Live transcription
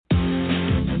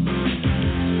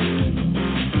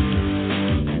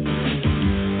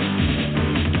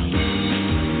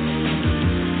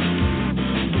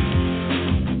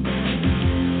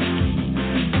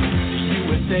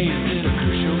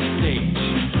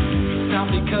not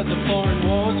because of foreign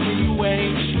wars we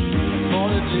wage.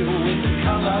 More to do with the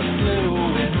colors blue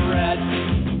and red.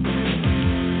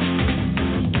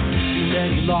 Too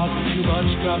many laws and too much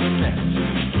government.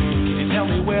 Can you tell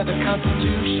me where the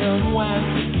Constitution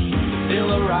went? The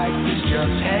Bill of Rights is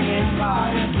just hanging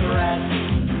by a thread.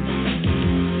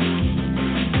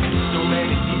 So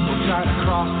many people try to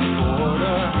cross the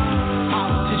border.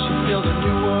 Politicians build a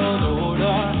new world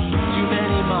order. Too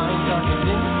many minds are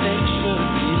convinced they should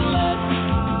be led.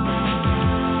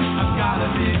 I've gotta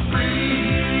be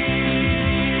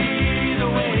free the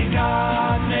way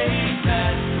God made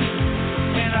men,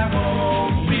 and I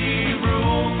won't be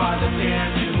ruled by the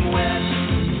damn UN.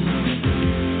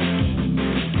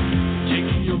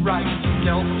 Taking your rights to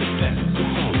self-defense.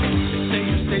 They say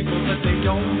you're safer, but they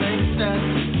don't make sense.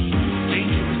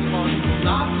 Dangerous ones will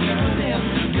not turn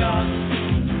into guns.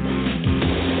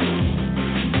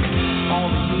 All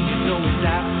the unions always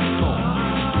ask for more.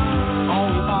 All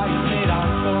we buy is made on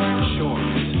foreign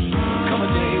shores. Come a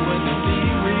day when there'll be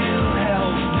real hell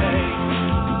to pay.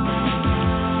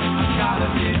 I've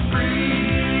gotta be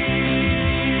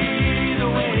free the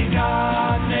way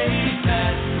God made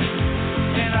men,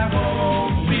 and I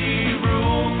won't be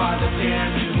ruled by the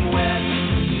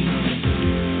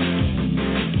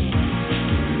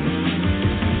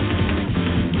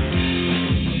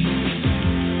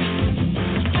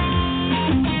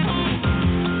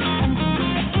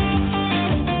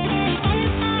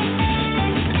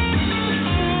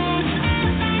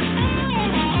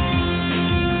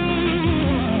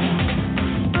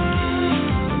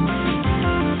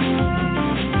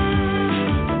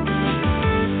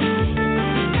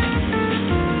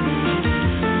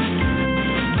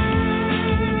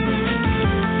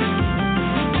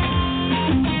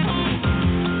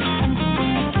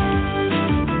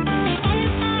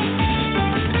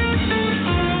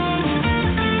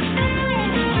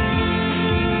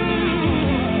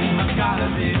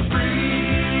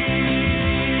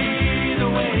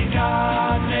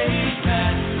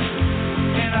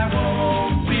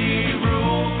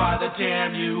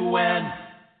damn UN.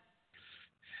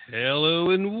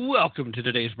 Hello and welcome to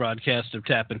today's broadcast of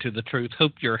Tap Into the Truth.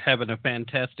 Hope you're having a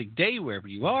fantastic day wherever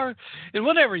you are and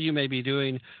whatever you may be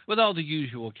doing, with all the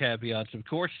usual caveats, of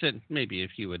course, and maybe a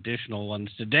few additional ones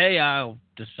today. I'll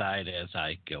decide as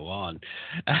I go on.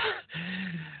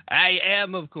 I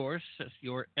am, of course,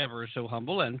 your ever so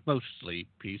humble and mostly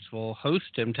peaceful host,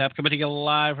 Tim Tapp, coming to you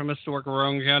live from historic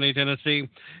Roane County, Tennessee,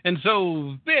 and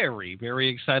so very, very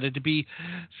excited to be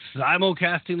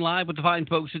simulcasting live with the fine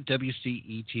folks at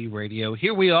WCET Radio.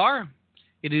 Here we are.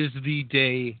 It is the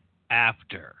day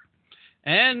after.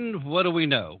 And what do we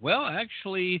know? Well,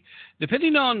 actually,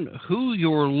 depending on who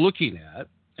you're looking at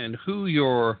and who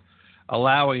you're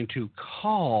allowing to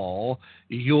call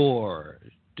your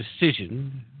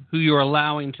decision, who you're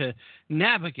allowing to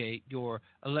navigate your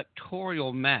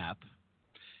electoral map,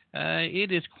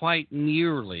 it is quite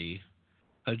nearly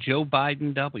a Joe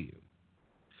Biden W.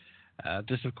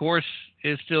 This, of course,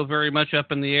 is still very much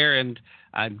up in the air, and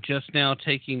I'm just now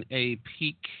taking a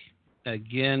peek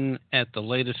again at the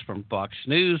latest from Fox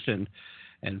News, and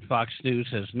Fox News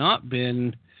has not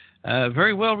been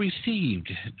very well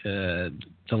received the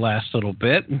last little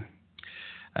bit.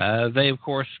 They, of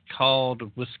course, called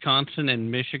Wisconsin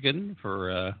and Michigan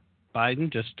for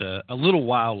Biden just a little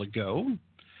while ago.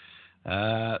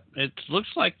 It looks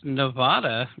like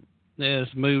Nevada has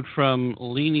moved from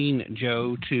leaning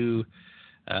Joe to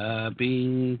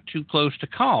being too close to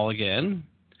call again.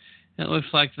 It looks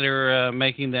like they're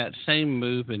making that same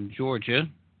move in Georgia.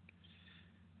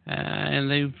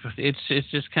 And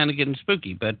it's just kind of getting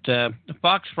spooky. But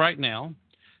Fox right now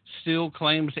still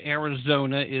claims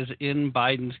Arizona is in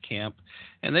Biden's camp,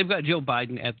 and they've got Joe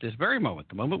Biden at this very moment,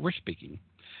 the moment we're speaking,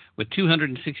 with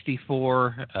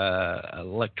 264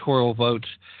 electoral votes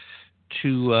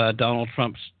to Donald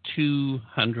Trump's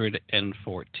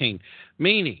 214,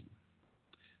 meaning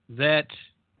that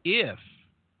if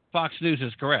Fox News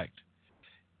is correct,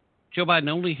 Joe Biden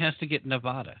only has to get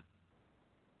Nevada.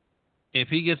 If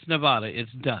he gets Nevada,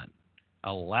 it's done.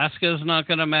 Alaska is not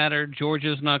going to matter.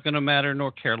 Georgia is not going to matter.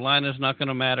 North Carolina is not going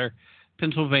to matter.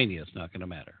 Pennsylvania is not going to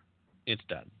matter. It's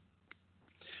done.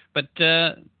 But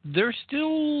there's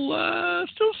still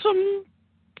some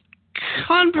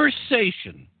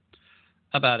conversation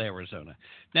about Arizona.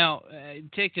 Now,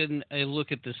 taking a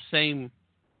look at the same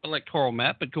electoral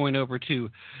map, but going over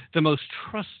to the most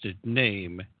trusted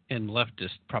name in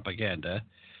leftist propaganda,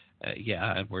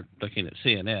 we're looking at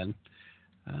CNN.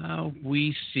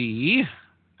 We see,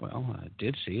 well, I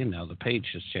did see, and now the page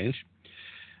has changed.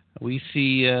 we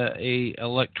see a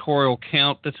electoral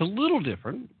count that's a little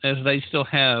different, as they still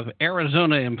have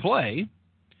Arizona in play.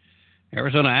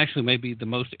 Arizona actually may be the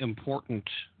most important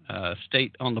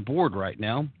state on the board right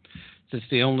now. It's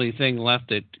the only thing left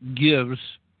that gives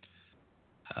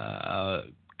a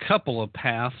couple of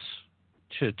paths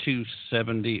to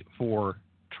 270 for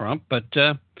Trump, but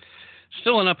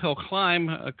still an uphill climb,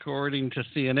 according to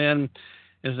CNN,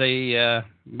 as they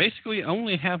basically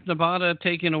only have Nevada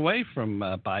taken away from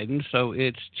Biden, so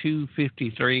it's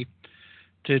 253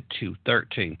 to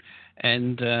 213.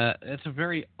 And it's a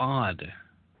very odd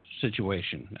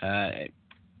situation.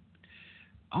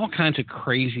 All kinds of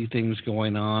crazy things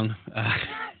going on.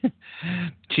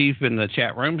 Chief in the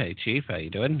chat room. Hey, Chief, how you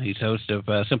doing? He's host of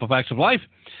Simple Facts of Life.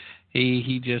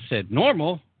 He just said,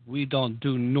 normal? We don't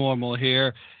do normal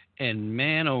here. And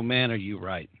man, oh man, are you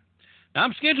right. Now,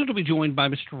 I'm scheduled to be joined by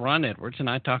Mr. Ron Edwards, and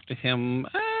I talked to him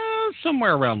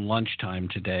somewhere around lunchtime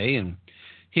today, and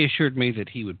he assured me that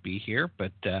he would be here,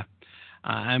 but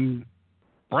I'm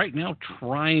right now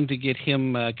trying to get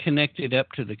him connected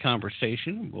up to the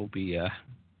conversation. We'll be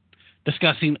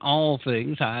discussing all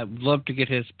things. I'd love to get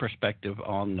his perspective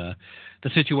on the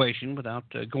situation without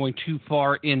going too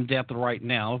far in depth right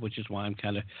now, which is why I'm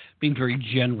kind of being very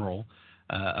general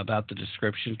about the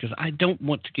description, because I don't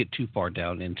want to get too far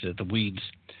down into the weeds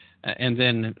and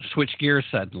then switch gears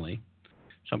suddenly.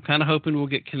 So I'm kind of hoping we'll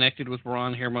get connected with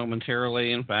Ron here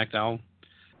momentarily. In fact, I'll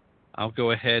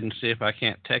go ahead and see if I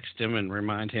can't text him and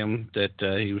remind him that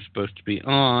he was supposed to be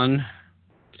on.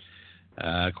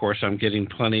 Of course, I'm getting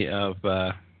plenty of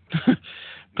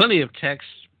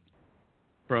texts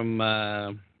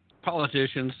from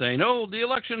politicians saying, "Oh, the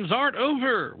elections aren't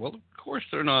over." Well, of course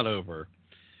they're not over.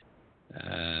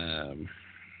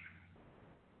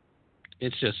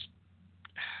 It's just,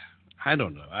 I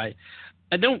don't know. I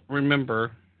don't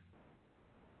remember.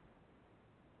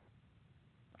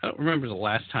 I don't remember the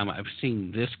last time I've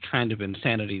seen this kind of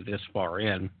insanity this far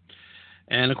in.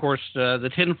 And, of course, the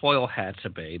tinfoil hat's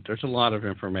obeyed. There's a lot of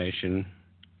information.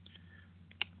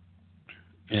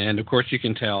 And, of course, you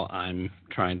can tell I'm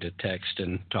trying to text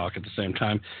and talk at the same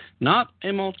time. Not a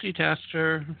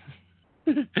multitasker.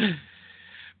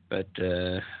 But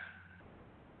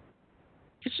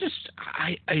it's just,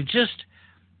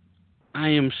 I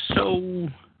am so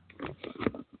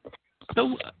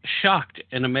shocked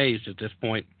and amazed at this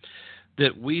point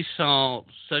that we saw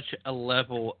such a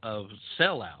level of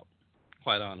sellout,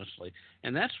 quite honestly.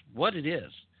 And that's what it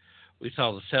is. We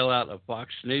saw the sellout of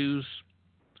Fox News.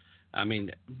 I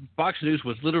mean, Fox News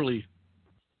was literally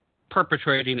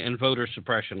perpetrating in voter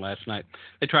suppression last night.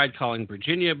 They tried calling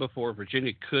Virginia before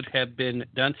Virginia could have been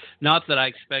done. Not that I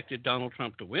expected Donald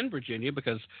Trump to win Virginia,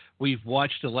 because we've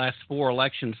watched the last 4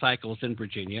 election cycles in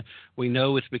Virginia. We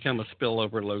know it's become a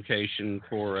spillover location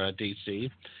for D.C.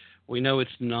 We know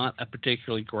it's not a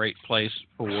particularly great place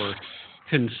for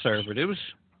conservatives,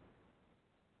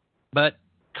 but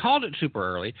called it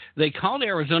super early. They called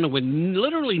Arizona when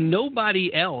literally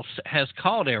nobody else has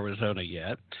called Arizona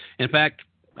yet. In fact,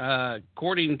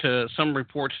 according to some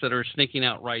reports that are sneaking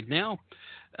out right now,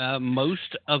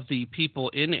 most of the people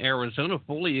in Arizona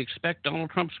fully expect Donald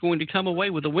Trump's going to come away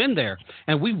with a win there.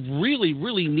 And we really,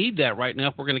 really need that right now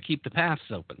if we're going to keep the paths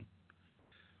open.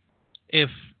 If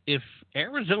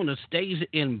Arizona stays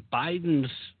in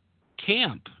Biden's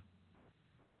camp,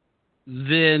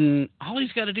 then all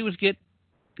he's got to do is get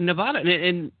Nevada.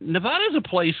 And Nevada is a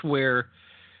place where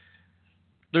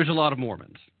there's a lot of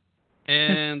Mormons.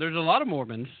 And there's a lot of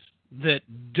Mormons that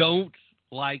don't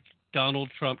like Donald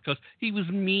Trump because he was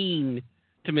mean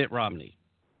to Mitt Romney.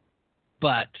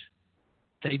 But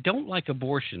they don't like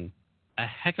abortion a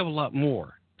heck of a lot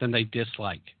more than they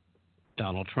dislike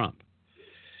Donald Trump.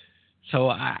 So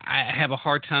I have a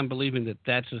hard time believing that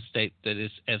that's a state that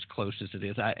is as close as it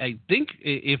is. I think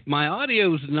if my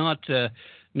audio is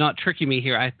not tricking me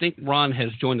here, I think Ron has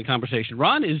joined the conversation.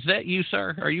 Ron, is that you,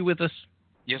 sir? Are you with us?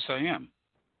 Yes, I am.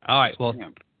 All right. Well,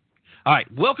 all right.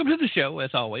 Welcome to the show,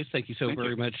 as always. Thank you so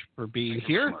very much for being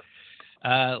here.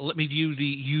 Let me do the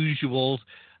usual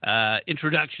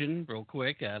introduction real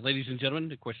quick. Ladies and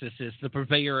gentlemen, of course, this is the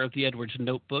purveyor of the Edwards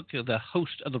Notebook, the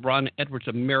host of the Ron Edwards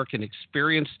American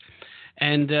Experience.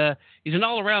 And he's an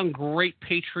all-around great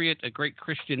patriot, a great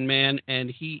Christian man,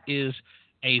 and he is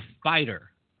a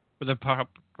fighter for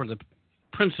the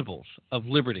principles of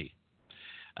liberty.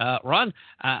 Ron,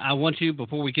 I want you,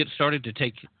 before we get started, to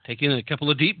take in a couple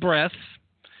of deep breaths,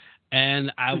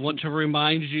 and I want to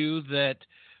remind you that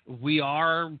we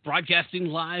are broadcasting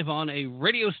live on a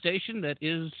radio station that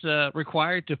is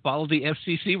required to follow the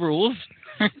FCC rules.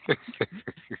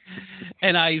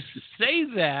 And I say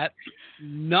that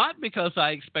Not because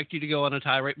I expect you to go on a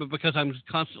tirade, but because I'm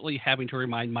constantly having to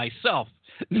remind myself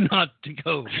not to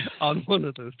go on one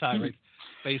of those tirades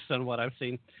based on what I've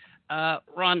seen.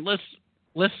 Ron, let's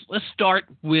start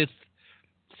with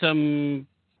some.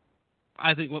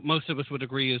 I think what most of us would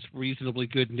agree is reasonably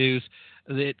good news.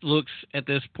 It looks at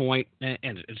this point, and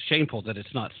it's shameful that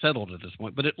it's not settled at this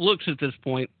point, but it looks at this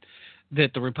point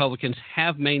that the Republicans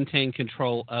have maintained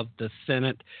control of the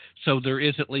Senate, so there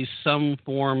is at least some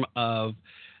form of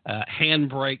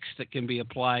handbrakes that can be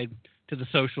applied to the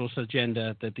socialist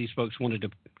agenda that these folks wanted to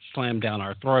slam down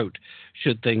our throat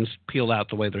should things peel out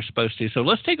the way they're supposed to. So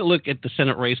let's take a look at the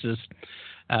Senate races,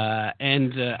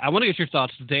 and I want to get your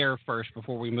thoughts there first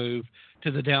before we move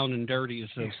to the down and dirties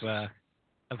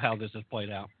of how this has played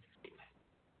out.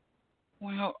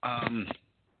 Well,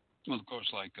 of course,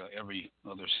 like every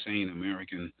other sane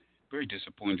American, very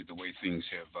disappointed the way things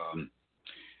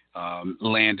have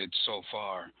landed so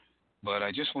far. But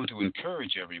I just want to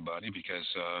encourage everybody because,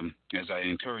 as I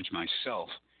encourage myself,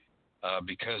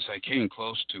 because I came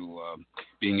close to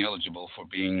being eligible for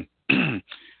being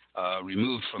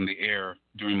removed from the air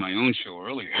during my own show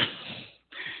earlier,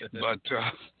 but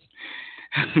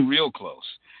real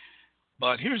close.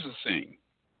 But here's the thing.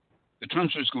 The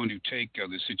Trumpsters are going to take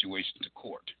the situation to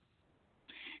court.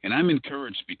 And I'm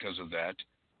encouraged because of that.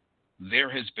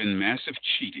 There has been massive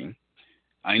cheating.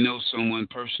 I know someone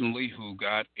personally who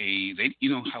got you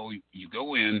know how you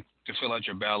go in to fill out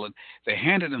your ballot, they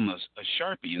handed them a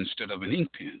Sharpie instead of an ink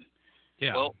pen.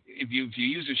 Yeah. Well, if you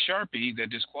use a Sharpie, that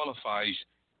disqualifies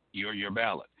your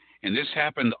ballot. And this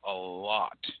happened a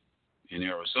lot in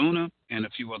Arizona and a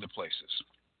few other places.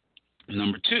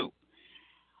 Number two,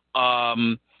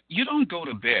 you don't go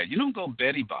to bed. You don't go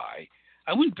Betty by.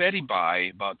 I went Betty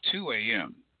by about 2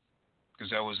 a.m.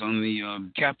 because I was on the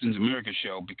Captain's America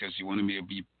show because he wanted me to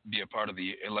be a part of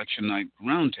the election night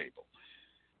roundtable.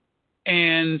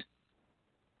 And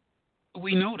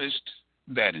we noticed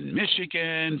that in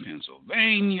Michigan,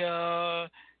 Pennsylvania, a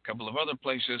couple of other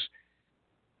places,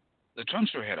 the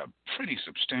Trumpster had a pretty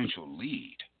substantial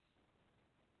lead.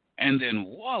 And then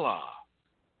voila,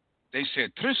 they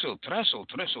said, trestle,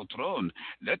 tron,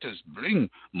 let us bring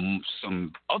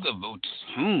some other votes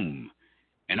home.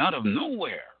 And out of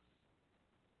nowhere,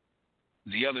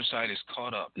 the other side is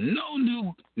caught up. No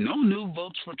new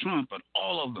votes for Trump, but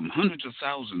all of them, hundreds of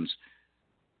thousands,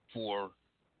 for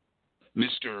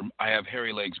Mr. I have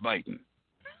hairy legs Biden.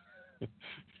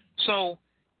 So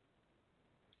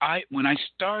when I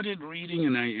started reading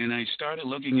and I started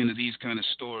looking into these kind of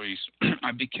stories,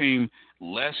 I became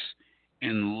less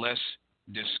and less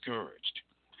discouraged.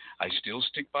 I still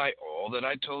stick by all that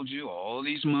I told you all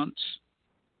these months,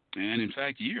 and in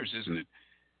fact years, isn't it,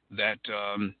 that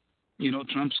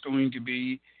Trump's going to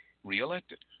be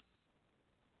reelected.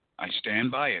 I stand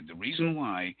by it. The reason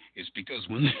why is because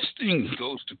when this thing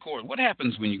goes to court, what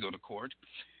happens when you go to court?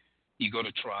 You go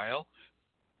to trial,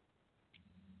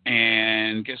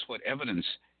 and guess what? Evidence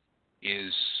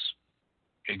is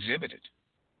exhibited.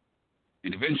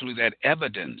 And eventually that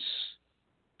evidence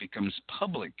becomes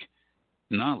public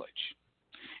knowledge.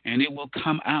 And it will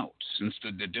come out since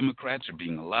the Democrats are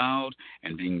being allowed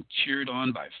and being cheered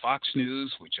on by Fox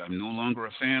News, which I'm no longer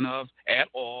a fan of at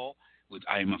all.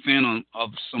 I am a fan of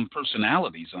some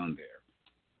personalities on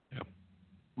there. Yep.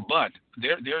 But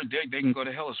they can go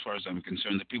to hell as far as I'm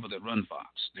concerned. The people that run Fox,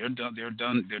 they're done.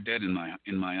 They're dead in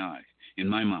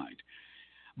my mind.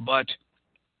 But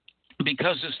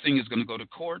because this thing is going to go to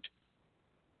court,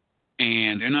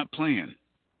 and they're not playing,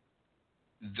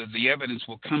 the evidence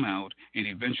will come out, and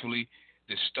eventually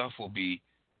this stuff will be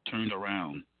turned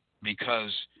around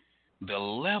because the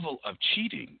level of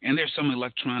cheating, and there's some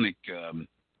electronic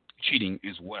cheating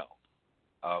as well,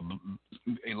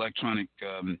 electronic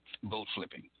vote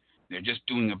flipping. They're just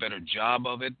doing a better job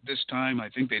of it this time. I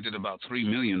think they did about 3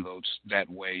 million votes that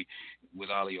way with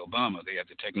Ali Obama. They had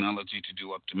the technology to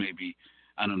do up to maybe,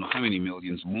 I don't know how many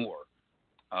millions more,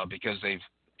 because they've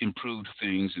improved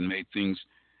things and made things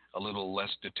a little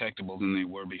less detectable than they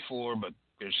were before, but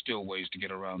there's still ways to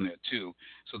get around that too.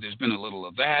 So there's been a little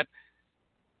of that,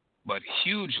 but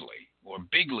hugely, or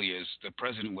bigly as the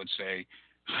president would say,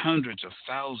 hundreds of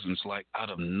thousands, like out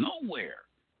of nowhere,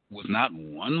 with not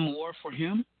one more for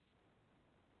him.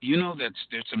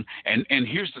 There's some, and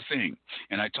here's the thing,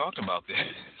 and I talked about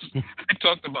this. I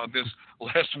talked about this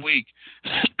last week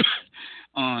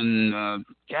on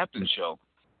Captain's show.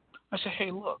 I said,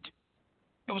 hey, look,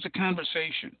 there was a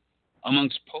conversation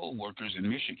amongst poll workers in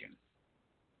Michigan.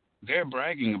 They're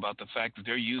bragging about the fact that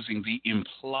they're using the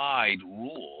implied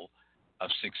rule of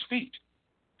 6 feet,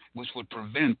 which would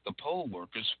prevent the poll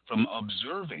workers from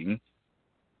observing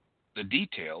the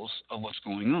details of what's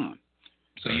going on.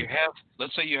 So you have,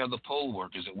 let's say you have the poll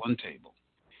workers at one table.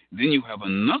 Then you have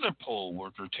another poll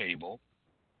worker table.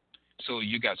 So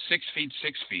you got 6 feet,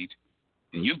 6 feet,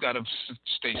 and you've got to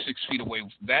stay 6 feet away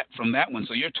from that one.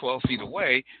 So you're 12 feet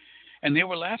away, and they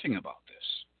were laughing about this.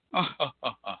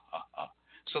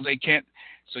 So they can't.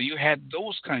 So you had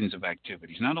those kinds of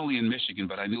activities, not only in Michigan,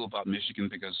 but I knew about Michigan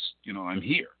because I'm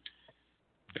here.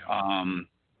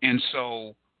 And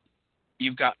so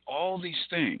you've got all these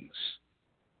things.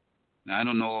 Now I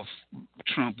don't know if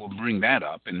Trump will bring that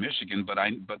up in Michigan, but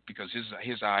because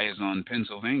his eye is on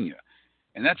Pennsylvania,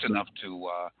 and that's enough to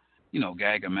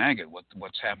gag a maggot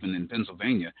what's happened in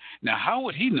Pennsylvania. Now how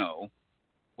would he know?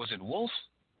 Was it Wolf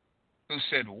who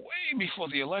said way before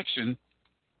the election?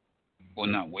 Well,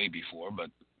 not way before, but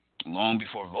long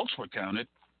before votes were counted,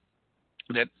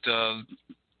 that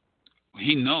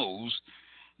he knows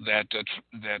that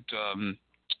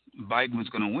Biden was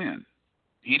going to win.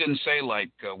 He didn't say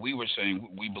like we were saying.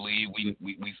 We believe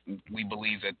we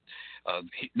believe that.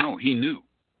 No, he knew.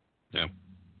 Yeah.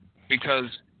 Because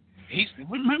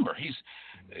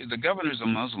the governor's a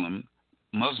Muslim.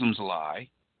 Muslims lie.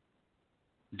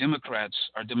 Democrats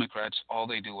are Democrats. All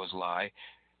they do is lie.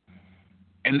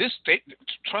 And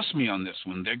trust me on this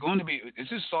one.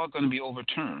 This is all going to be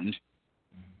overturned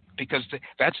because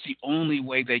that's the only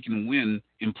way they can win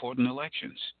important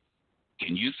elections.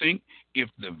 Can you think if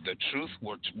the truth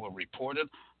were reported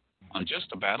on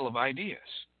just a battle of ideas?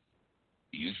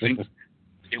 Do you think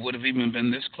it would have even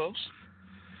been this close?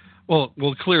 Well,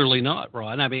 clearly not,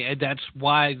 Ron. I mean, that's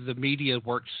why the media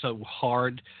works so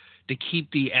hard to keep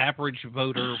the average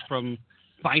voter from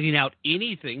finding out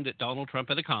anything that Donald Trump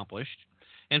had accomplished.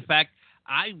 In fact,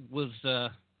 I wish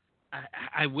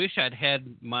I'd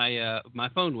had my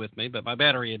phone with me, but my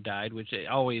battery had died, which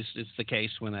always is the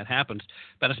case when that happens.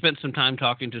 But I spent some time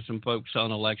talking to some folks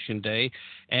on Election Day,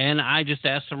 and I just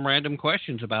asked some random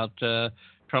questions about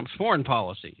Trump's foreign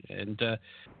policy and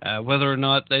whether or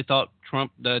not they thought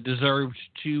Trump deserved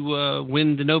to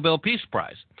win the Nobel Peace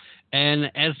Prize.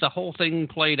 And as the whole thing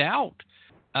played out,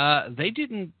 they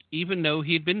didn't even know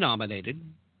he had been nominated.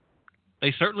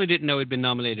 They certainly didn't know he'd been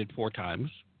nominated 4 times.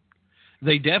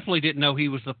 They definitely didn't know he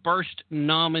was the first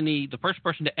nominee, the first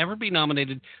person to ever be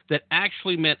nominated that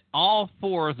actually met all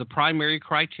 4 of the primary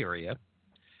criteria.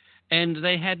 And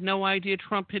they had no idea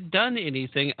Trump had done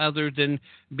anything other than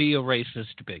be a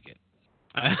racist bigot.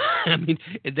 I mean,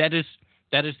 that is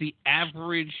the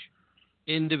average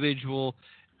individual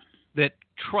that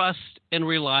trusts and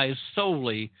relies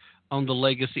solely on the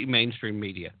legacy mainstream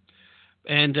media.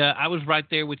 And I was right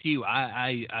there with you.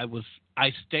 I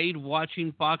stayed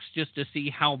watching Fox just to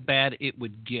see how bad it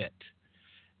would get.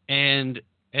 And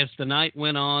as the night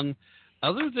went on,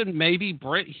 other than maybe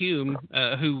Brent Hume,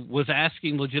 who was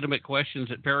asking legitimate questions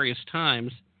at various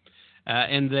times,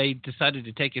 and they decided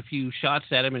to take a few shots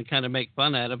at him and kind of make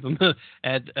fun out of him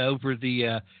over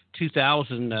the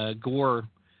 2000 Gore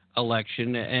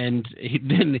election. And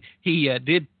then he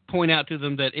did point out to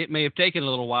them that it may have taken a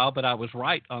little while, but I was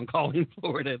right on calling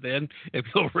Florida then, if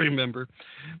you'll remember.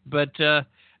 But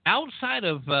outside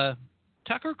of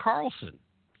Tucker Carlson,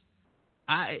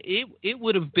 it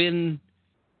would have been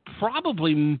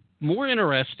probably more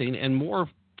interesting and more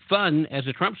fun as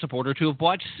a Trump supporter to have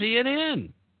watched CNN.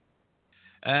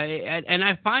 And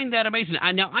I find that amazing.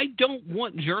 Now, I don't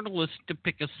want journalists to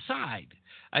pick a side.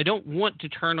 I don't want to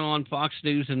turn on Fox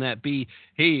News and that be,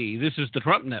 hey, this is the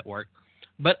Trump network.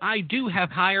 But I do have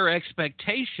higher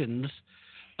expectations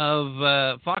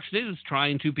of Fox News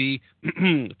trying to be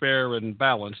fair and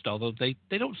balanced, although they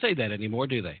don't say that anymore,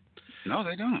 do they? No,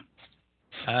 they don't.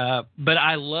 But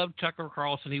I love Tucker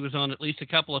Carlson. He was on at least a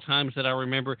couple of times that I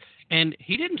remember, and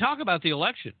he didn't talk about the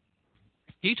election.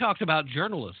 He talked about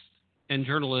journalists and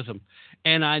journalism.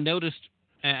 And I noticed,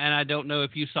 and I don't know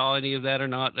if you saw any of that or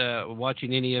not,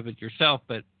 watching any of it yourself,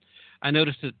 but I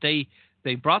noticed that they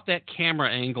brought that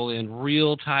camera angle in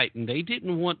real tight, and they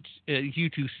didn't want you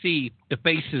to see the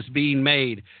faces being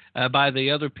made by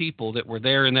the other people that were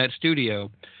there in that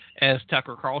studio as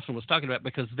Tucker Carlson was talking about,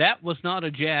 because that was not a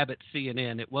jab at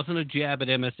CNN. It wasn't a jab at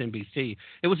MSNBC.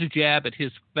 It was a jab at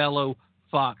his fellow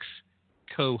Fox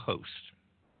co-host.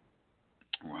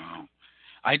 Wow.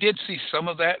 I did see some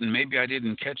of that, and maybe I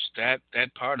didn't catch that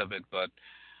part of it, but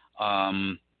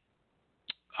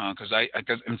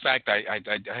because in fact I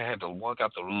had to walk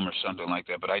out the room or something like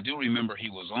that. But I do remember he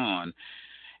was on,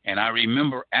 and I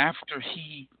remember after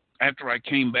I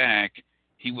came back,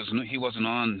 he wasn't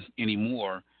on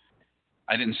anymore.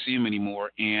 I didn't see him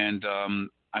anymore, and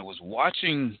I was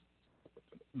watching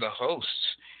the hosts,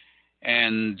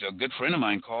 and a good friend of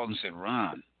mine called and said,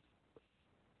 "Ron,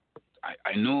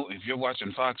 I know if you're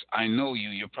watching Fox, I know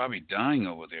you're probably dying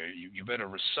over there. You better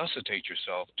resuscitate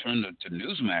yourself, turn to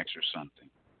Newsmax or something.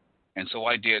 And so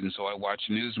I did, and so I watched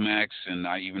Newsmax, and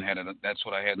I even had that's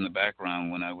what I had in the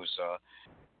background when I was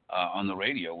on the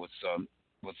radio with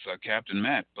Captain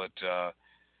Matt. But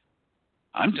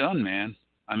I'm done, man.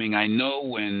 I mean, I know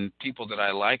when people that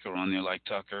I like are on there, like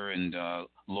Tucker and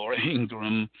Laura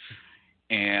Ingraham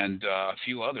and a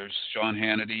few others, Sean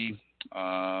Hannity,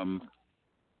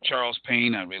 Charles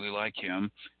Payne, I really like him,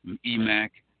 EMAC.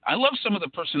 I love some of the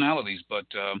personalities, but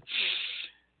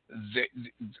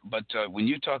when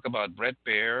you talk about Brett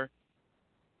Baer,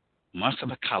 Martha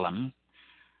McCallum,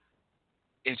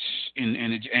 it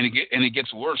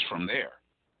gets worse from there.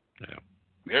 Yeah.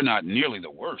 They're not nearly the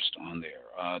worst on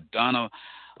there. Donna,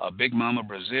 Big Mama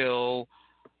Brazil,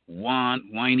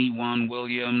 Whiny Juan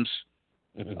Williams,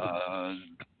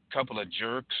 couple of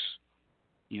jerks.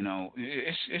 You know,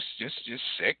 it's just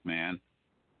sick, man.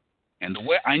 And the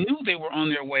way I knew they were on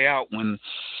their way out when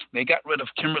they got rid of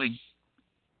Kimberly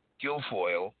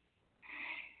Guilfoyle,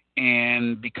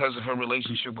 and because of her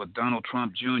relationship with Donald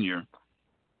Trump Jr.,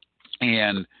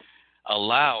 and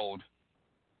allowed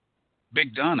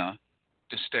Big Donna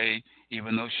to stay,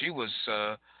 even though she was,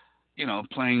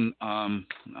 playing. I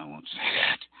won't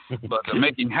say that, but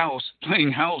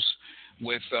playing house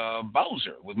with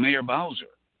Bowser, with Mayor Bowser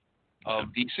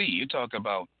of D.C. You talk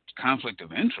about conflict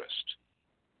of interest.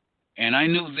 And I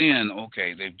knew then,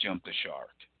 okay, they've jumped the shark.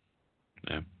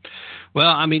 Yeah.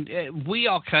 Well, I mean, we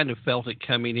all kind of felt it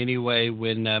coming anyway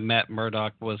when Matt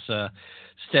Murdock was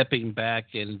stepping back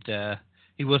and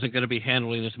he wasn't going to be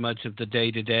handling as much of the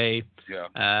day-to-day. Yeah.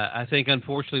 I think,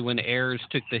 unfortunately, when Ayers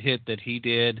took the hit that he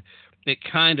did, it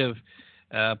kind of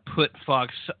put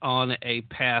Fox on a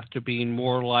path to being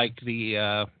more like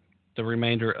the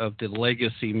remainder of the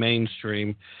legacy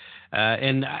mainstream.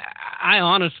 And I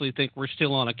honestly think we're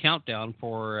still on a countdown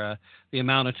for the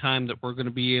amount of time that we're going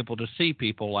to be able to see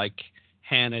people like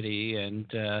Hannity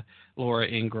and Laura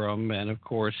Ingraham and, of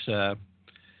course,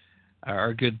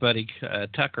 our good buddy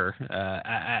Tucker.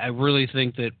 I really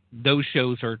think that those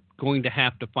shows are going to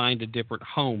have to find a different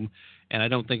home, and I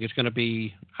really don't think it's going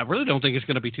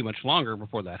to be too much longer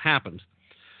before that happens.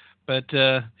 But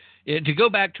to go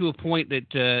back to a point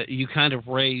that you kind of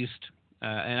raised,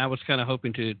 and I was kind of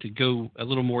hoping to go a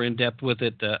little more in depth with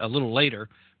it a little later,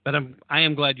 but I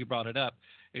am glad you brought it up.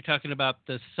 You're talking about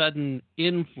the sudden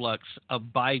influx of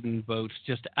Biden votes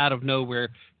just out of nowhere,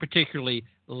 particularly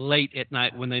late at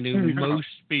night when they knew most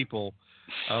people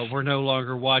were no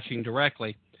longer watching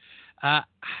directly. I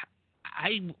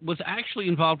was actually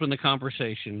involved in the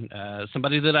conversation.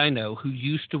 Somebody that I know who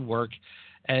used to work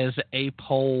as a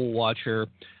poll watcher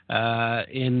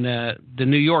in the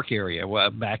New York area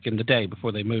back in the day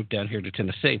before they moved down here to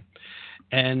Tennessee.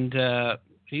 And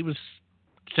he was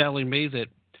telling me that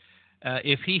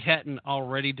if he hadn't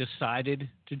already decided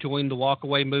to join the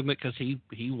walkaway movement, because he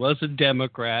was a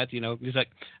Democrat, he's like,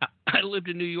 I lived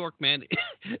in New York, man.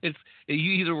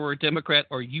 You either were a Democrat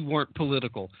or you weren't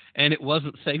political, and it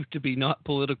wasn't safe to be not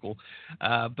political.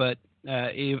 But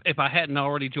if I hadn't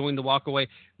already joined the walkaway,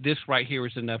 this right here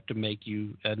is enough to make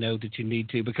you know that you need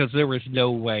to, because there is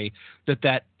no way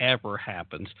that ever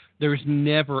happens. There's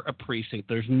never a precinct.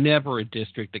 There's never a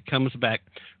district that comes back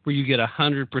where you get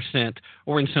 100%,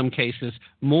 or in some cases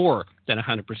more than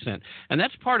 100%. And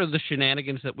that's part of the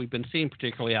shenanigans that we've been seeing,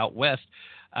 particularly out west.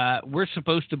 We're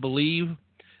supposed to believe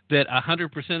that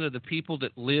 100% of the people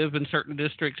that live in certain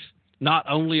districts not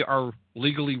only are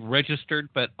legally registered,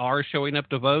 but are showing up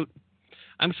to vote.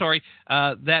 I'm sorry,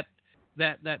 that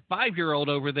 5-year-old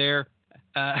over there,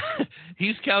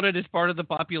 he's counted as part of the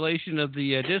population of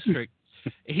the district.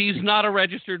 He's not a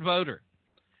registered voter.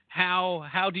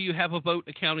 How do you have a vote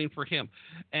accounting for him?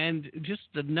 And just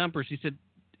the numbers, he said,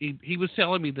 he was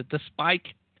telling me that the spike,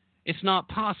 it's not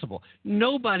possible.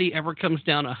 Nobody ever comes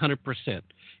down 100%. He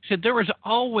said there was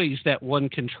always that one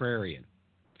contrarian.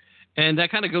 And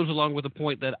that kind of goes along with the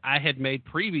point that I had made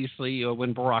previously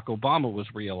when Barack Obama was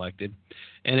reelected.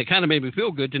 And it kind of made me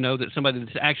feel good to know that somebody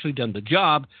that's actually done the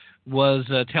job was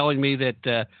telling me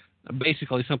that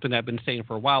basically something I've been saying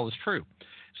for a while is true.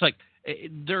 It's like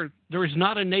there is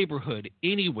not a neighborhood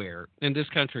anywhere in this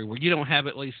country where you don't have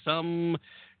at least some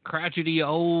crotchety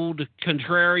old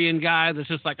contrarian guy that's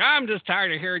just like, I'm just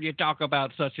tired of hearing you talk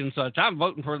about such and such. I'm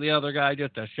voting for the other guy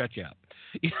just to shut you up.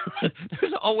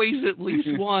 There's always at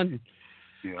least one.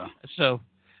 Yeah. So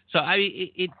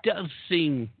it does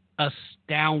seem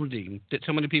astounding that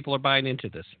so many people are buying into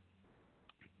this.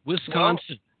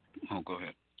 Wisconsin. Well, go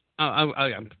ahead.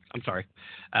 I'm sorry.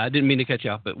 I didn't mean to cut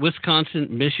you off, but Wisconsin,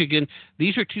 Michigan,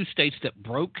 these are two states that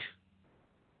broke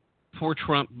for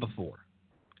Trump before.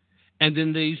 And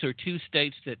then these are two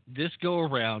states that this go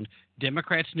around,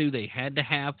 Democrats knew they had to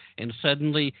have, and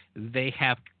suddenly they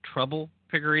have trouble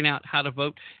figuring out how to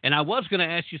vote. And I was going to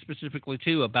ask you specifically,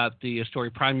 too, about the story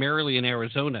primarily in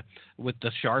Arizona with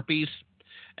the Sharpies.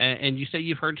 And you say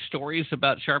you've heard stories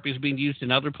about Sharpies being used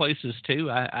in other places, too.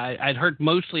 I'd heard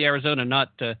mostly Arizona,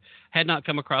 had not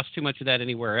come across too much of that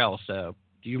anywhere else. Do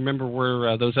you remember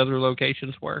where those other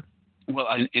locations were? Well,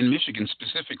 in Michigan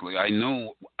specifically, I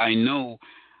know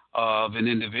of an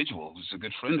individual who's a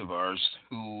good friend of ours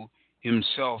who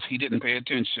himself, he didn't pay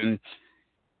attention.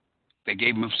 They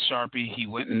gave him a Sharpie. He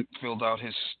went and filled out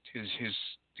his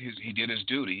he did his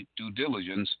due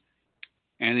diligence,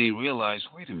 and he realized,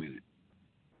 wait a minute,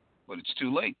 but it's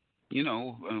too late,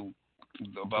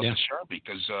 about the Sharpie,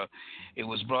 because it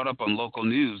was brought up on local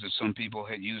news that some people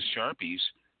had used Sharpies,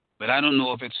 but I don't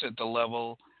know if it's at the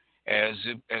level as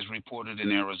reported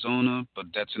in Arizona,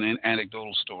 but that's an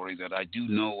anecdotal story that I do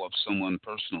know of someone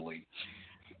personally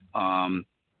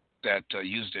that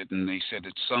used it, and they said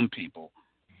that some people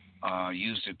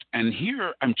used it. And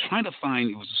here I'm trying to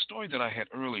find, it was a story that I had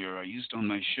earlier, I used on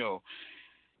my show,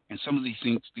 and some of these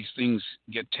things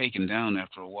get taken down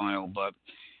after a while, but,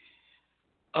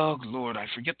 oh, Lord, I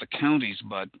forget the counties,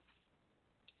 but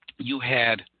you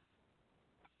had,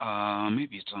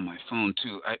 maybe it's on my phone,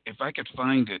 too. If I could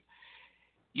find it,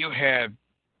 you had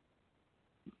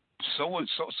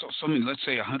let's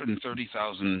say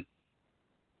 130,000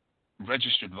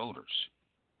 registered voters,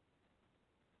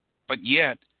 but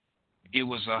yet it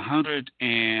was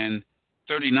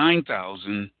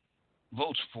 139,000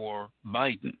 votes for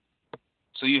Biden.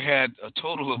 So you had a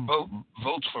total of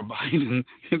votes for Biden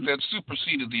that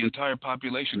superseded the entire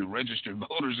population of registered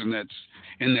voters in that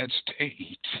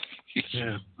state.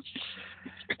 Yeah.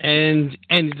 And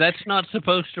that's not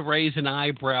supposed to raise an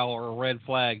eyebrow or a red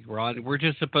flag, Ron. We're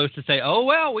just supposed to say, oh,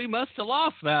 well, we must have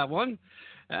lost that one.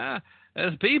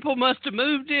 As people must have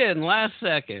moved in last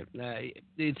second.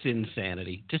 It's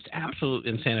insanity, just absolute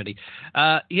insanity.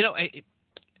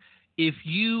 If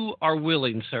you are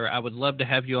willing, sir, I would love to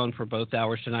have you on for both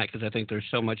hours tonight because I think there's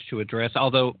so much to address.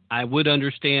 Although I would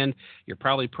understand you're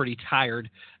probably pretty tired.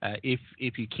 If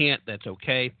you can't, that's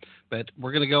okay. But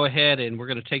we're going to go ahead and we're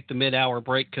going to take the mid-hour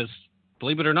break because,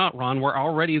 believe it or not, Ron, we're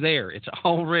already there. It's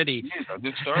already. Yes, I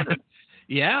just started.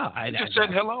 Yeah, I just said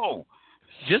hello.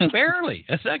 Just barely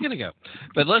a second ago.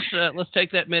 But let's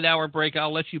take that mid-hour break.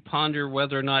 I'll let you ponder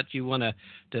whether or not you want to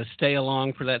stay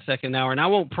along for that second hour. And I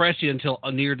won't press you until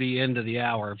near the end of the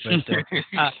hour. But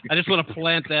I just want to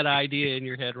plant that idea in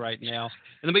your head right now.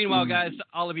 In the meanwhile, guys,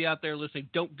 all of you out there listening,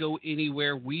 don't go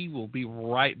anywhere. We will be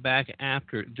right back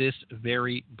after this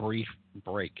very brief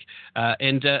break. By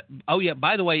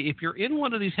the way, if you're in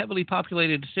one of these heavily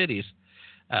populated cities,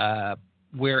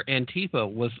 where Antifa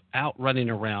was out running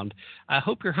around, I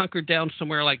hope you're hunkered down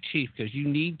somewhere like Chief because you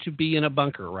need to be in a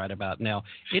bunker right about now.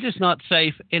 It is not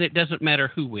safe, and it doesn't matter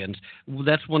who wins.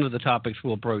 That's one of the topics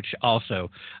we'll broach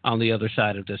also on the other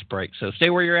side of this break. So stay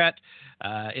where you're at.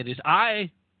 It is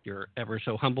I, your ever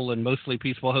so humble and mostly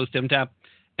peaceful host, MTAP,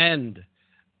 and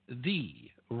the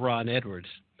Ron Edwards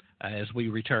as we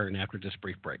return after this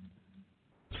brief break.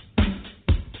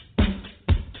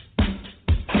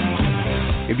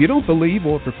 If you don't believe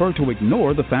or prefer to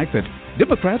ignore the fact that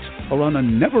Democrats are on a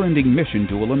never-ending mission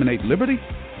to eliminate liberty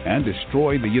and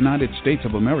destroy the United States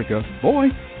of America, boy,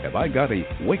 have I got a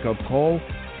wake-up call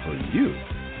for you.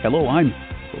 Hello, I'm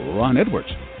Ron Edwards.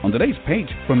 On today's page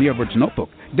from the Edwards Notebook,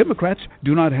 Democrats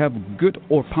do not have good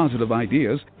or positive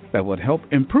ideas that would help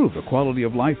improve the quality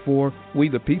of life for we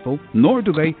the people, nor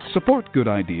do they support good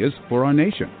ideas for our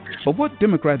nation. But what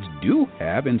Democrats do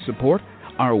have in support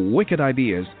are wicked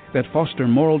ideas that foster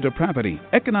moral depravity,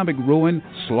 economic ruin,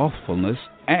 slothfulness,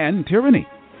 and tyranny.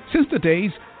 Since the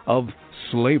days of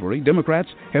slavery, Democrats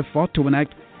have fought to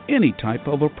enact any type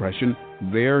of oppression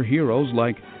their heroes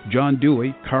like John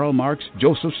Dewey, Karl Marx,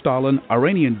 Joseph Stalin,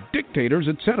 Iranian dictators,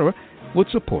 etc. would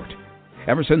support.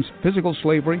 Ever since physical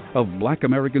slavery of black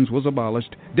Americans was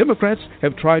abolished, Democrats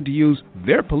have tried to use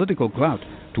their political clout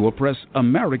to oppress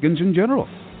Americans in general.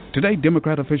 Today,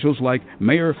 Democrat officials like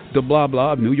Mayor de Blah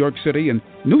Blah of New York City and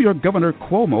New York Governor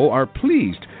Cuomo are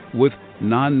pleased with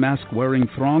non-mask-wearing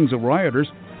throngs of rioters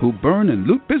who burn and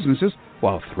loot businesses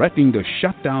while threatening to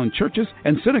shut down churches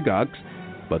and synagogues,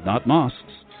 but not mosques.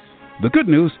 The good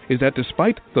news is that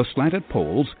despite the slanted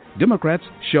polls, Democrats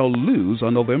shall lose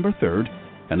on November 3rd,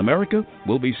 and America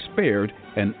will be spared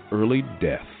an early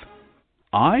death.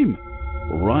 I'm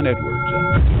Ron Edwards.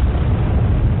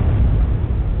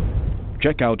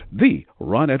 Check out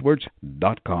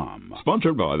theronedwards.com.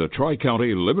 Sponsored by the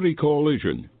Tri-County Liberty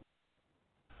Coalition.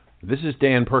 This is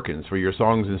Dan Perkins for your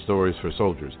Songs and Stories for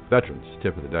Soldiers, Veterans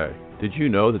Tip of the Day. Did you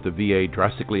know that the VA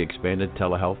drastically expanded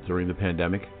telehealth during the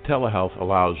pandemic? Telehealth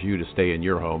allows you to stay in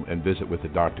your home and visit with a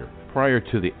doctor. Prior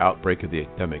to the outbreak of the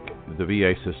epidemic, the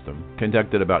VA system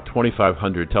conducted about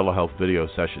 2,500 telehealth video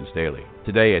sessions daily.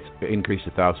 Today, it's increased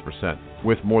 1,000%,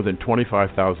 with more than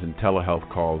 25,000 telehealth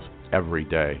calls every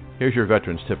day. Here's your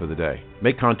Veterans Tip of the Day.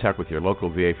 Make contact with your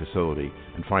local VA facility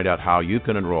and find out how you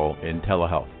can enroll in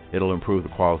telehealth. It'll improve the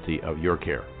quality of your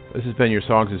care. This has been your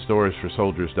Songs and Stories for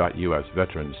Soldiers.us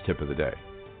Veterans Tip of the Day.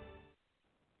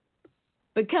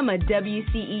 Become a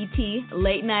WCET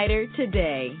Late Nighter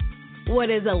today. What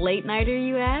is a late nighter,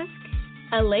 you ask?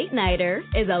 A late nighter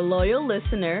is a loyal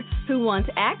listener who wants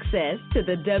access to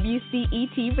the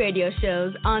WCET radio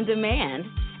shows on demand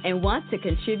and wants to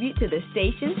contribute to the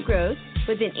station's growth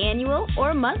with an annual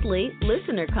or monthly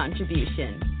listener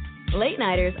contribution. Late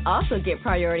Nighters also get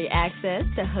priority access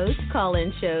to host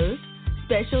call-in shows,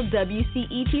 special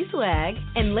WCET swag,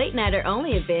 and Late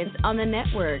Nighter-only events on the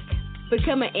network.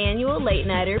 Become an annual Late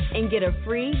Nighter and get a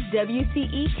free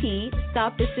WCET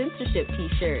Stop the Censorship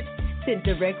t-shirt sent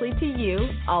directly to you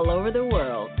all over the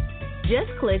world.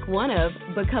 Just click one of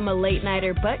Become a Late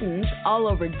Nighter buttons all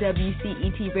over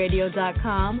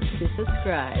WCETradio.com to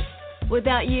subscribe.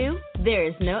 Without you, there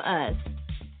is no us.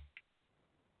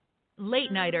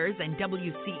 Late Nighters and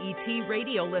WCET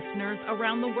radio listeners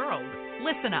around the world,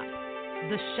 listen up.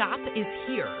 The shop is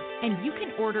here, and you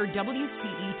can order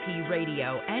WCET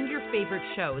radio and your favorite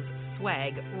shows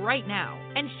swag right now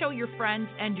and show your friends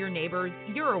and your neighbors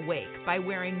you're awake by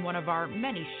wearing one of our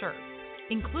many shirts,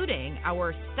 including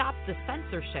our Stop the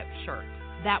Censorship shirt.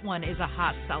 That one is a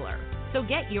hot seller, so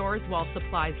get yours while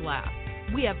supplies last.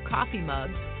 We have coffee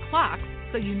mugs, clocks,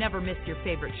 so you never miss your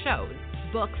favorite shows,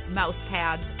 books, mouse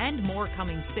pads, and more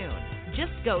coming soon.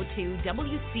 Just go to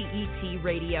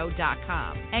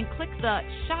WCETradio.com and click the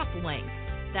shop link.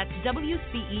 That's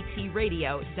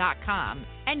WCETradio.com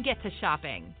and get to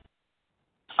shopping.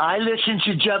 I listen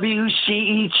to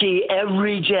WCET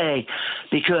every day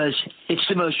because it's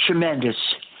the most tremendous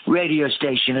radio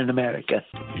station in America.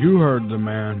 You heard the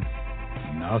man.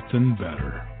 Nothing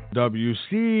better.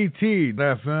 WCET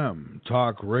FM,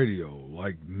 talk radio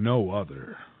like no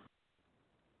other.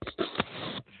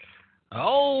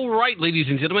 All right, ladies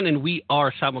and gentlemen, and we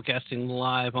are simulcasting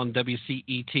live on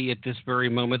WCET at this very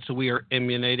moment, so we are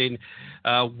emanating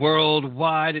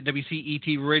worldwide at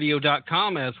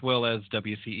WCETradio.com as well as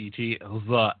WCET,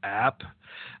 the app.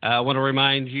 I want to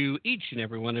remind you, each and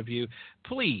every one of you,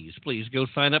 please go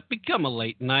sign up, become a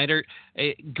Late Nighter.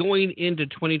 Going into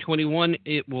 2021,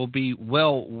 it will be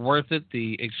well worth it.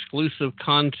 The exclusive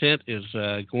content is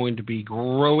going to be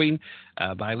growing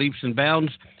by leaps and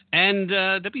bounds. And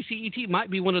WCET might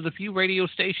be one of the few radio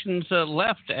stations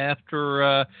left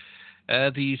after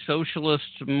the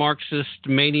socialist, Marxist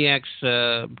maniacs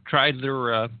tried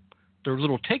their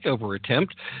little takeover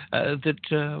attempt.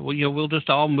 We'll just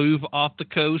all move off the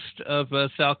coast of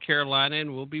South Carolina,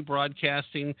 and we'll be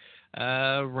broadcasting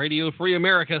Radio Free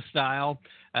America style,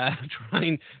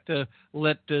 trying to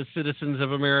let the citizens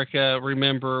of America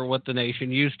remember what the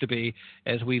nation used to be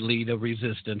as we lead a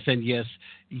resistance. And yes,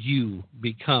 you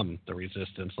become the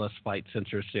resistance. Let's fight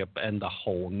censorship and the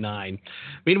whole nine.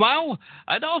 Meanwhile,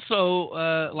 I'd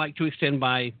also like to extend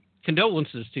my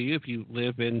condolences to you if you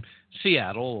live in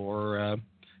Seattle or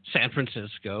San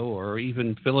Francisco or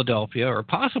even Philadelphia or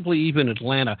possibly even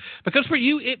Atlanta, because for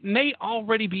you it may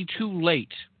already be too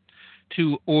late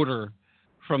to order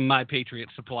from My Patriot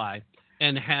Supply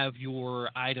and have your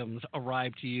items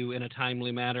arrive to you in a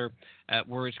timely manner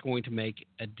where it's going to make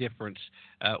a difference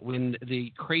when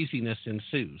the craziness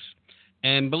ensues.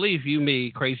 And believe you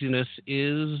me, craziness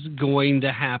is going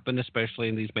to happen, especially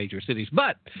in these major cities.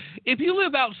 But if you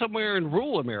live out somewhere in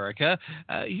rural America,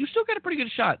 you still got a pretty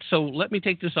good shot. So let me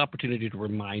take this opportunity to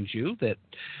remind you that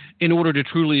in order to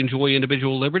truly enjoy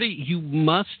individual liberty, you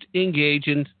must engage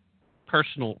in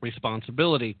personal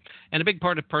responsibility. And a big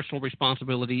part of personal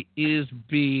responsibility is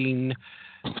being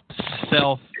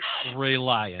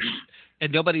self-reliant.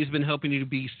 And nobody's been helping you to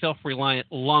be self-reliant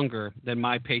longer than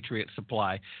My Patriot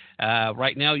Supply.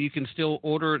 Right now, you can still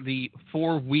order the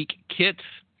 4-week kits,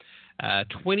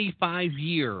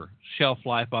 25-year shelf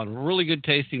life on really good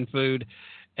tasting food.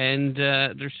 And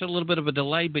there's still a little bit of a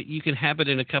delay, but you can have it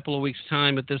in a couple of weeks'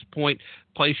 time at this point.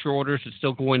 Place your orders. It's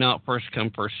still going out first come,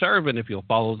 first serve. And if you'll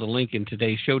follow the link in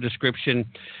today's show description,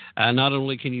 not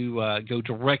only can you go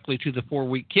directly to the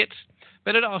 4-week kits,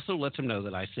 but it also lets them know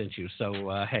that I sent you.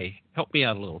 So, hey, help me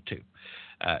out a little too.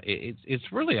 it's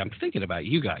really, I'm thinking about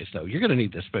you guys, though. You're going to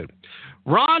need this food.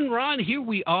 Ron, here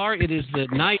we are. It is the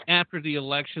night after the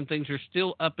election. Things are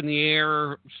still up in the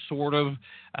air, sort of.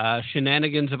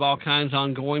 Shenanigans of all kinds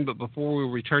ongoing. But before we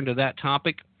return to that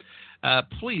topic,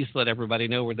 please let everybody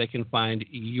know where they can find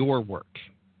your work.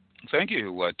 Thank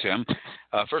you, Tim.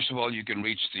 First of all, you can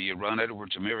reach the Ron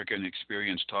Edwards American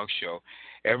Experience Talk Show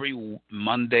every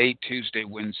Monday, Tuesday,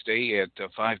 Wednesday at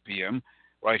 5 p.m.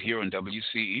 right here on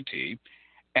WCET.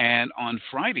 And on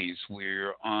Fridays,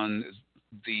 we're on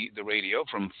the radio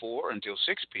from 4 until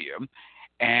 6 p.m.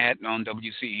 on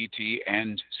WCET,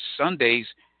 and Sundays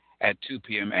at 2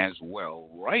 p.m. as well,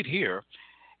 right here.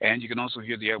 And you can also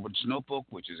hear the Edwards Notebook,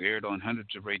 which is aired on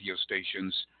hundreds of radio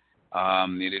stations.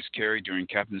 It is carried during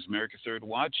Captain's America Third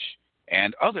Watch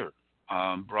and other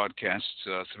broadcasts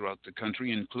throughout the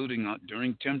country, including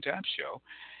during Tim Tapp's show.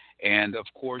 And, of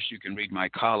course, you can read my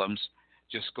columns.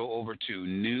 Just go over to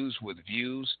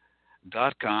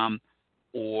newswithviews.com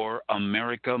or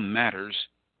America Matters.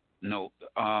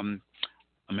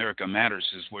 America Matters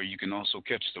is where you can also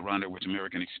catch the Ron Edwards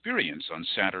American Experience on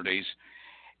Saturdays.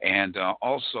 And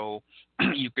also,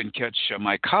 you can catch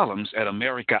my columns at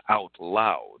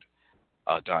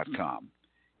AmericaOutloud.com.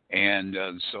 And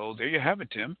so there you have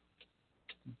it, Tim.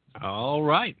 All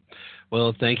right.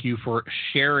 Well, thank you for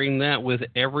sharing that with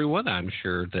everyone. I'm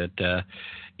sure that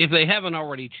if they haven't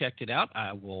already checked it out,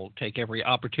 I will take every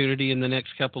opportunity in the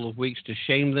next couple of weeks to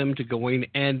shame them to going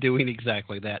and doing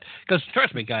exactly that. Because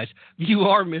trust me, guys, you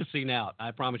are missing out. I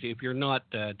promise you, if you're not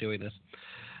doing this.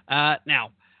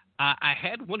 Now, I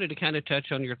had wanted to kind of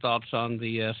touch on your thoughts on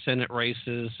the Senate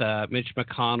races. Mitch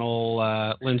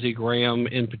McConnell, Lindsey Graham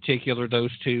in particular,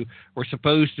 those two were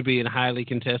supposed to be in highly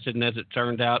contested, and as it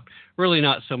turned out, really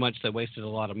not so much. They wasted a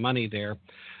lot of money there.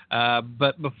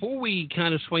 But before we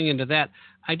kind of swing into that,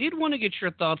 I did want to get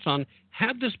your thoughts on,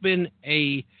 had this been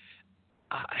I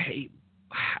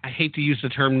hate to use the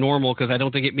term normal because I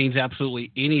don't think it means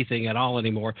absolutely anything at all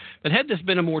anymore, but had this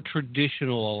been a more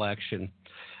traditional election,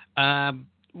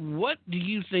 what do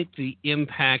you think the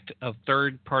impact of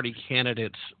third-party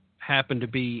candidates happen to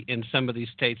be in some of these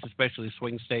states, especially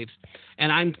swing states?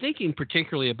 And I'm thinking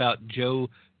particularly about Jo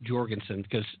Jorgensen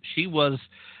because she was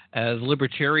a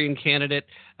libertarian candidate.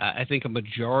 I think a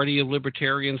majority of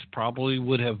libertarians probably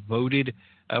would have voted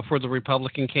for the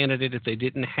Republican candidate if they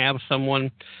didn't have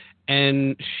someone.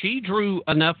 And she drew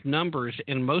enough numbers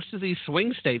in most of these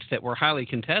swing states that were highly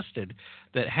contested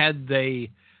that had they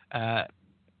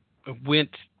went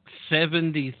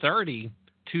 70-30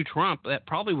 to Trump, that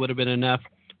probably would have been enough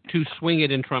to swing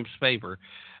it in Trump's favor.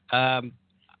 I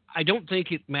don't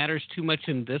think it matters too much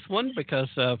in this one because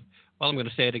of, well, I'm going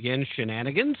to say it again,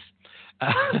 shenanigans.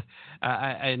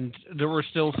 And there were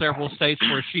still several states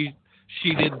where she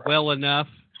did well enough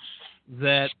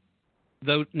that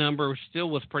the number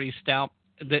still was pretty stout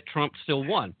that Trump still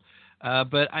won.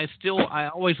 But I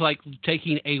always like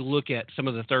taking a look at some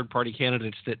of the third-party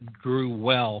candidates that grew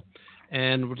well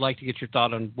and would like to get your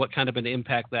thought on what kind of an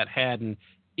impact that had and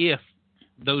if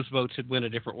those votes had went a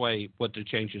different way, what the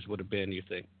changes would have been, you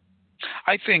think?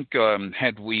 I think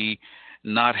had we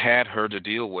not had her to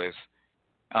deal with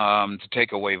to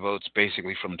take away votes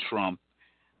basically from Trump,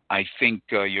 I think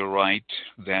you're right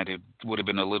that it would have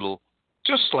been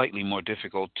just slightly more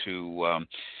difficult to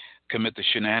commit the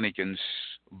shenanigans.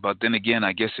 But then again,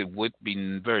 I guess it would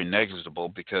be very negligible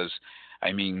because,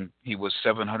 I mean, he was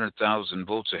 700,000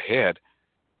 votes ahead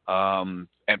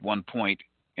at one point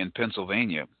in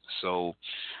Pennsylvania. So,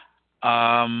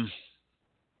 a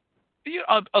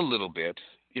little bit.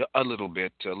 Yeah, a little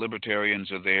bit. Libertarians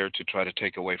are there to try to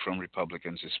take away from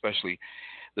Republicans, especially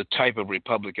the type of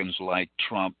Republicans like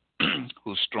Trump,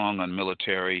 who's strong on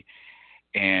military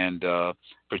and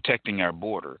protecting our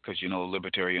border, because,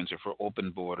 libertarians are for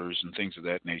open borders and things of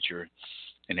that nature,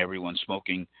 and everyone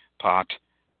smoking pot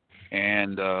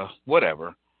and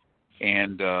whatever.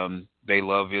 And they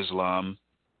love Islam.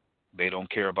 They don't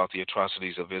care about the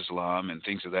atrocities of Islam and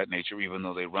things of that nature, even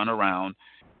though they run around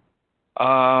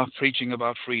preaching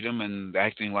about freedom and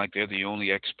acting like they're the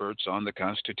only experts on the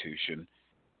Constitution.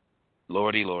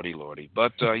 Lordy, lordy, lordy.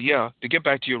 But, to get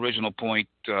back to your original point,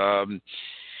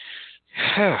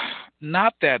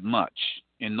 not that much.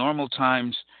 In normal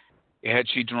times, had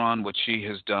she drawn what she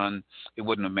has done, it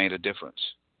wouldn't have made a difference.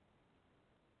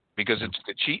 Because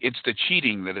it's the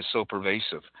cheating that is so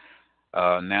pervasive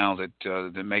now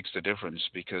that makes the difference,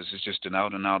 because it's just an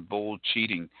out-and-out bold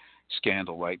cheating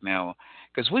scandal right now.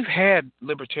 Because we've had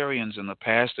libertarians in the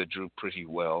past that drew pretty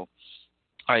well.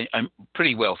 I'm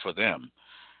pretty well for them.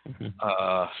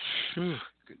 Mm-hmm.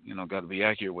 Got to be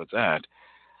accurate with that.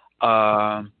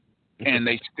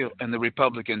 and the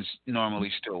Republicans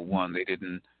normally still won. They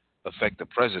didn't affect the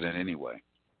president anyway.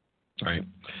 Right.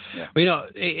 Yeah. Well,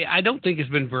 I don't think it's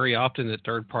been very often that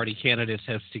third-party candidates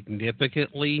have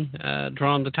significantly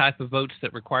drawn the type of votes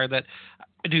that require that.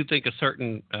 I do think a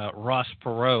certain Ross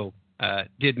Perot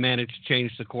did manage to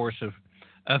change the course of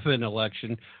an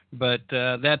election, but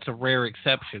that's a rare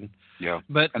exception. Yeah.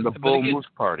 And the Bull Moose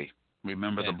Party.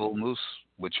 Remember the Bull Moose,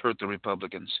 which hurt the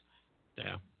Republicans.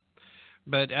 Yeah.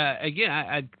 But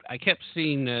again, I kept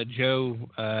seeing Joe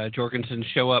Jorgensen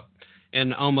show up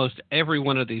in almost every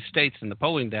one of these states in the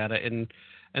polling data, and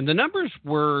the numbers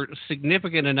were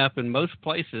significant enough in most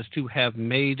places to have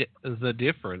made the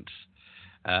difference.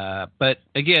 But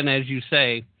again, as you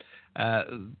say,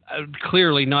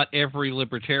 clearly not every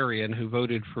libertarian who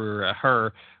voted for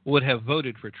her would have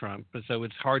voted for Trump, so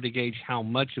it's hard to gauge how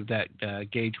much of that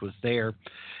gauge was there.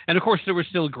 And of course, there were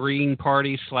still Green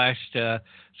Party /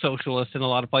 socialists in a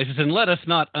lot of places, and let us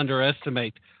not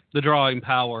underestimate the drawing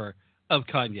power of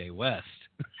Kanye West.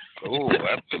 Oh,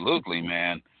 absolutely,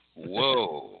 man.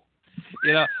 Whoa.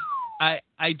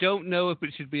 I don't know if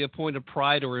it should be a point of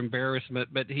pride or embarrassment,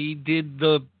 but he did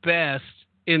the best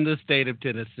in the state of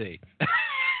Tennessee.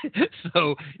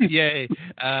 So, yay.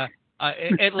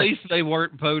 At least they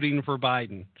weren't voting for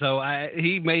Biden. So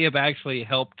he may have actually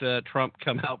helped Trump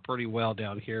come out pretty well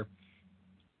down here.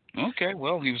 Okay,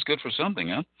 well, he was good for something,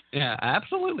 huh? Yeah,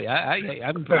 absolutely.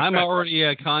 I'm already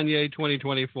Kanye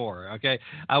 2024. Okay,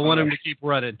 I want him to keep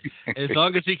running as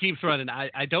long as he keeps running.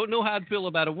 I don't know how I'd feel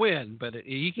about a win, but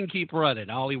he can keep running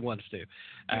all he wants to.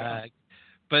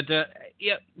 But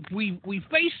we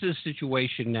face this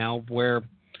situation now where,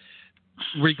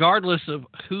 regardless of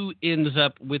who ends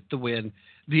up with the win,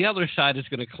 the other side is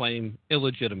going to claim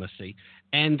illegitimacy,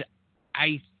 and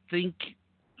I think,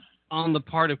 on the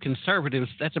part of conservatives,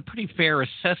 that's a pretty fair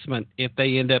assessment if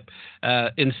they end up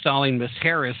installing Miss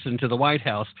Harris into the White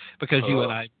House, because you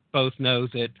and I both know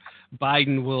that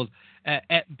Biden will,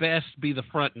 at best, be the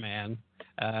front man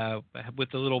with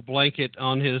the little blanket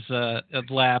on his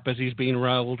lap as he's being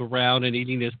rolled around and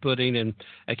eating his pudding and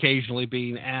occasionally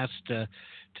being asked to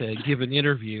give an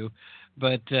interview.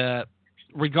 But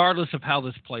regardless of how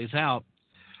this plays out,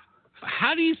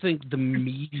 how do you think the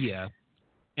media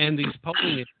and these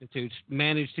polling institutes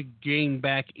manage to gain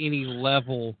back any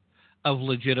level of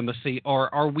legitimacy,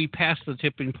 or are we past the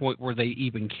tipping point where they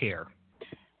even care?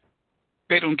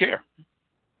 They don't care.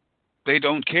 They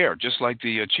don't care, just like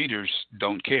the cheaters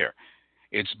don't care.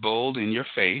 It's bold in your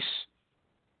face.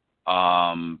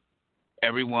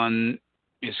 Everyone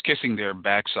is kissing their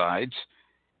backsides.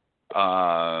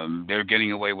 They're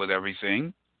getting away with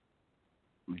everything,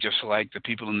 just like the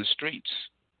people in the streets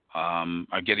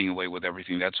are getting away with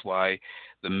everything. That's why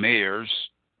the mayors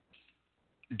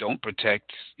don't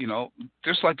protect,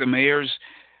 just like the mayors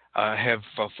have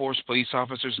forced police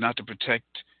officers not to protect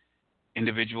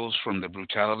individuals from the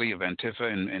brutality of Antifa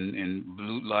and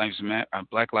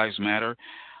Black Lives Matter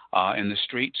in the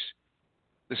streets.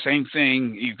 The same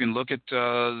thing, you can look at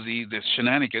the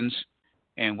shenanigans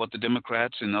and what the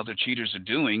Democrats and other cheaters are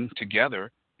doing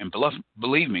together. And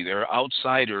believe me, there are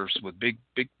outsiders with big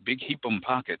heapum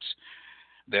pockets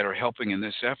that are helping in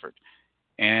this effort.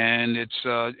 And it's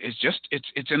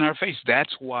in our face.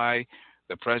 That's why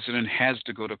the president has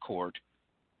to go to court,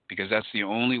 because that's the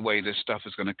only way this stuff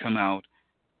is going to come out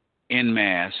en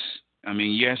masse. I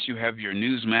mean, yes, you have your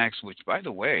Newsmax, which, by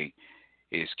the way,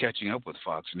 is catching up with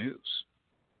Fox News.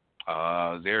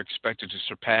 They're expected to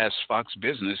surpass Fox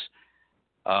Business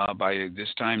by this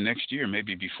time next year,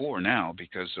 maybe before now,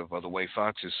 because of the way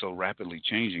Fox is so rapidly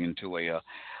changing into a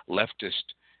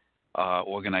leftist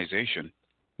organization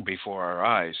before our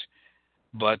eyes.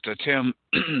 But Tim,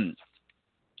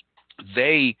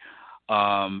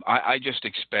 I just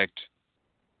expect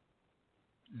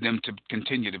them to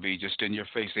continue to be just in your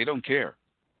face. They don't care.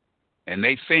 And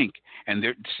they think, and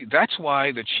that's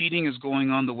why the cheating is going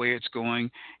on the way it's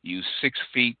going. Use 6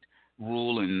 feet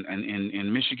rule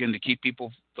in Michigan to keep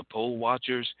people, the poll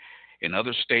watchers. In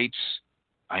other states,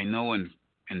 I know in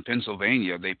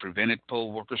Pennsylvania, they prevented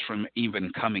poll workers from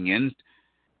even coming in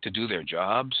to do their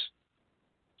jobs,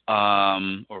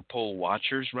 or poll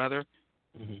watchers rather.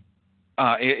 Mm-hmm.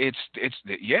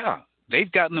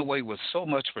 They've gotten away with so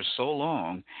much for so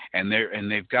long, and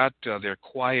they've got their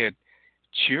quiet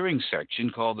cheering section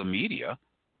called the media.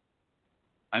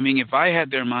 I mean, if I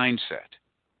had their mindset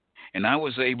and I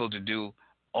was able to do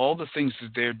all the things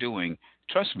that they're doing,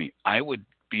 trust me, I would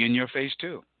be in your face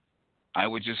too. I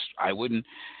wouldn't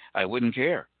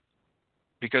care,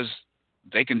 because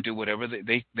they can do whatever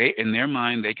they in their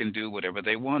mind, they can do whatever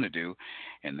they want to do.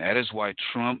 And that is why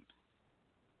Trump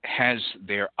has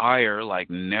their ire like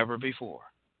never before,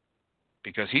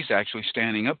 because he's actually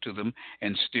standing up to them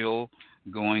and still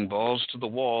going balls to the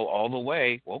wall all the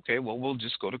way. Okay, well, we'll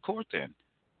just go to court then.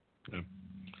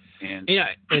 Yeah.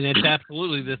 And it's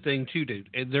absolutely the thing too, dude.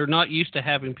 They're not used to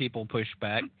having people push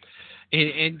back,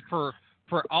 and for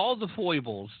all the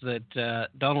foibles that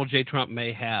Donald J. Trump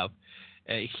may have,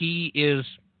 he is,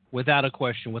 without a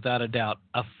question, without a doubt,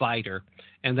 a fighter,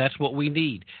 and that's what we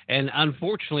need. And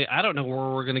unfortunately, I don't know where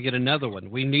we're going to get another one.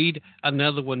 We need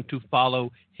another one to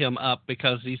follow him up,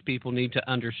 because these people need to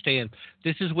understand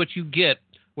this is what you get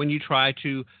when you try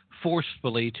to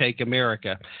forcefully take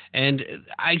America. And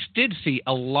I did see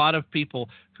a lot of people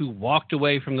who walked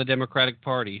away from the Democratic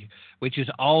Party, which is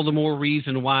all the more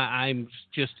reason why I'm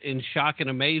just in shock and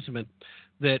amazement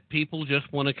that people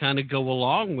just want to kind of go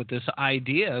along with this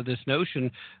idea, this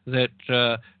notion that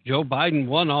Joe Biden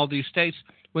won all these states,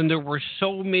 when there were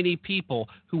so many people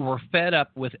who were fed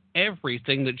up with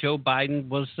everything that Joe Biden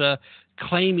was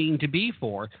claiming to be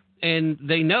for, and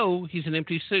they know he's an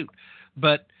empty suit.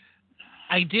 But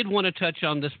I did want to touch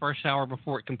on this first hour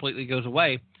before it completely goes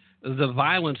away, the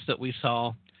violence that we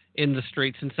saw in the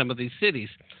streets in some of these cities.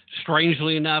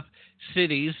 Strangely enough,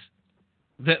 cities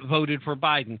that voted for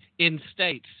Biden, in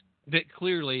states that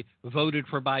clearly voted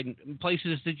for Biden,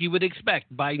 places that you would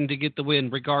expect Biden to get the win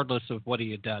regardless of what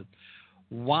he had done.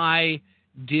 Why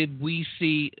did we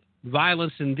see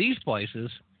violence in these places?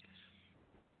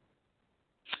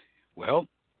 Well,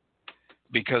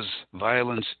 because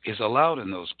violence is allowed in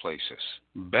those places.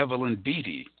 Bevelyn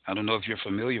Beatty, I don't know if you're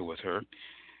familiar with her.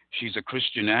 She's a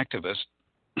Christian activist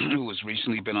who has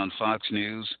recently been on Fox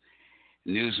News,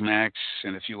 Newsmax,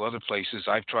 and a few other places.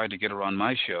 I've tried to get her on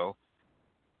my show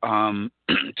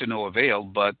to no avail,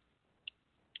 but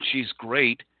she's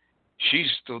great. She's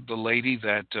the lady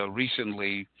that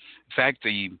recently, in fact,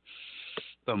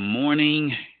 the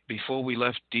morning before we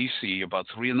left D.C., about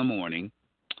 3 a.m,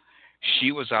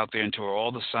 she was out there and tore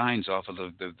all the signs off of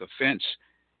the fence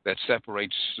that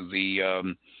separates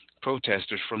the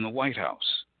protesters from the White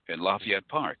House at Lafayette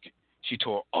Park. She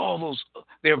tore all those.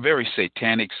 They're very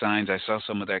satanic signs. I saw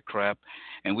some of that crap,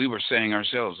 and we were saying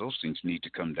ourselves, those things need to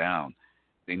come down.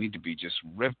 They need to be just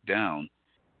ripped down.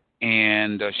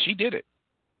 And she did it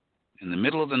in the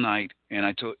middle of the night.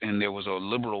 And there was a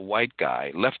liberal white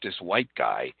guy, leftist white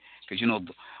guy, because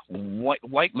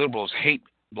white liberals hate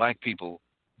black people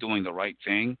doing the right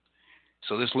thing.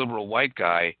 So this liberal white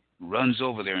guy runs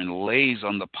over there and lays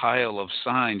on the pile of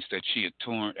signs that she had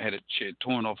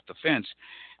torn off the fence,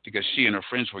 because she and her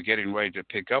friends were getting ready to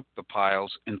pick up the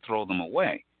piles and throw them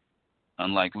away.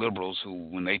 Unlike liberals who,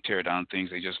 when they tear down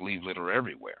things, they just leave litter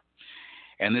everywhere.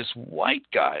 And this white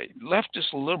guy,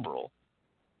 leftist liberal,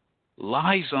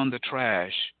 lies on the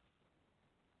trash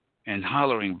and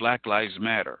hollering Black Lives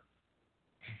Matter.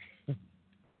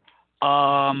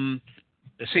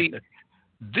 See,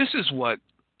 this is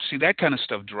that kind of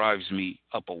stuff drives me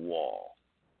up a wall.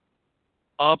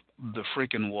 Up the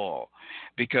freaking wall.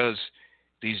 Because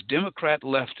these Democrat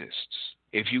leftists,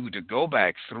 if you were to go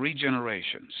back 3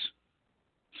 generations,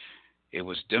 it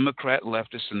was Democrat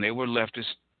leftists, and they were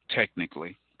leftists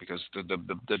technically, because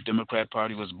the Democrat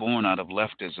Party was born out of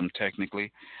leftism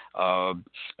technically, a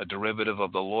derivative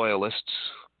of the loyalists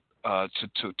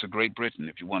to Great Britain,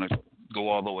 if you want to go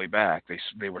all the way back.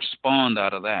 They were spawned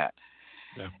out of that.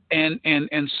 Yeah.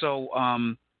 And so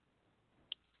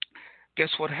guess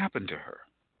what happened to her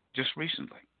just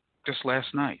recently, just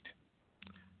last night?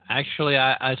 Actually,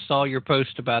 I saw your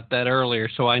post about that earlier,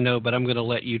 so I know, but I'm going to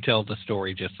let you tell the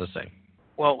story just the same.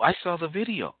 Well, I saw the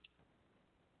video.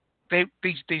 This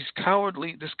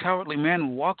cowardly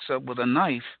man walks up with a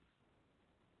knife,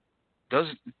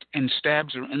 and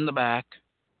stabs her in the back.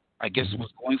 I guess it was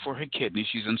going for her kidney.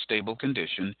 She's in stable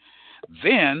condition.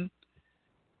 Then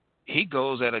he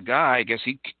goes at a guy. I guess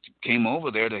he came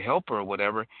over there to help her or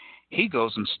whatever. He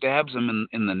goes and stabs him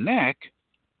in the neck.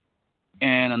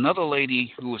 And another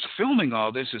lady who was filming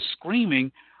all this is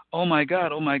screaming, oh my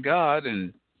God,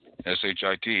 and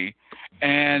S-H-I-T,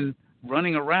 and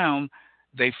running around.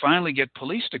 They finally get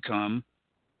police to come,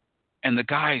 and the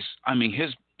guy's,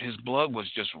 his blood was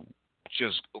just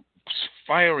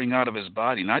firing out of his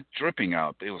body, not dripping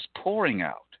out. It was pouring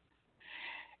out.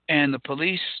 And the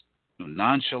police,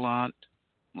 nonchalant,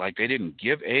 like they didn't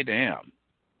give a damn.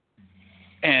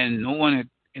 And no one had,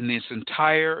 in this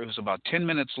entire, it was about 10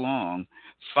 minutes long,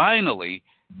 finally,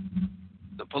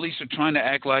 the police are trying to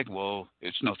act like, well,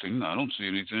 it's nothing. I don't see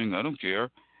anything. I don't care.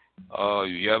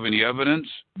 You have any evidence?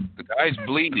 The guy's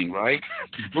bleeding, right?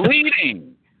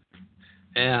 Bleeding.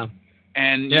 Yeah.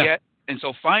 And yet, and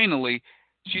so finally,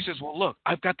 she says, well, look,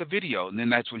 I've got the video. And then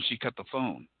that's when she cut the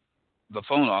phone. the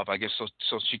phone off, I guess,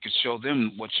 so she could show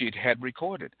them what she had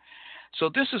recorded. So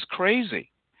this is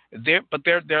crazy.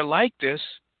 They're like this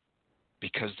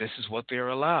because this is what they're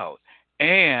allowed.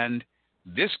 And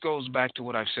this goes back to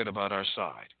what I've said about our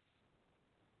side.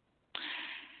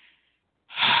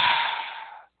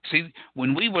 See,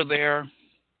 when we were there,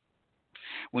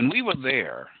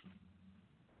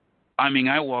 I mean,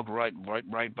 I walked right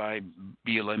by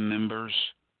BLM members.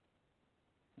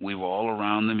 We were all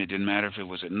around them. It didn't matter if it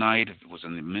was at night, if it was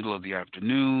in the middle of the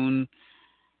afternoon.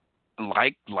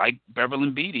 Like Beverly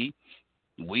and Beatty,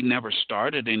 we never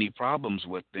started any problems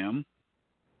with them.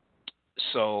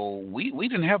 So we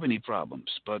didn't have any problems.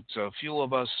 But a few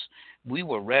of us, we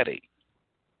were ready.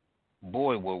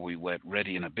 Boy, were we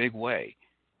ready in a big way.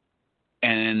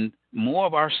 And more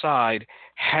of our side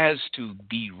has to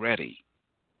be ready.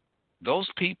 Those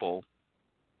people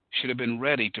should have been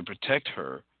ready to protect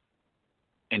her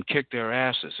and kick their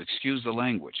asses, excuse the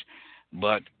language.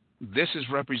 But this is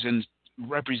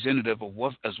representative of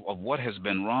what has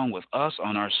been wrong with us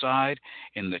on our side,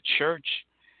 in the church,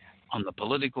 on the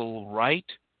political right.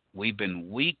 We've been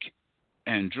weak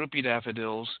and droopy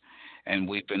daffodils, and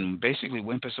we've been basically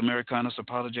Wimpus Americanus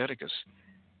Apologeticus.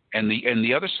 And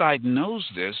the other side knows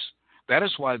this. That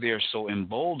is why they are so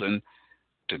emboldened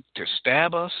to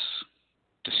stab us,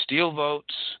 to steal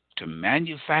votes, to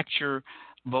manufacture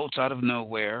votes out of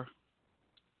nowhere,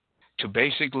 to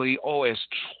basically, as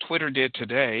Twitter did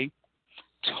today,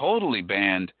 totally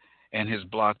banned and has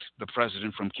blocked the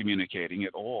president from communicating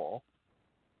at all.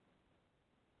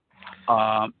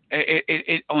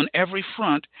 It on every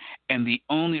front, and the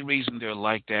only reason they're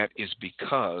like that is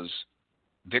because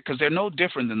they're no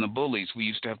different than the bullies we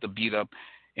used to have to beat up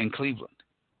in Cleveland.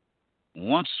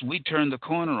 Once we turned the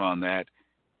corner on that,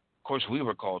 of course, we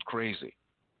were called crazy.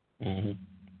 Mm-hmm.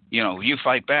 You know, you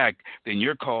fight back, then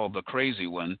you're called the crazy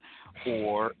one,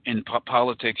 or in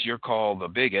politics, you're called the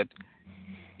bigot.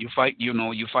 You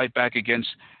fight back against,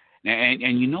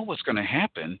 and you know what's going to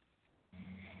happen.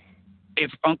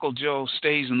 If Uncle Joe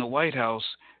stays in the White House,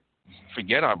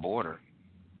 forget our border.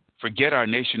 Forget our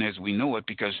nation as we know it,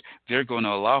 because they're going to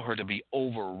allow her to be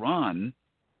overrun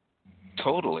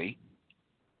totally.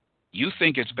 You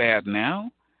think it's bad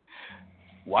now?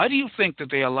 Why do you think that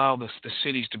they allow the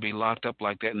cities to be locked up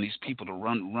like that and these people to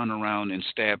run around and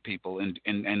stab people and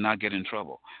not get in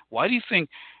trouble? Why do you think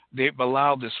they've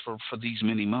allowed this for these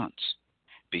many months?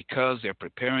 Because they're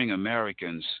preparing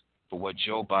Americans for what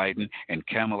Joe Biden and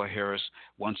Kamala Harris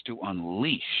wants to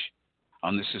unleash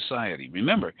on the society.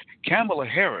 Remember, Kamala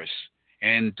Harris,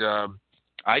 and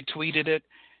I tweeted it,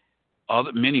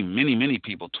 many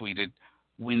people tweeted,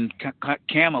 when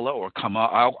Kamala, or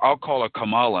Kamala, I'll call her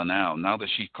Kamala now that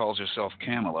she calls herself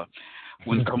Kamala,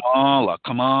 when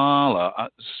Kamala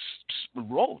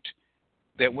wrote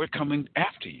that we're coming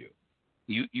after you.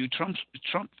 You Trump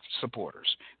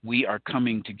supporters, we are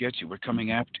coming to get you. We're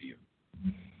coming after you.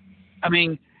 I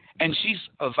mean, and she's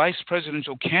a vice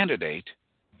presidential candidate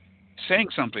saying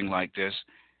something like this,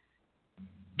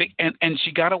 and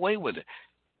she got away with it.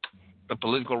 The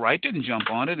political right didn't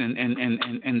jump on it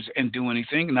and do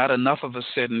anything. Not enough of us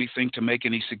said anything to make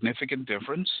any significant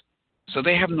difference. So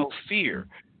they have no fear.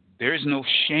 There is no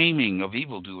shaming of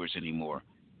evildoers anymore,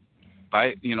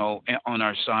 on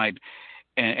our side.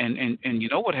 And you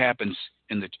know what happens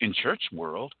in church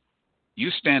world?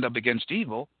 You stand up against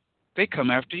evil, they come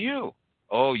after you.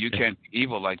 Oh, you can't be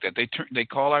evil like that. They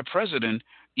call our president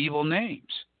evil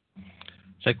names.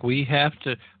 It's like we have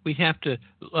to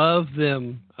love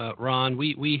them, Ron.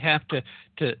 We have to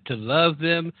love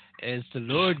them as the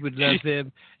Lord would love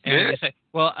them. And say,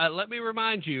 well, let me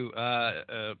remind you,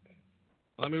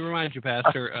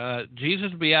 Pastor.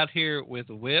 Jesus would be out here with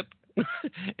a whip, and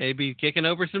he'd be kicking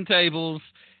over some tables,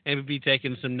 and he'd be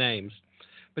taking some names.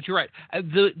 But you're right.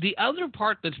 The other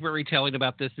part that's very telling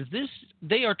about this is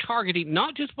they are targeting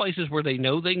not just places where they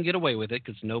know they can get away with it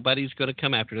because nobody's going to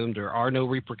come after them. There are no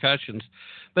repercussions.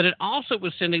 But it also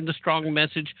was sending the strong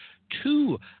message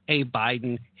to a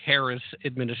Biden-Harris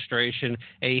administration,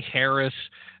 a Harris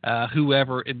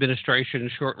whoever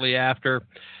administration shortly after.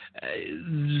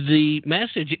 The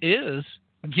message is,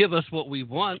 give us what we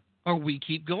want or we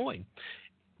keep going.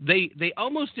 They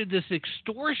almost did this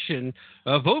extortion,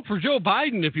 vote for Joe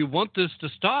Biden if you want this to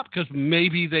stop, because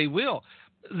maybe they will.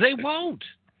 They won't.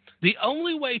 The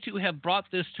only way to have brought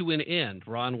this to an end,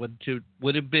 Ron,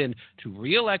 would have been to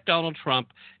reelect Donald Trump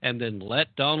and then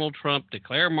let Donald Trump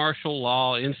declare martial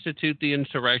law, institute the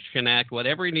Insurrection Act,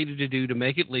 whatever he needed to do to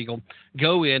make it legal,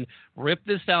 go in, rip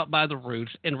this out by the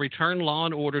roots, and return law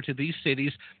and order to these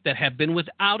cities that have been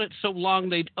without it so long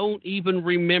they don't even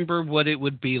remember what it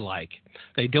would be like.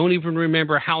 They don't even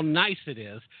remember how nice it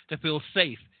is to feel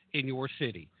safe in your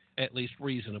city, at least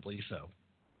reasonably so.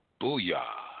 Booyah.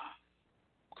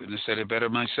 Couldn't have said it better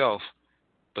myself,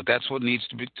 but that's what needs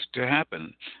to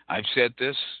happen. I've said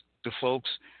this to folks.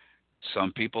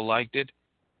 Some people liked it.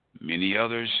 Many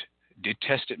others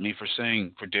detested me for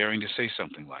daring to say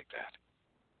something like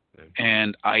that. Okay.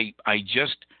 And I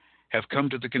just have come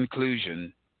to the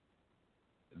conclusion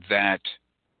that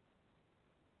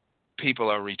people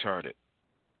are retarded.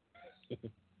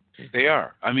 They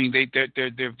are. I mean,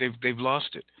 they've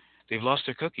lost it. They've lost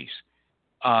their cookies,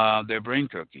 their brain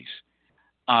cookies.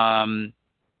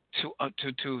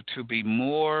 To be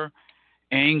more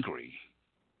angry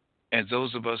at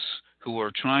those of us who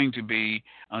are trying to be,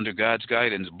 under God's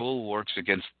guidance, bulwarks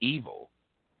against evil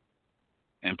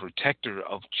and protector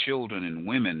of children and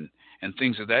women and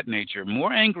things of that nature,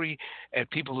 more angry at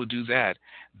people who do that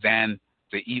than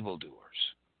the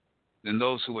evildoers, than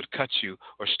those who would cut you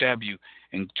or stab you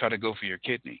and try to go for your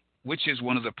kidney, which is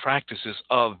one of the practices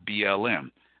of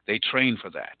BLM. They train for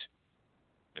that.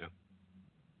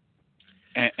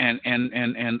 And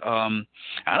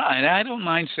I don't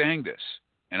mind saying this,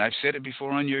 and I've said it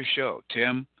before on your show,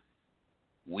 Tim.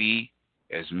 We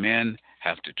as men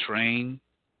have to train,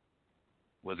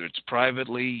 whether it's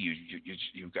privately.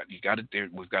 You've got it there.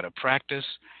 We've got to practice,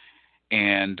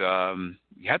 and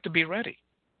you have to be ready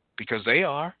because they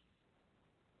are.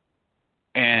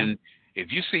 And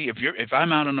if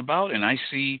I'm out and about and I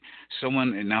see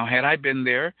someone, and now had I been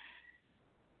there,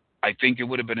 I think it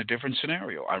would have been a different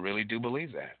scenario. I really do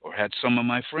believe that. Or had some of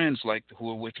my friends, like who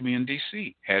were with me in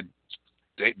D.C., had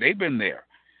they'd been there,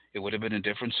 it would have been a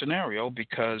different scenario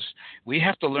because we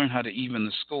have to learn how to even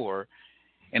the score.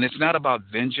 And it's not about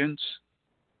vengeance.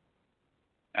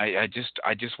 I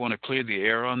just want to clear the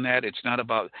air on that. It's not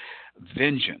about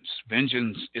vengeance.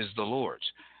 Vengeance is the Lord's.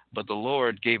 But the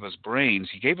Lord gave us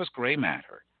brains. He gave us gray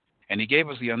matter. And he gave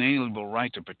us the unalienable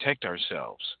right to protect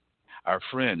ourselves, our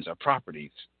friends, our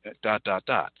properties, ...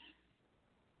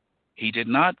 He did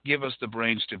not give us the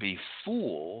brains to be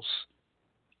fools.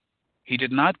 He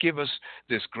did not give us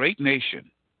this great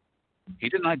nation. He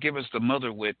did not give us the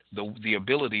mother wit, the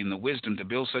ability and the wisdom to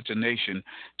build such a nation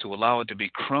to allow it to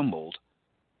be crumbled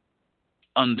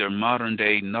under modern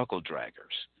day knuckle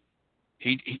draggers.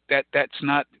 That's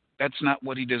not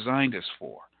what he designed us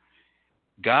for.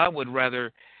 God would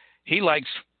rather, he likes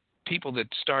people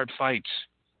that start fights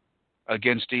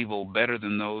against evil better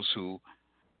than those who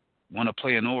want to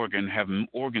play an organ, have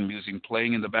organ music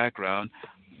playing in the background.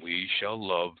 We shall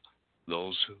love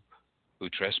those who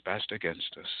trespassed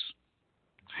against us.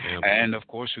 Yeah. And of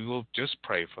course we will just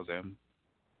pray for them.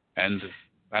 And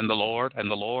the Lord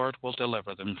will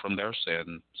deliver them from their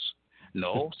sins.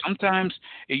 No, sometimes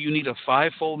you need a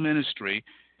fivefold ministry,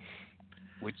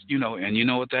 which and you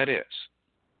know what that is.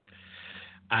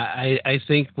 I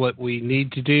think what we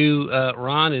need to do,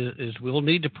 Ron, is we'll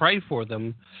need to pray for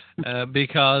them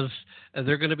because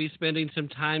they're going to be spending some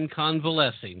time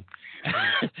convalescing.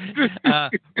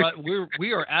 But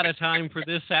we are out of time for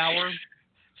this hour,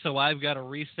 so I've got to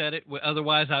reset it.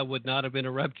 Otherwise, I would not have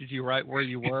interrupted you right where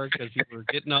you were because you were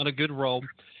getting on a good roll.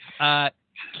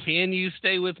 Can you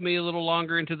stay with me a little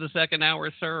longer into the second hour,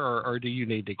 sir, or do you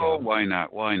need to go? Oh, why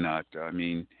not? Why not? I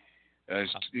mean,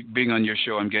 being on your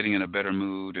show, I'm getting in a better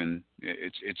mood, and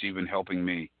it's even helping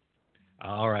me.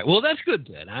 All right. Well, that's good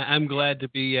then. I'm glad to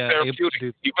be able to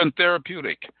do even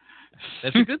therapeutic.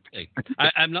 That's a good thing.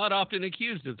 I'm not often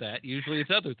accused of that. Usually it's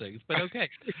other things, but okay.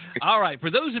 All right. For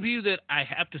those of you that I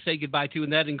have to say goodbye to,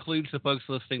 and that includes the folks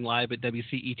listening live at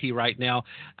WCET right now,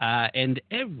 and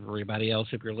everybody else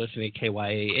if you're listening at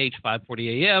KYAH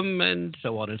 540 AM and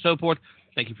so on and so forth,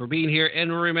 thank you for being here.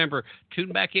 And remember,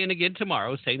 tune back in again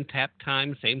tomorrow, same tap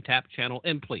time, same tap channel,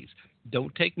 and please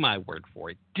don't take my word for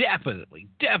it.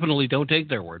 Definitely don't take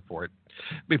their word for it.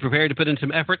 Be prepared to put in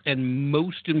some effort, and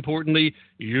most importantly,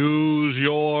 use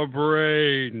your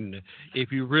brain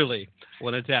if you really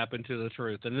want to tap into the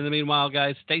truth. And in the meanwhile,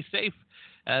 guys, stay safe,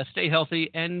 stay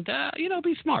healthy, and,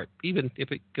 be smart, even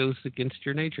if it goes against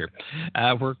your nature.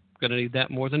 We're going to need that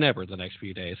more than ever the next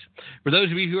few days. For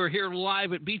those of you who are here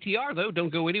live at BTR, though, don't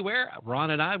go anywhere.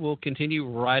 Ron and I will continue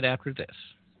right after this.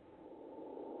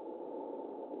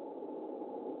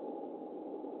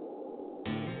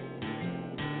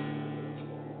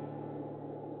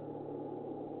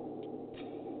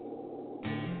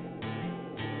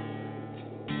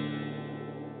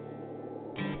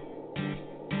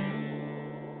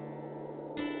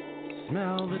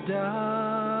 Smell the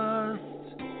dust,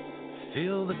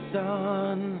 feel the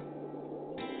sun,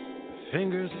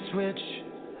 fingers twitch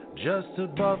just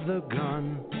above the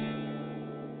gun.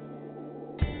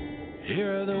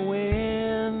 Hear the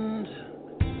wind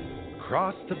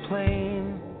across the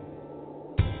plain.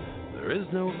 There is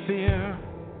no fear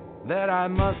that I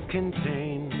must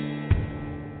contain.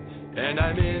 And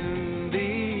I'm in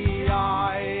the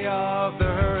eye of the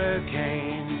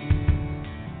hurricane.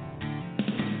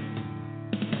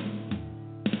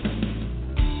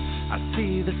 I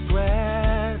see the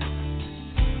sweat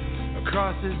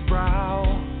across his brow.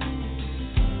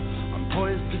 I'm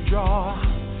poised to draw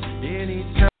in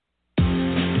eternity.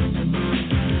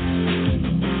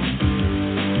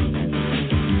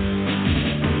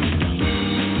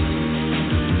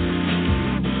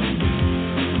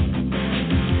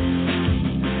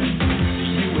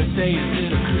 USA is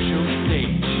in a crucial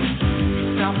stage.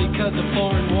 It's not because of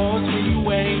foreign wars we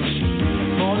wage.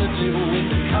 It's more to do with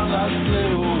the colors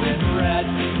blue and red.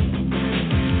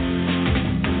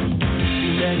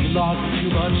 Too many laws and too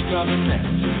much government.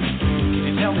 Can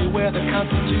you tell me where the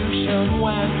Constitution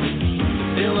went?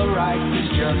 The Bill of Rights is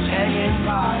just hanging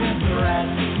by a thread.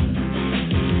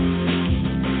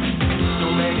 So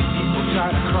many people try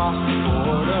to cross the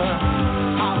border.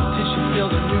 Politicians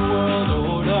build a new world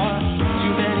order.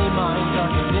 Too many minds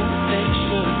are convinced they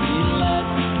should be led.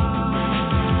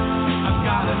 I've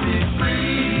gotta be free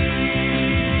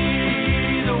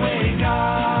the way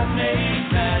God made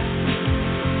men.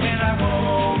 And I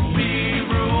won't be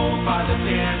ruled by the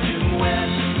damned UN.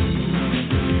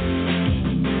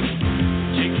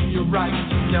 Taking your right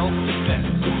to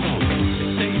self-defense. They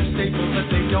say you're stable, but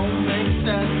they don't make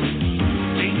sense.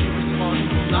 Dangerous ones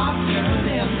will not turn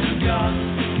into guns.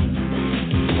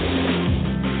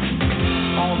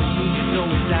 All the unions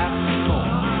always asking for.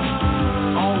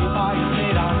 All your bodies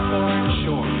made on foreign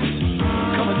shores.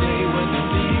 Come a day when there'll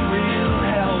be real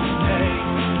hell to pay.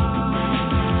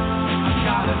 I've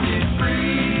gotta be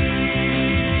free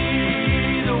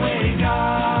the way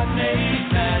God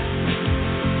made men.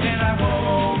 And I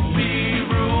won't be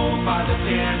ruled by the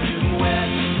damned UN.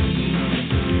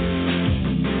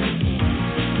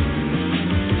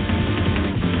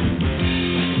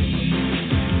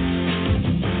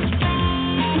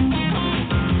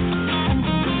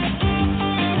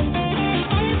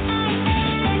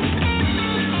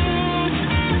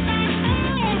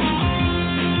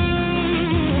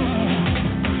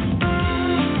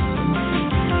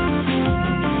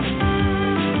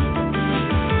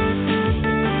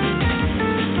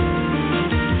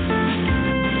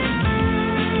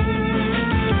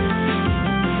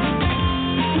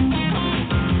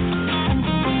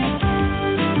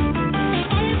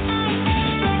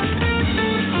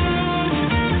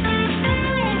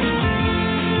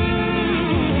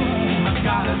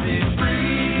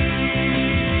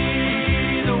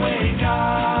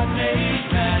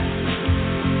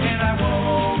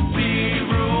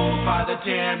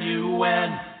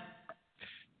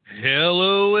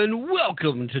 Hello and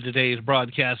welcome to today's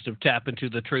broadcast of Tap Into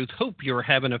the Truth. Hope you're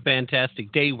having a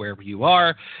fantastic day wherever you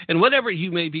are and whatever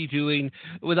you may be doing,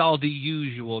 with all the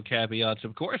usual caveats,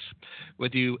 of course.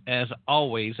 With you, as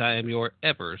always, I am your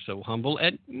ever so humble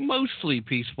and mostly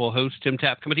peaceful host, Tim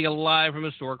Tapp, coming to you live from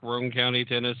historic Roane County,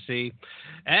 Tennessee.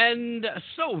 And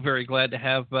so very glad to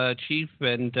have Chief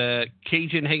and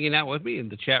Cajun hanging out with me in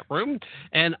the chat room.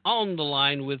 And on the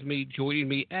line with me, joining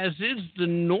me, as is the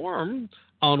norm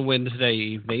on Wednesday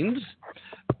evenings,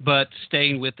 but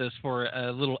staying with us for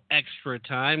a little extra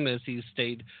time as he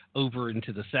stayed over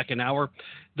into the second hour,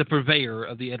 the purveyor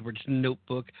of the Edwards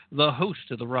Notebook, the host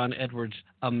of the Ron Edwards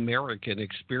American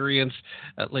Experience.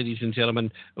 Ladies and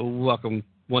gentlemen, welcome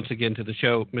once again to the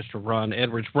show, Mr. Ron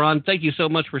Edwards. Ron, thank you so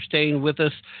much for staying with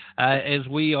us as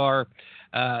we are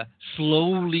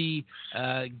slowly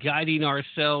guiding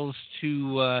ourselves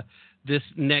to this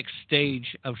next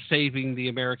stage of saving the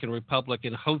American Republic,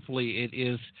 and hopefully it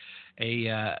is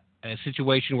a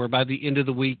situation where by the end of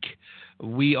the week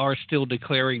we are still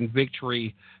declaring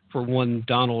victory for one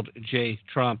Donald J.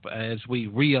 Trump as we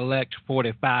re-elect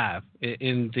 45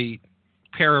 in the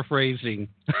paraphrasing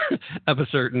of a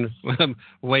certain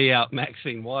Way Out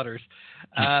Maxine Waters.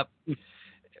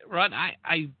 Ron,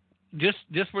 I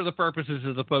just for the purposes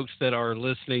of the folks that are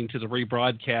listening to the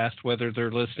rebroadcast, whether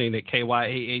they're listening at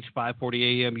KYAH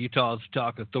 540 AM, Utah's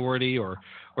Talk Authority, or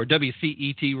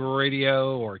WCET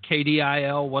Radio, or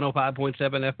KDIL 105.7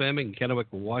 FM in Kennewick,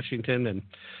 Washington, and,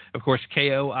 of course,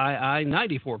 KOII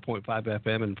 94.5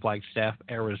 FM in Flagstaff,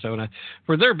 Arizona.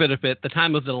 For their benefit, the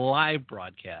time of the live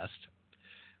broadcast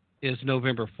is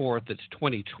November 4th. It's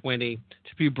 2020.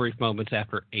 It's a few brief moments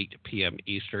after 8 p.m.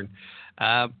 Eastern.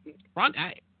 Ron,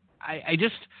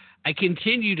 I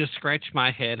continue to scratch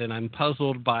my head, and I'm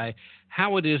puzzled by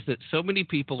how it is that so many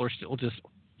people are still just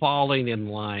falling in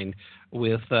line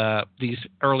with these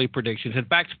early predictions. In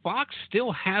fact, Fox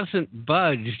still hasn't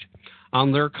budged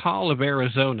on their call of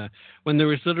Arizona when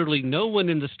there is literally no one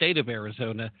in the state of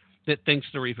Arizona that thinks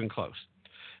they're even close.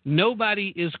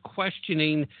 Nobody is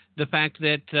questioning the fact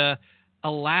that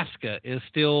Alaska is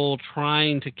still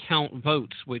trying to count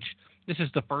votes, which this is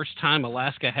the first time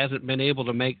Alaska hasn't been able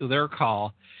to make their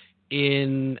call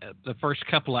in the first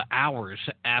couple of hours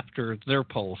after their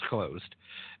polls closed.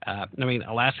 I mean,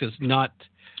 Alaska's not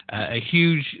a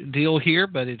huge deal here,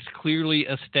 but it's clearly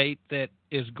a state that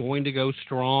is going to go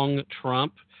strong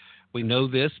Trump. We know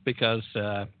this because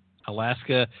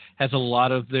Alaska has a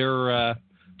lot of their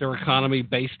economy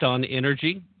based on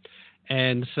energy,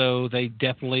 and so they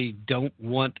definitely don't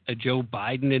want a Joe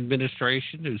Biden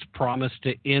administration who's promised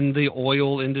to end the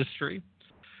oil industry.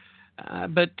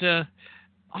 But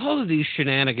all of these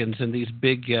shenanigans in these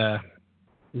big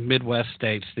Midwest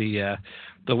states, the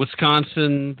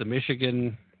Wisconsin, the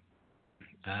Michigan,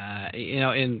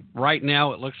 and right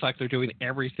now it looks like they're doing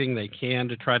everything they can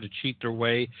to try to cheat their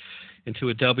way into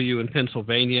a W in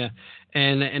Pennsylvania.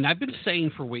 And I've been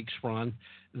saying for weeks, Ron,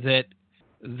 that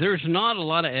there's not a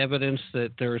lot of evidence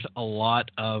that there's a lot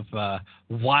of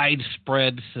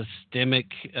widespread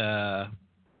systemic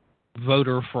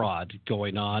voter fraud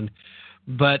going on.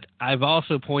 But I've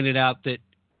also pointed out that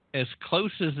as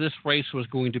close as this race was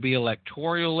going to be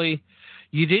electorally,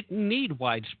 you didn't need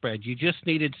widespread. You just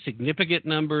needed significant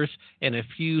numbers and a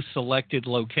few selected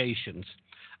locations.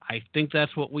 I think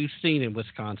that's what we've seen in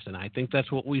Wisconsin. I think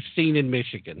that's what we've seen in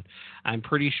Michigan. I'm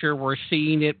pretty sure we're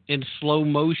seeing it in slow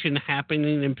motion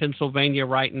happening in Pennsylvania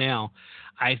right now.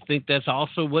 I think that's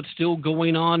also what's still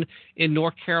going on in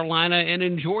North Carolina and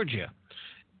in Georgia.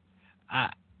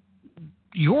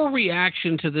 Your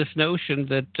reaction to this notion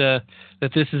that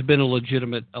this has been a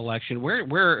legitimate election, where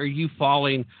are you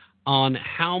falling on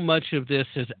how much of this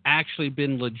has actually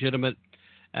been legitimate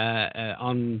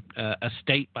on a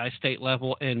state-by-state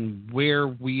level and where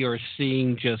we are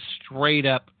seeing just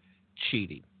straight-up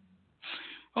cheating?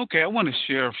 Okay, I want to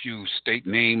share a few state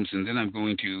names, and then I'm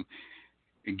going to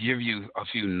give you a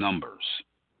few numbers.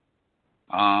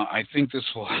 I think this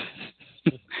will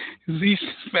these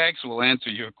facts will answer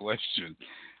your question.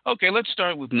 Okay, let's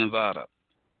start with Nevada.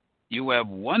 You have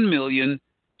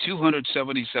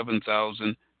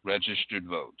 1,277,000 registered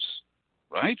votes,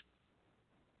 right?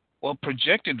 Well,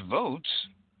 projected votes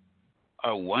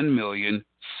are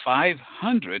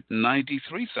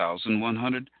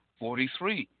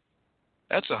 1,593,143.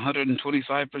 That's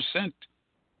 125%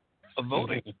 of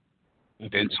voting.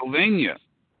 Pennsylvania,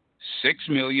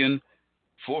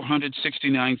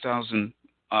 6,469,000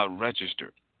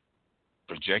 registered.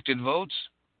 Projected votes,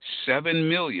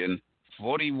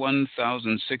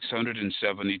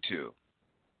 7,041,672.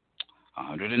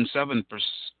 107%.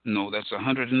 No, that's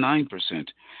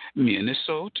 109%.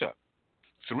 Minnesota,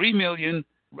 3 million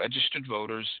registered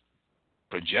voters.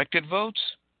 Projected votes,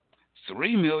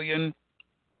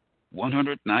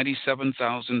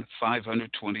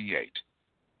 3,197,528.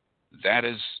 That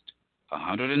is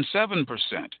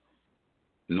 107%.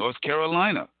 North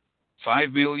Carolina,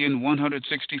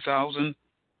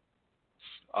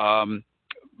 5,160,000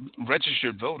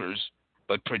 registered voters,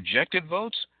 but projected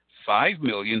votes,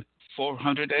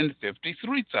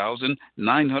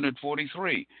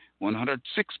 5,453,943,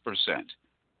 106%.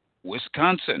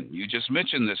 Wisconsin, you just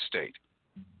mentioned this state,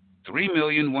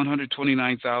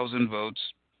 3,129,000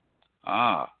 votes.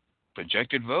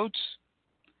 Projected votes,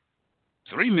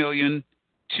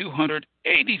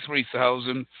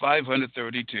 3,283,532,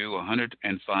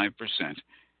 105%.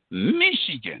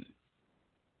 Michigan,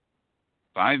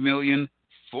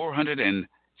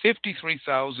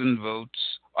 5,453,000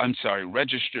 votes.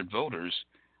 Registered voters.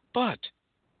 But,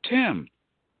 Tim,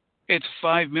 it's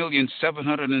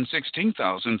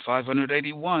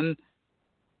 5,716,581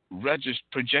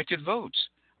 projected votes,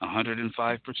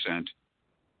 105%.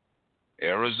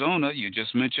 Arizona, you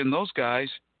just mentioned those guys,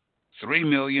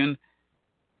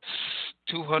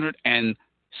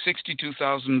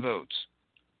 3,262,000 votes.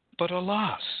 But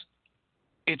alas,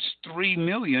 it's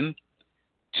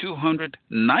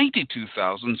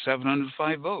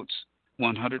 3,292,705 votes,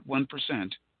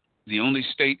 101%. The only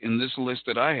state in this list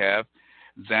that I have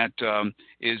that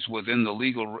is within the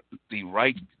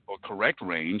right or correct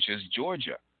range is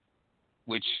Georgia,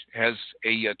 which has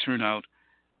a turnout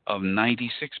of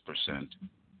 96%.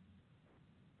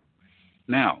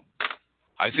 Now,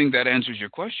 I think that answers your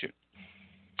question.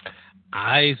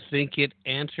 I think it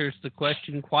answers the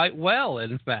question quite well,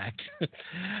 in fact.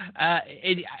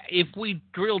 If we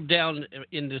drill down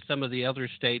into some of the other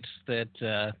states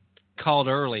that called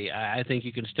early, I think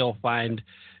you can still find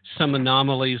some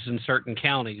anomalies in certain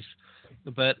counties,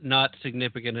 but not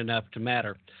significant enough to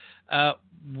matter.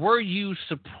 Were you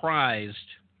surprised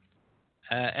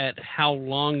at how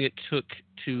long it took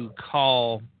to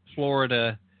call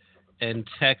Florida and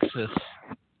Texas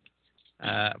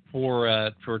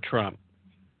for Trump?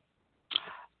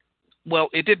 Well,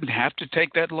 it didn't have to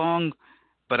take that long,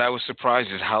 but I was surprised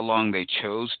at how long they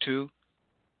chose to,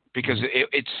 because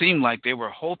it seemed like they were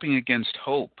hoping against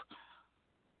hope.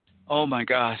 Oh my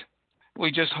God,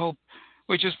 we just hope.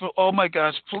 Oh my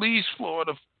gosh, please,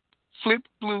 Florida, flip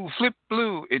blue, flip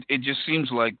blue. It just seems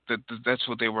like that's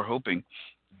what they were hoping.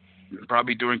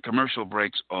 Probably during commercial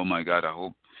breaks. Oh my God,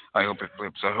 I hope it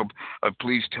flips. I hope.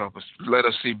 Please help us. Let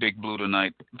us see Big Blue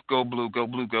tonight. Go blue, go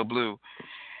blue, go blue.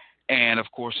 And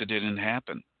of course, it didn't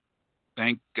happen.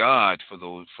 Thank God for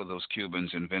those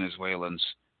Cubans and Venezuelans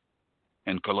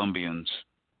and Colombians.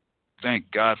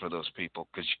 Thank God for those people,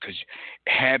 because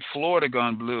had Florida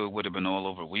gone blue, it would have been all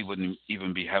over. We wouldn't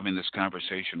even be having this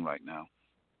conversation right now.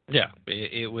 Yeah,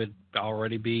 it would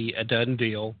already be a done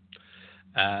deal.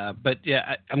 But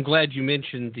yeah, I'm glad you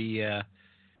mentioned the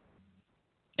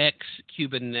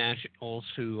ex-Cuban nationals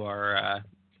who are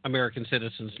American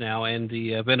citizens now, and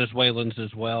the Venezuelans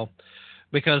as well,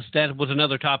 because that was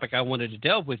another topic I wanted to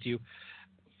delve with you.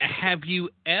 Have you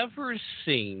ever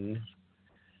seen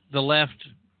the left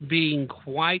being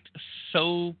quite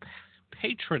so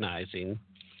patronizing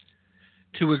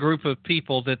to a group of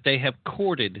people that they have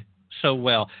courted so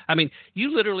well? I mean,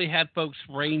 you literally had folks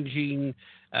ranging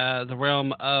the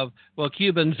realm of, well,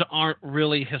 Cubans aren't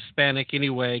really Hispanic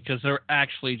anyway because they're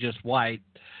actually just white,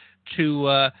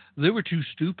 to they were too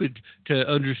stupid to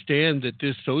understand that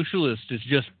this socialist is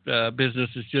just business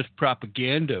is just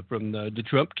propaganda from the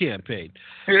Trump campaign.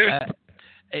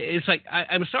 It's like,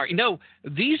 I'm sorry, no,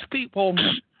 these people,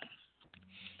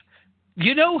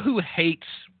 you know who hates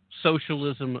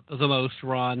socialism the most,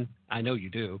 Ron? I know you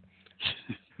do.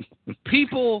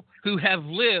 People who have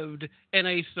lived in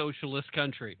a socialist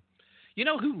country. You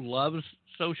know who loves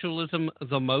socialism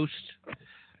the most?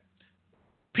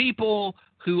 People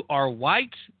who are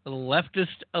white, leftist,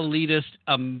 elitist,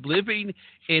 living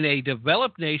in a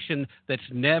developed nation that's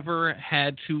never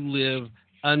had to live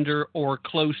under or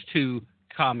close to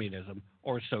communism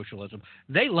or socialism.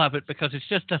 They love it because it's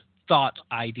just a thought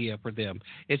idea for them.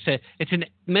 It's an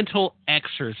mental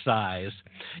exercise,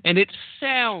 and it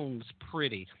sounds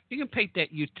pretty. You can paint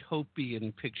that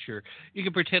utopian picture. You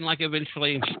can pretend like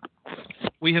eventually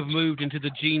we have moved into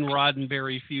the Gene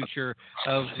Roddenberry future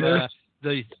of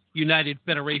the United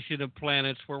Federation of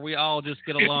Planets, where we all just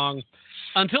get along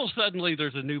until suddenly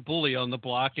there's a new bully on the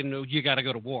block and you got to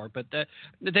go to war. But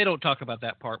they don't talk about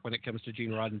that part when it comes to Gene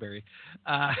Roddenberry.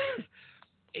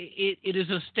 It is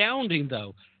astounding,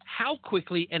 though, how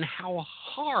quickly and how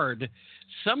hard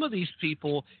some of these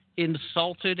people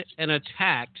insulted and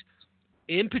attacked,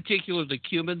 in particular the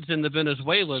Cubans and the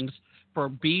Venezuelans, for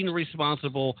being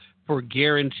responsible for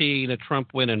guaranteeing a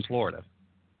Trump win in Florida.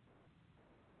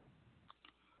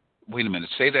 Wait a minute.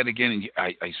 Say that again.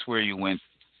 I swear you went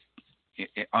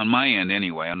on my end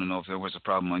anyway. I don't know if there was a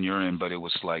problem on your end, but it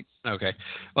was like. Okay.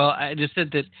 Well, I just said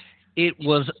that it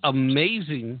was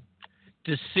amazing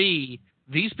to see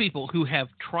these people who have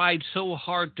tried so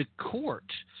hard to court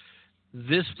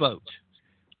this vote,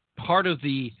 part of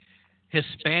the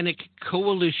Hispanic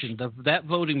coalition, that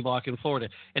voting bloc in Florida,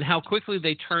 and how quickly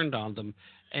they turned on them,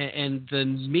 and the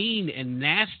mean and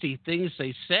nasty things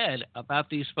they said about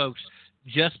these folks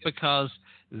just because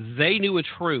they knew a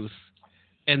truth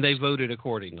and they voted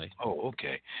accordingly. Oh,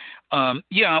 okay.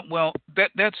 Yeah, well,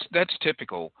 that's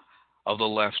typical of the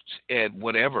left at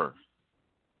whatever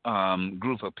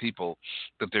group of people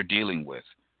that they're dealing with.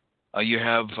 You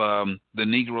have the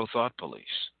Negro Thought Police.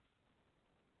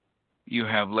 You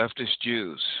have leftist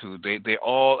Jews who they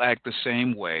all act the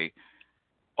same way.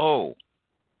 Oh,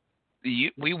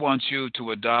 we want you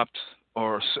to adopt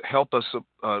or help us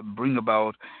bring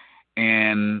about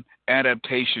an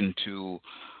adaptation to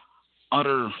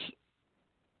utter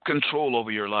control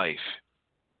over your life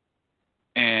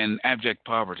and abject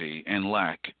poverty and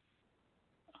lack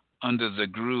under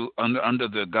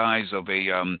the guise of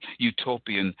a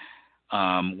utopian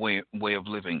way of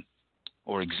living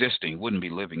or existing. Wouldn't be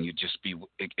living, you'd just be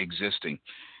existing.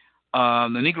 The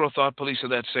Negro Thought Police are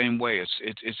that same way.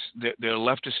 They're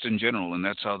leftist in general, and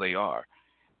that's how they are.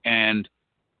 And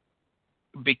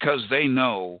because they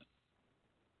know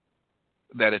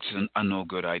that it's a no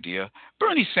good idea.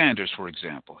 Bernie Sanders, for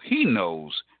example, he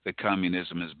knows that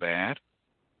communism is bad.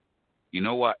 You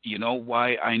know what? You know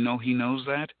why I know he knows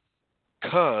that?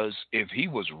 Because if he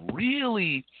was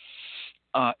really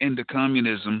into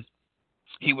communism,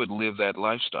 he would live that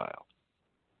lifestyle.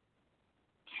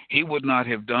 He would not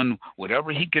have done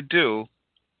whatever he could do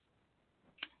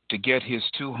to get his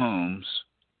 2 homes.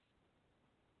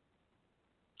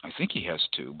 I think he has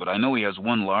 2, but I know he has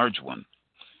one large one,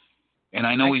 and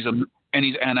I know he's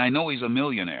a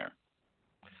millionaire.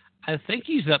 I think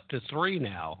he's up to 3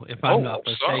 now, if I'm not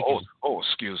mistaken.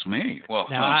 Excuse me. Well,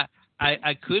 now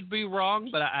I could be wrong,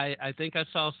 but I think I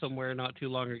saw somewhere not too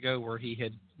long ago where he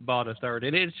had bought a 3rd,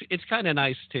 and it's kind of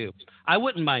nice too. I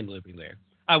wouldn't mind living there.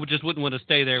 I wouldn't want to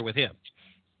stay there with him.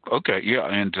 Okay, yeah,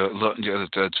 and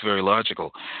that's very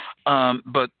logical.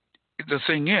 But the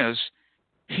thing is,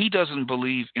 he doesn't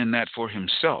believe in that for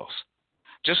himself.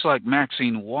 Just like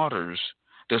Maxine Waters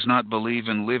does not believe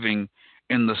in living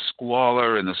in the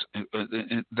squalor and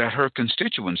that her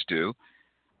constituents do,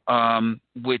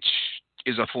 which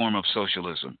is a form of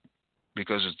socialism,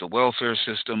 because it's the welfare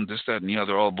system, this, that, and the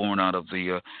other, all born out of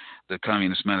the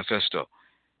Communist Manifesto.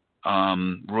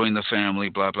 Ruin the family,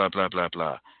 blah, blah, blah, blah,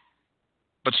 blah.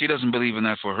 But she doesn't believe in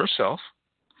that for herself.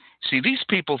 See, these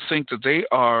people think that they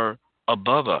are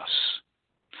above us.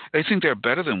 They think they're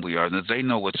better than we are, and that they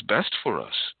know what's best for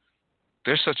us.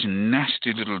 They're such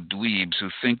nasty little dweebs who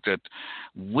think that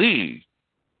we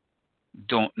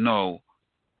don't know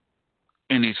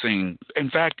anything. In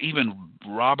fact, even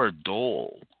Robert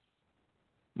Dole,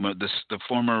 the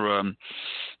former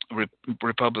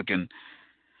Republican,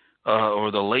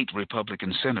 or the late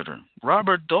Republican senator,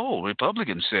 Robert Dole,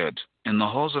 Republican, said in the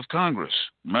halls of Congress,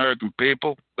 American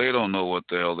people, they don't know what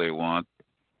the hell they want.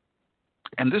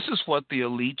 And this is what the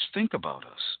elites think about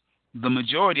us. The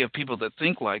majority of people that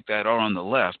think like that are on the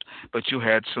left, but you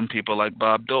had some people like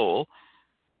Bob Dole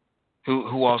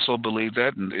who also believe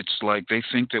that, and it's like they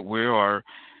think that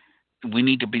we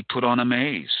need to be put on a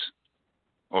maze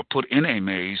or put in a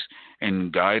maze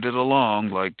and guided along,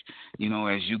 like,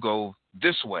 as you go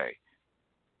this way.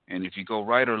 And if you go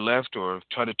right or left or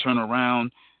try to turn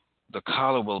around, the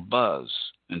collar will buzz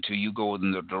until you go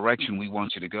in the direction we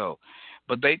want you to go.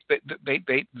 But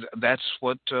that's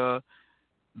what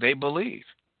they believe.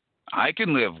 I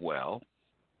can live well,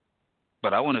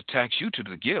 but I want to tax you to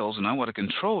the gills, and I want to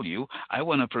control you. I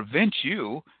want to prevent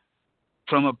you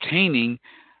from obtaining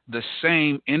the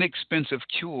same inexpensive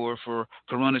cure for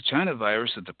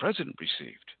coronavirus that the president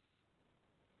received.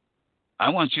 I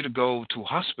want you to go to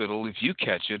hospital if you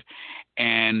catch it,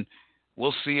 and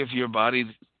we'll see if your body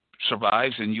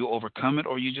survives and you overcome it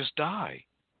or you just die.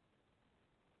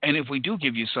 And if we do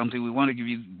give you something, we want to give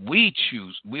you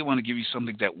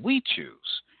something that we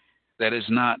choose that is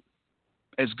not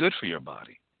as good for your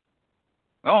body.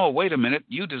 Oh, wait a minute,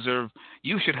 you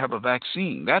should have a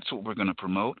vaccine. That's what we're going to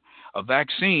promote, a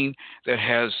vaccine that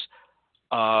has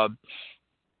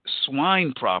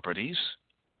swine properties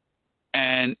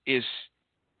and is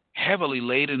heavily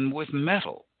laden with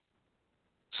metal,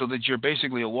 so that you're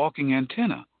basically a walking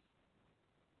antenna.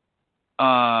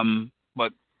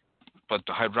 But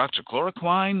the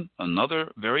hydroxychloroquine,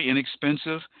 another very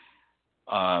inexpensive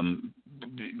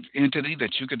entity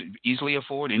that you could easily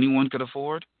afford, anyone could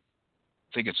afford.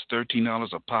 I think it's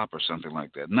 $13 a pop or something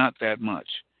like that. Not that much.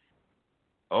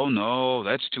 Oh, no,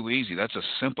 that's too easy. That's a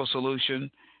simple solution.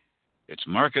 It's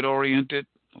market-oriented.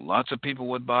 Lots of people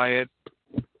would buy it.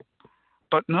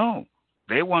 But no,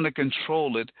 they want to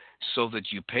control it so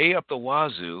that you pay up the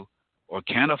wazoo or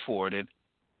can't afford it,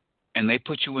 and they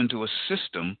put you into a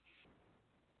system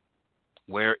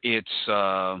where it's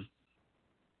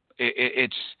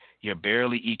you're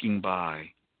barely eking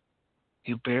by.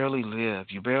 You barely live.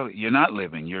 You're not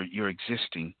living. You're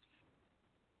existing.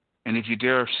 And if you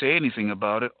dare say anything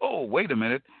about it, oh, wait a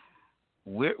minute,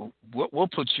 we'll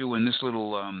put you in this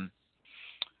little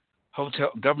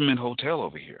government hotel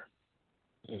over here.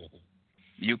 Mm-hmm.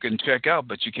 You can check out,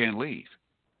 but you can't leave.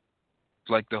 It's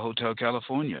like the Hotel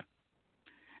California.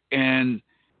 And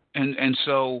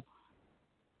so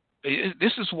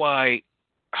this is why,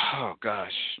 oh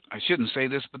gosh, I shouldn't say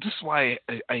this, but this is why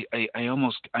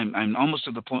I'm almost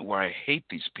to the point where I hate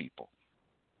these people.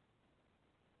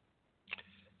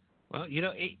 Well,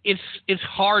 it's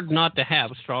hard not to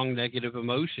have strong negative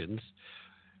emotions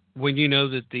when you know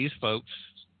that these folks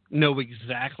know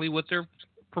exactly what they're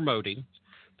promoting.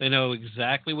 They know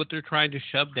exactly what they're trying to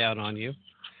shove down on you,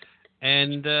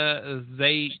 and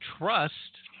they trust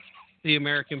the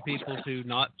American people to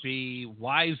not be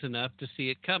wise enough to see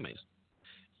it coming.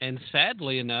 And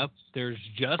sadly enough, there's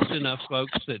just enough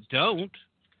folks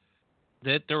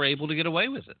that they're able to get away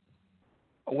with it.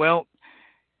 Well,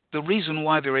 The reason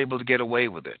why they're able to get away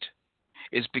with it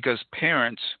is because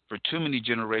parents, for too many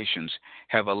generations,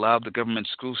 have allowed the government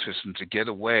school system to get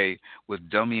away with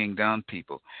dummying down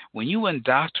people. When you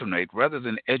indoctrinate rather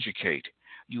than educate,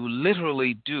 you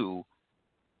literally do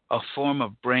a form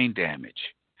of brain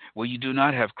damage where you do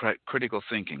not have critical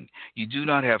thinking. You do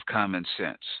not have common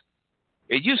sense.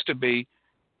 It used to be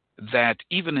that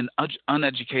even an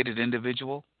uneducated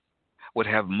individual would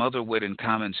have mother wit and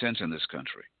common sense in this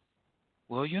country.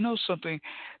 Well, you know something,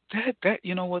 that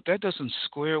you know what, that doesn't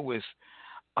square with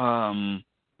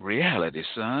reality,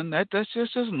 son. That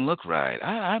just doesn't look right.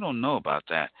 I don't know about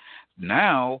that.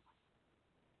 Now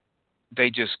they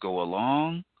just go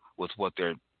along with what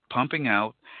they're pumping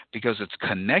out because it's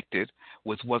connected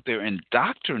with what they're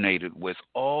indoctrinated with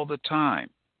all the time.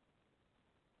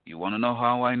 You want to know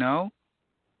how I know?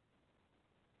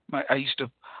 I used to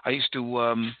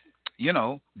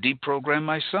deprogram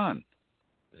my son.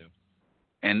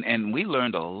 And we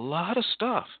learned a lot of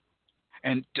stuff,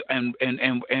 and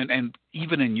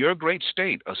even in your great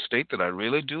state, a state that I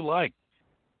really do like,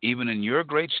 even in your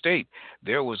great state,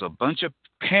 there was a bunch of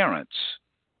parents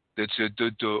that said,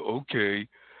 okay,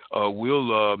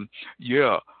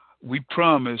 we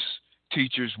promise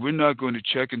teachers we're not going to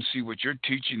check and see what you're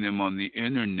teaching them on the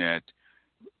internet,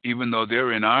 even though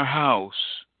they're in our house.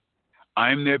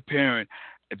 I'm their parent.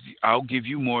 I'll give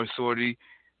you more authority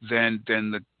than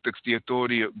the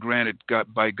authority granted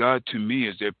by God to me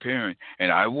as their parent,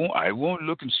 and I won't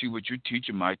look and see what you're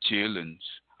teaching my children.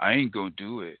 I ain't gonna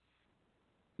do it.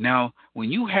 Now,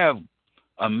 when you have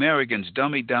Americans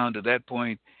dummied down to that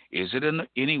point, is it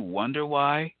any wonder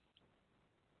why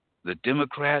the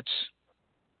Democrats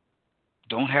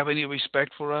don't have any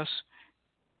respect for us?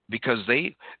 Because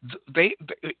it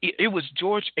was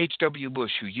George H.W.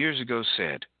 Bush who years ago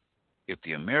said, if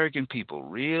the American people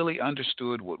really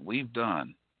understood what we've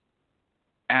done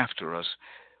after us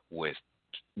with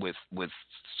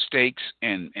stakes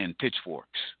and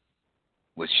pitchforks,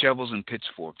 with shovels and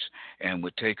pitchforks, and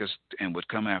would take us and would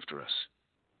come after us.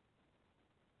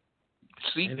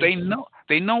 See,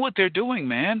 they know what they're doing,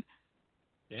 man.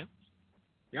 Yeah,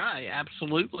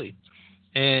 absolutely.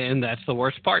 And that's the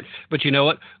worst part. But you know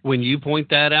what? When you point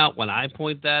that out, when I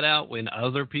point that out, when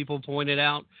other people point it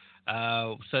out,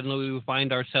 suddenly we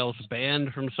find ourselves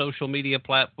banned from social media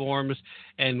platforms,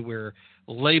 and we're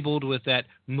labeled with that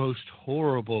most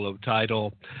horrible of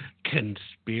title,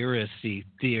 conspiracy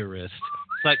theorist.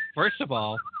 It's like, first of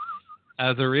all,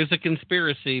 there is a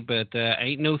conspiracy, but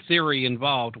ain't no theory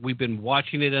involved. We've been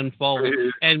watching it unfold,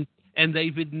 and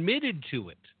they've admitted to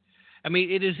it. I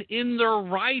mean, it is in their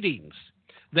writings.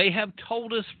 They have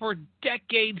told us for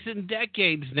decades and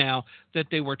decades now that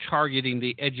they were targeting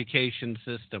the education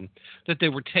system, that they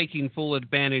were taking full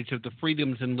advantage of the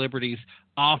freedoms and liberties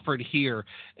offered here,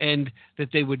 and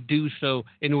that they would do so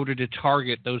in order to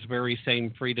target those very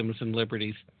same freedoms and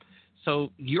liberties.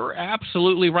 So you're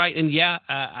absolutely right. And yeah,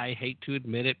 I hate to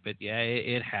admit it, but yeah,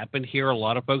 it happened here. A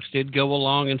lot of folks did go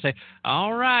along and say,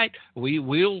 all right,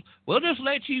 we'll just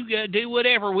let you do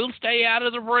whatever. We'll stay out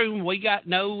of the room. We got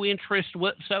no interest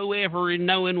whatsoever in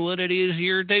knowing what it is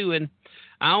you're doing.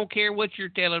 I don't care what you're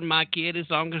telling my kid as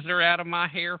long as they're out of my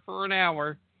hair for an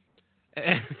hour.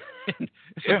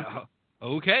 Yeah.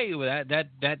 Okay, well,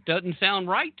 that doesn't sound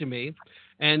right to me.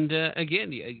 And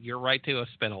again, you're right, too. I've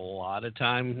spent a lot of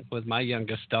time with my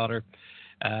youngest daughter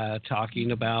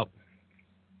talking about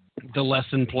the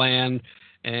lesson plan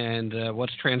and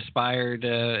what's transpired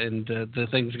and the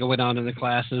things going on in the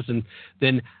classes. And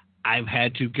then I've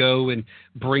had to go and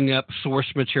bring up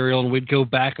source material, and we'd go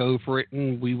back over it,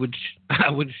 and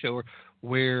I would show her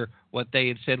where what they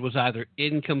had said was either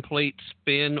incomplete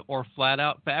spin or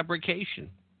flat-out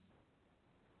fabrication.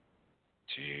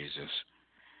 Jesus.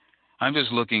 I'm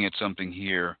just looking at something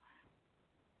here.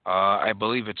 I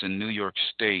believe it's in New York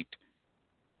State.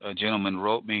 A gentleman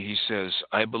wrote me. He says,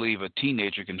 I believe a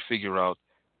teenager can figure out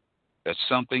that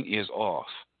something is off.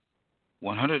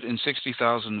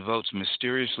 160,000 votes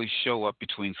mysteriously show up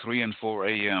between 3 and 4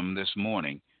 a.m. this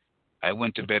morning. I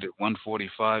went to bed at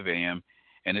 1:45 a.m.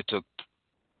 and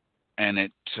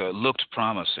it looked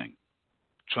promising.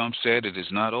 Trump said it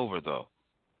is not over, though.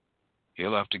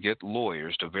 He'll have to get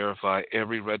lawyers to verify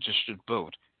every registered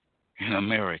vote in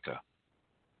America.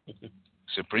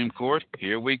 Supreme Court,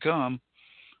 here we come.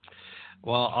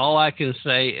 Well, all I can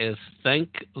say is thank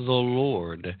the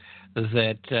Lord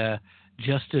that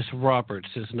Justice Roberts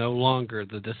is no longer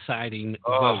the deciding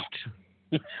vote.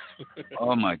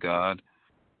 Oh, my God.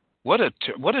 What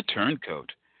a turncoat.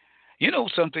 You know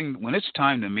something? When it's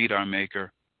time to meet our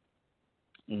Maker,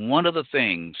 one of the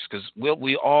things, because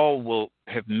we all will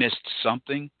have missed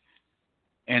something,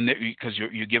 and because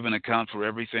you're giving account for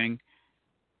everything.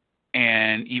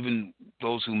 And even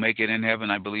those who make it in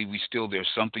heaven, I believe there's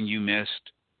something you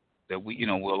missed that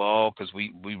we'll all, because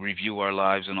we review our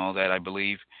lives and all that, I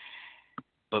believe.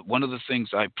 But one of the things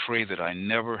I pray that I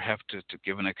never have to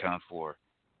give an account for,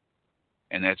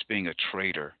 and that's being a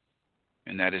traitor,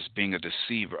 and that is being a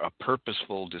deceiver, a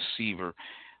purposeful deceiver,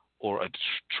 or a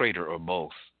traitor, or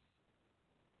both.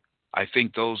 I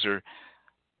think those are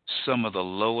some of the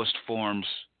lowest forms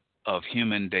of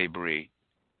human debris.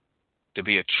 To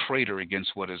be a traitor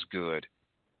against what is good,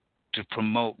 to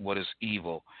promote what is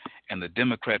evil. And the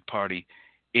Democrat Party,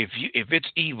 if it's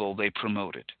evil, they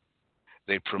promote it.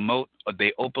 They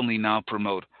openly now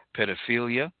promote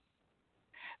pedophilia.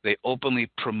 They openly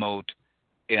promote,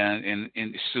 and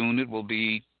soon it will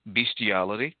be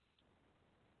bestiality.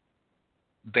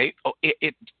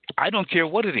 I don't care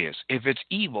what it is. If it's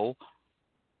evil,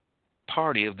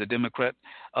 party of the Democrat,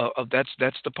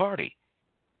 that's the party.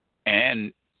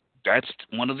 And that's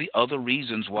one of the other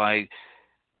reasons why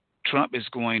Trump is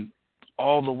going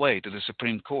all the way to the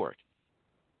Supreme Court.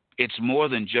 It's more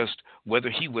than just whether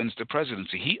he wins the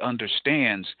presidency. He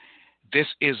understands this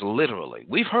is literally.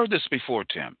 We've heard this before,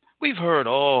 Tim. We've heard,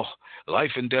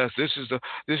 life and death. This is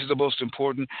the most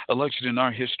important election in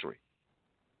our history.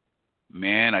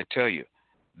 Man, I tell you,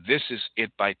 this is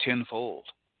it by tenfold,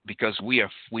 because we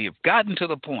have gotten to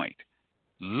the point,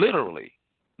 literally.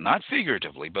 Not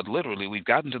figuratively, but literally, we've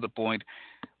gotten to the point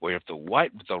where if the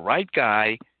right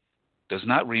guy does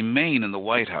not remain in the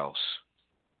White House,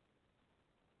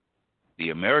 the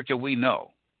America we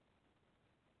know,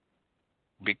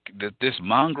 this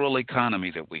mongrel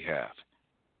economy that we have,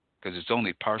 because it's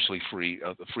only partially free,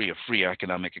 a free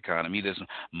economic economy, this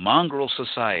mongrel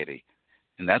society,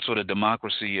 and that's what a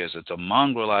democracy is. It's a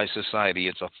mongrelized society.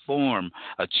 It's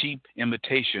a cheap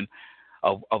imitation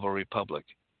of a republic.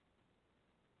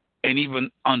 And even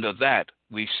under that,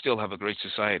 we still have a great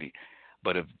society.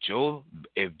 But if Joe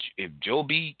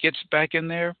B gets back in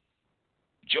there,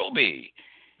 Joe B,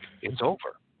 it's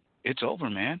over. It's over,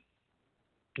 man.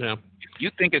 Yeah. If you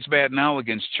think it's bad now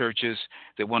against churches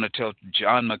that want to tell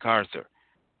John MacArthur,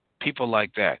 people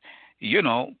like that,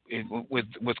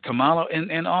 with Kamala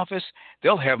in office,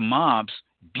 they'll have mobs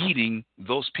beating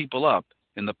those people up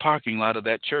in the parking lot of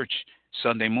that church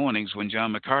Sunday mornings when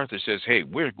John MacArthur says, hey,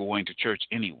 we're going to church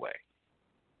anyway.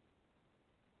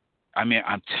 I mean,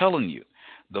 I'm telling you,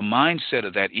 the mindset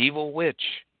of that evil witch,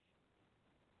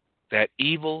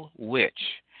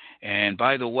 and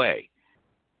by the way,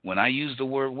 when I use the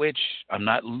word witch, I'm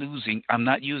not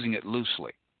using it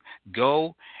loosely.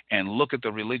 Go and look at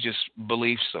the religious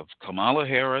beliefs of Kamala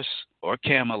Harris or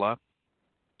Kamala,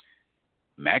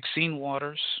 Maxine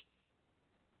Waters.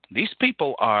 These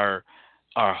people are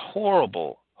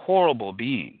horrible, horrible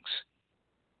beings.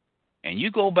 And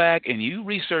you go back and you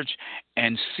research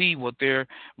and see what their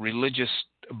religious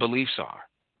beliefs are.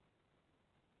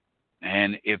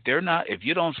 And if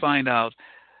you don't find out,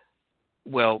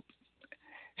 well,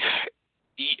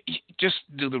 just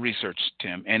do the research,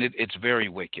 Tim, and it's very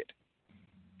wicked.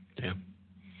 Yeah.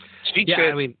 She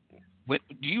said,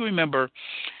 do you remember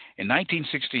in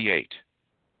 1968,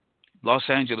 Los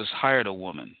Angeles hired a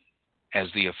woman as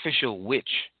the official witch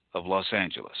of Los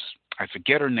Angeles. I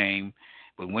forget her name,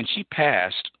 but when she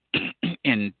passed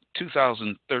in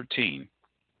 2013,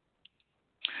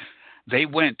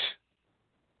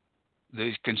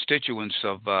 the constituents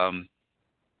of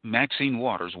Maxine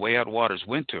Waters, Way Out Waters,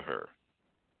 went to her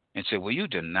and said, will you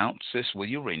denounce this? Will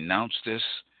you renounce this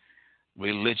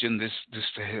religion, this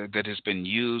that has been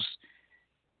used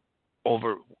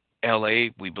over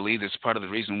L.A.? We believe it's part of the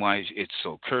reason why it's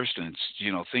so cursed, and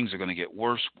it's, things are going to get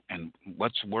worse, and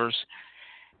what's worse.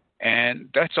 And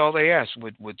that's all they asked.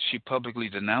 Would she publicly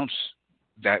denounce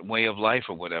that way of life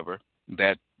or whatever,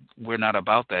 that we're not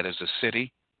about that as a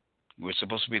city? We're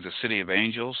supposed to be the city of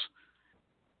angels.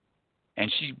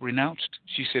 And she renounced.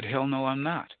 She said, hell no, I'm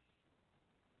not.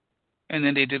 And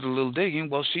then they did a little digging.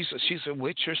 Well, she's a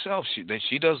witch herself.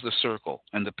 She does the circle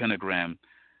and the pentagram.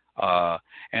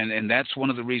 And that's one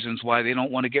of the reasons why they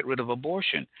don't want to get rid of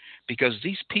abortion. Because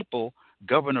these people,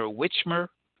 Governor Whitmer,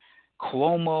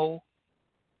 Cuomo,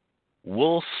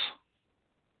 Wolf,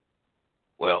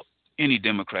 well, any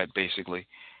Democrat basically,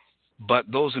 but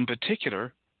those in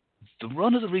particular,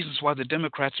 one of the reasons why the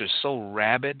Democrats are so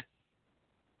rabid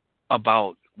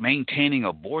about maintaining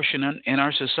abortion in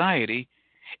our society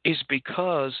is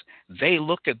because they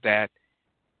look at that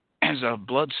as a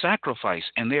blood sacrifice,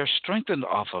 and they are strengthened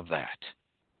off of that.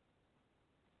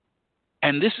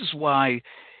 And this is why,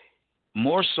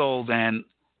 more so than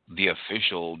the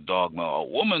official dogma, a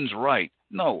woman's right.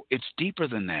 No, it's deeper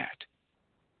than that.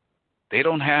 They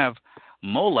don't have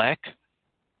Molech,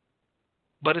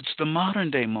 but it's the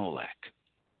modern-day Molech.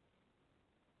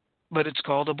 But it's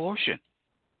called abortion.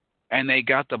 And they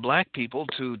got the black people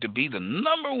to be the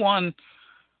number one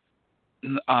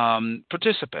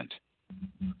participant.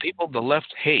 People the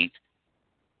left hate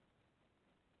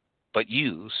but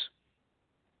use.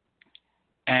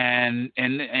 And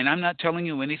I'm not telling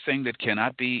you anything that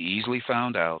cannot be easily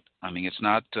found out. I mean, it's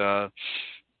not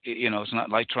it's not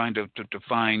like trying to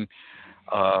find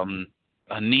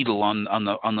a needle on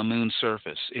the moon's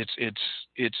surface.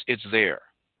 It's there.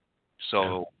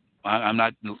 So I'm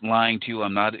not lying to you.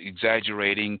 I'm not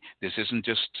exaggerating. This isn't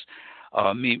just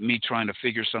me trying to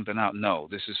figure something out. No,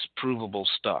 this is provable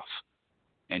stuff.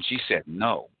 And she said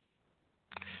no.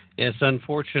 Yes,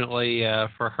 unfortunately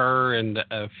for her and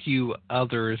a few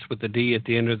others with the D at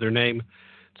the end of their name,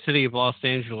 the city of Los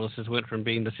Angeles has went from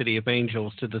being the city of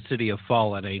angels to the city of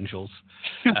fallen angels.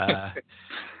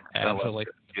 Absolutely.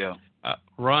 Yeah.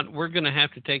 Ron, we're going to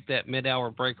have to take that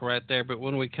mid-hour break right there, but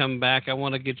when we come back, I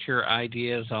want to get your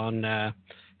ideas on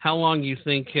how long you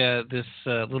think this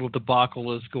little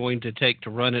debacle is going to take to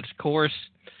run its course,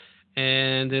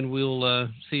 and then we'll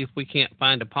see if we can't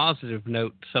find a positive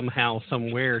note somehow,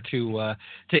 somewhere to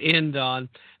end on.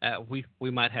 We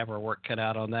might have our work cut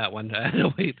out on that one,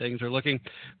 the way things are looking.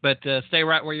 But stay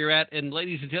right where you're at. And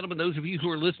ladies and gentlemen, those of you who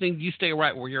are listening, you stay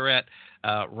right where you're at.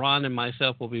 Ron and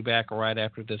myself will be back right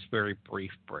after this very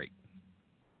brief break.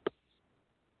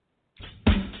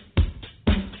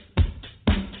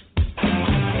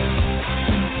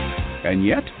 And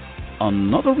yet,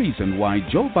 another reason why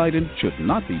Joe Biden should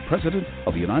not be President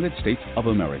of the United States of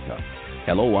America.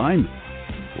 Hello, I'm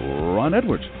Ron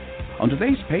Edwards. On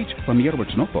today's page from the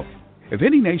Edwards Notebook, if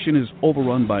any nation is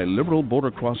overrun by liberal border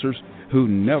crossers who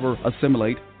never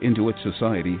assimilate into its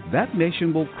society, that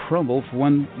nation will crumble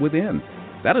from within.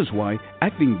 That is why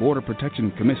Acting Border Protection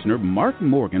Commissioner Mark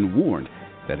Morgan warned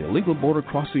that illegal border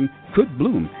crossing could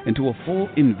bloom into a full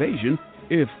invasion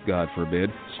if, God forbid,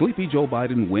 sleepy Joe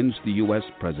Biden wins the U.S.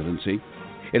 presidency.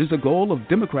 It is the goal of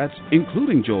Democrats,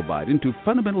 including Joe Biden, to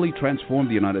fundamentally transform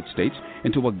the United States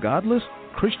into a godless,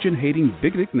 Christian-hating,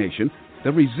 bigoted nation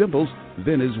that resembles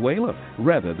Venezuela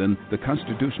rather than the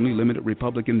constitutionally limited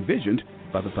republic envisioned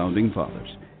by the Founding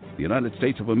Fathers. The United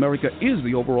States of America is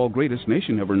the overall greatest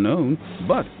nation ever known,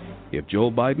 but if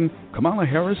Joe Biden, Kamala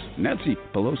Harris, Nancy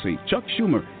Pelosi, Chuck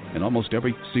Schumer, and almost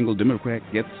every single Democrat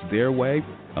gets their way,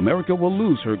 America will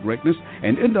lose her greatness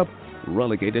and end up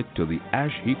relegated to the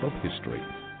ash heap of history.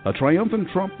 A triumphant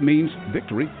Trump means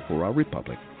victory for our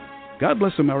republic. God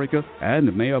bless America,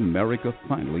 and may America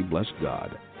finally bless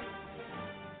God.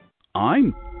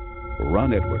 I'm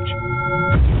Ron Edwards.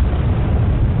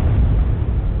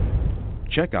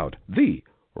 Check out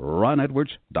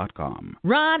theronedwards.com.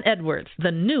 Ron Edwards,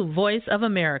 the new voice of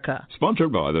America.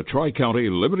 Sponsored by the Tri-County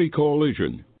Liberty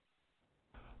Coalition.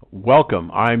 Welcome,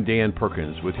 I'm Dan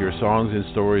Perkins with your songs and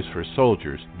stories for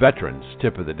soldiers, veterans,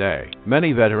 tip of the day.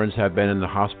 Many veterans have been in the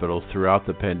hospital throughout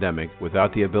the pandemic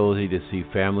without the ability to see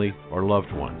family or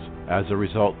loved ones. As a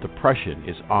result, depression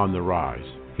is on the rise.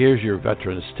 Here's your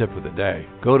veterans tip of the day.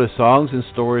 Go to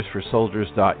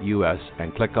songsandstoriesforsoldiers.us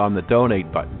and click on the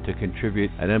donate button to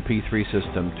contribute an MP3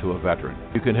 system to a veteran.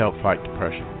 You can help fight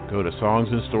depression. Go to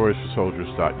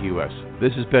songsandstoriesforsoldiers.us.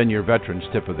 This has been your veterans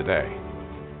tip of the day.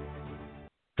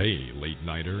 Hey,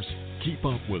 late-nighters, keep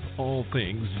up with all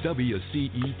things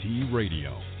WCET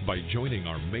Radio by joining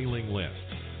our mailing list.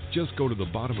 Just go to the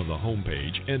bottom of the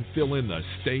homepage and fill in the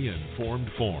Stay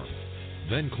Informed form.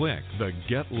 Then click the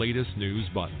Get Latest News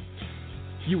button.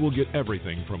 You will get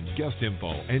everything from guest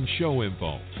info and show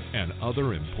info and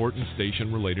other important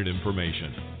station-related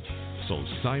information. So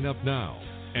sign up now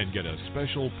and get a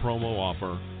special promo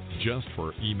offer just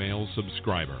for email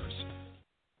subscribers.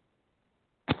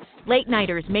 Late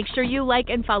Nighters, make sure you like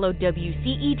and follow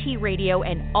WCET Radio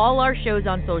and all our shows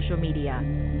on social media.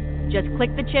 Just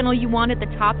click the channel you want at the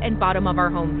top and bottom of our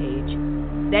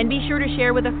homepage. Then be sure to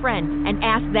share with a friend and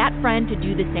ask that friend to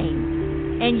do the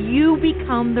same. And you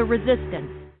become the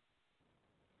resistance.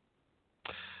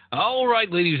 All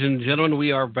right, ladies and gentlemen,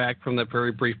 we are back from that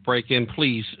very brief break-in.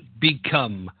 Please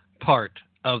become part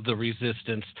of the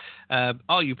resistance.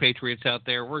 All you patriots out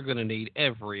there, we're going to need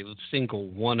every single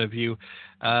one of you.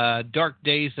 Dark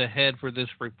days ahead for this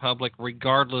republic,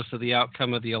 regardless of the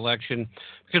outcome of the election,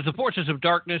 because the forces of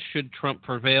darkness, should Trump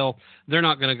prevail, they're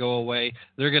not going to go away.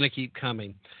 They're going to keep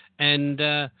coming. And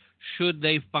should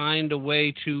they find a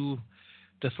way to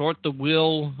thwart the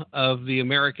will of the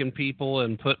American people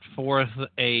and put forth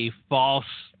a false,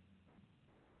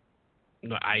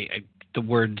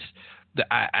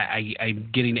 I'm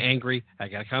getting angry. I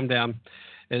got to calm down.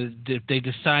 if they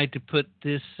decide to put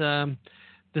this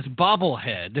this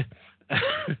bobblehead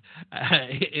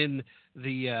in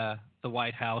the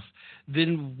White House,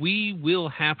 then we will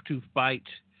have to fight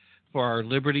for our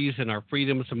liberties and our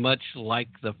freedoms, much like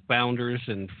the founders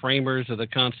and framers of the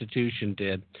Constitution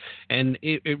did. And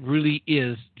it really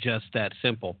is just that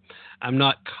simple. I'm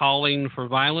not calling for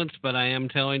violence, but I am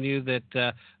telling you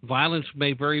that violence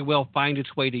may very well find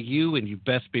its way to you, and you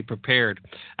best be prepared.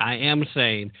 I am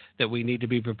saying that we need to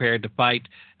be prepared to fight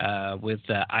with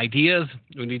ideas.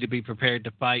 We need to be prepared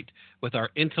to fight with our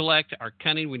intellect, our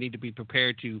cunning. We need to be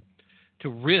prepared to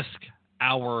risk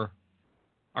our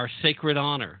sacred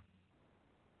honor.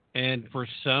 And for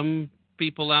some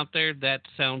people out there, that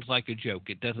sounds like a joke.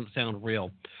 It doesn't sound real.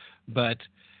 But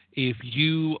if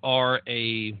you are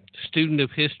a student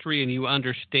of history and you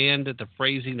understand that the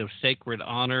phrasing of sacred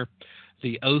honor,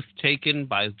 the oath taken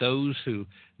by those who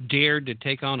dared to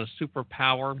take on a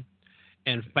superpower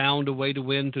and found a way to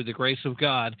win through the grace of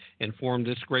God and form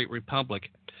this great republic,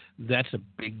 that's a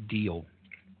big deal.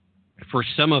 For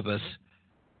some of us,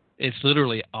 it's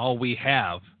literally all we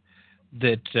have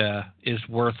that is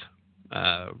worth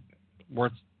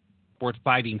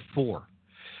fighting for.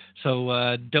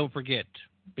 So don't forget,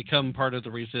 become part of the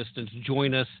resistance.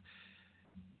 Join us,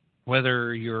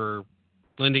 whether you're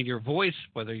lending your voice,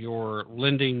 whether you're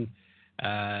lending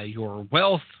your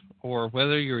wealth, or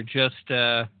whether you're just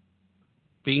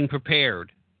being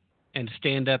prepared and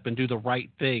stand up and do the right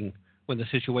thing when the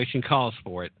situation calls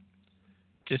for it.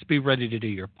 Just be ready to do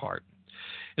your part.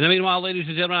 In the meanwhile, ladies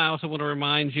and gentlemen, I also want to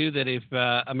remind you that if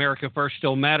America First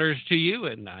still matters to you,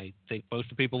 and I think most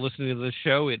of the people listening to this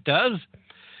show, it does,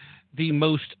 the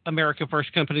most America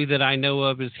First company that I know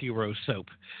of is Hero Soap.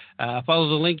 Follow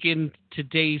the link in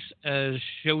today's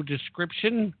show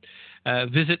description.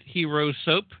 Visit Hero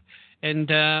Soap and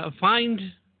find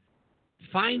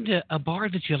a bar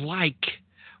that you like.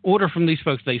 Order from these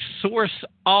folks. They source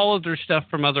all of their stuff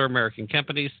from other American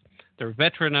companies. They're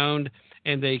veteran-owned,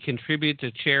 and they contribute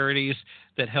to charities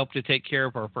that help to take care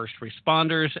of our first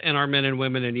responders and our men and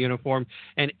women in uniform.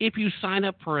 And if you sign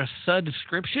up for a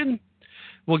subscription,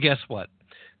 well, guess what?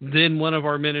 Then one of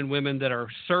our men and women that are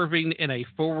serving in a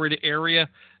forward area,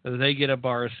 they get a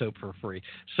bar of soap for free.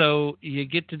 So you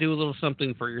get to do a little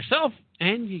something for yourself,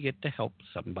 and you get to help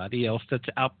somebody else that's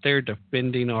out there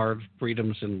defending our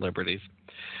freedoms and liberties.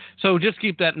 So just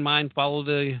keep that in mind. Follow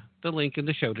the link in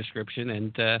the show description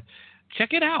and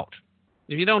check it out.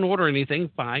 If you don't order anything,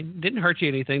 fine. Didn't hurt you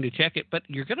anything to check it, but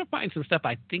you're going to find some stuff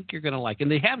I think you're going to like. And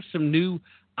they have some new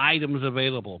items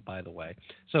available, by the way.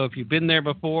 So if you've been there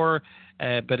before,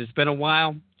 but it's been a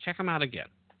while, check them out again.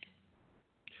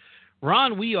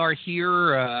 Ron, we are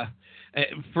here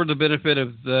for the benefit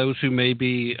of those who may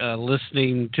be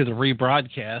listening to the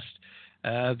rebroadcast.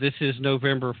 This is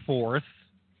November 4th.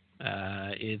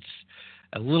 It's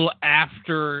a little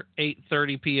after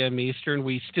 8:30 p.m. Eastern.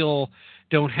 We still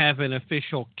don't have an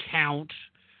official count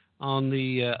on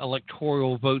the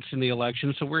electoral votes in the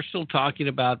election, so we're still talking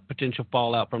about potential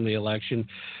fallout from the election.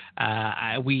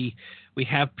 We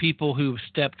have people who've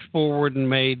stepped forward and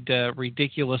made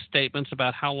ridiculous statements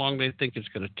about how long they think it's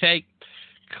going to take.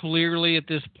 Clearly, at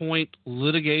this point,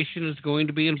 litigation is going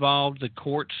to be involved. The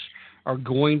courts are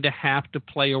going to have to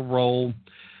play a role.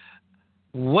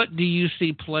 What do you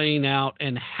see playing out,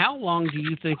 and how long do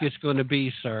you think it's going to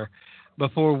be, sir,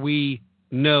 before we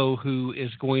know who is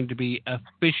going to be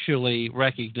officially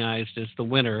recognized as the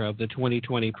winner of the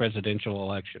 2020 presidential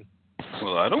election?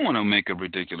 Well, I don't want to make a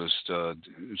ridiculous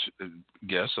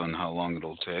guess on how long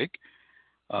it'll take.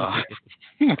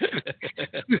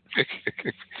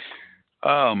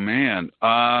 Oh, man.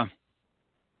 I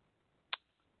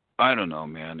don't know,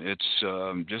 man. It's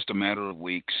just a matter of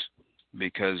weeks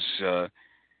because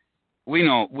we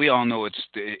all know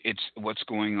it's what's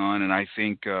going on, and I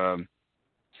think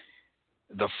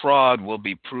the fraud will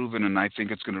be proven, and I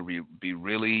think it's going to be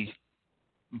really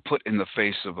put in the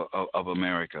face of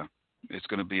America. It's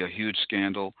going to be a huge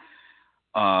scandal.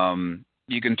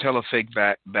 You can tell a fake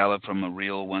ballot from a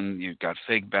real one. You've got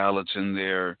fake ballots in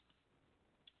there.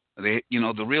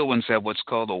 The real ones have what's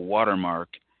called a watermark.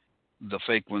 The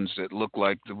fake ones that look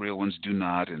like the real ones do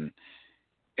not, and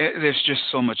there's just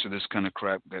so much of this kind of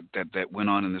crap that went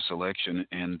on in this election,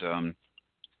 and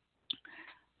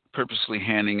purposely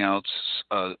handing out,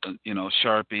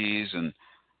 Sharpies and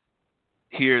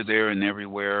here, there, and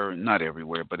everywhere. Not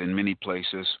everywhere, but in many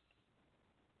places.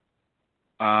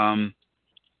 I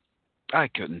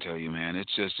couldn't tell you, man.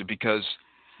 It's just because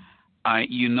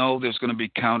there's going to be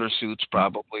countersuits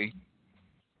probably,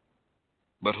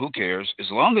 but who cares? As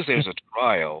long as there's a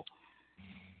trial,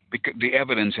 because the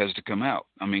evidence has to come out.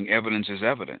 I mean, evidence is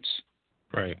evidence.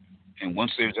 Right. And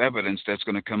once there's evidence, that's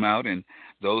going to come out, and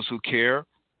those who care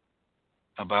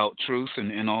about truth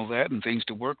and all that and things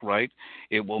to work right,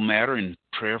 it will matter, and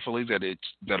prayerfully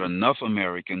that enough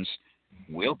Americans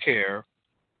will care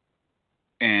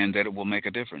and that it will make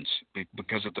a difference.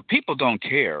 Because if the people don't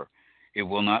care, it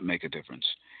will not make a difference.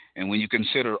 And when you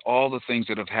consider all the things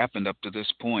that have happened up to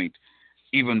this point,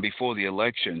 even before the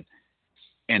election,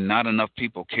 and not enough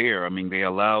people care. I mean, they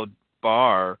allowed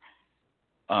Blob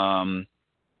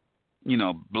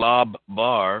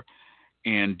Barr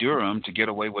and Durham to get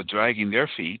away with dragging their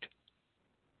feet,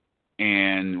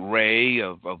 and Wray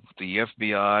of the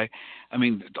FBI. I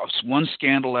mean, one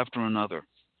scandal after another.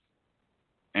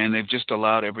 And they've just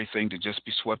allowed everything to just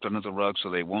be swept under the rug so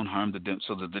they won't harm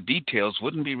so that the details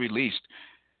wouldn't be released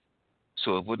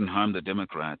so it wouldn't harm the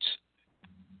Democrats.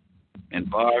 And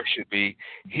Barr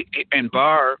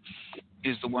Barr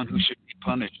is the one who should be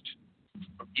punished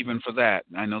even for that.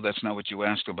 I know that's not what you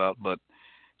asked about, but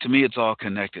to me it's all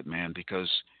connected, man, because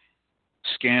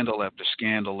scandal after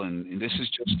scandal, and this is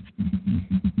just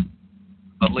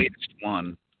the latest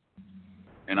one.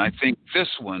 And I think this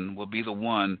one will be the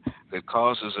one that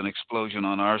causes an explosion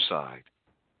on our side.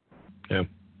 Yeah.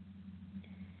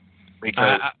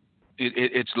 Because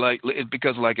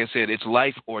because, like I said, it's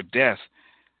life or death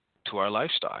to our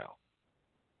lifestyle.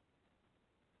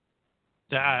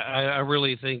 I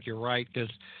really think you're right, because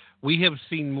we have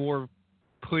seen more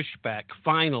pushback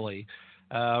finally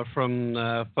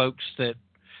from folks that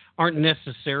aren't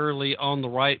necessarily on the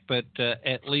right, but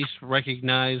at least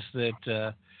recognize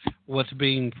that what's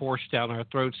being forced down our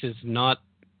throats is not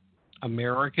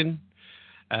American.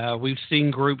 We've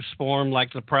seen groups form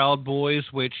like the Proud Boys,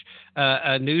 which,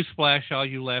 a newsflash, all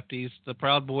you lefties, the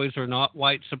Proud Boys are not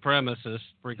white supremacists,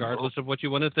 regardless of what you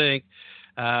want to think.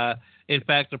 In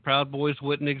fact, the Proud Boys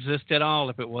wouldn't exist at all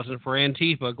if it wasn't for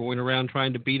Antifa going around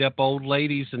trying to beat up old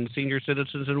ladies and senior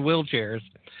citizens in wheelchairs.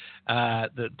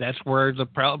 That's where the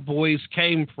Proud Boys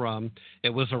came from. It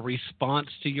was a response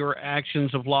to your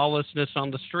actions of lawlessness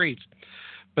on the streets.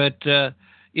 But,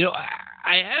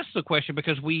 I asked the question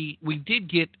because we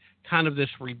did get kind of this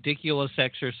ridiculous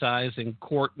exercise in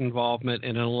court involvement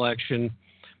in an election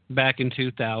back in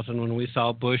 2000 when we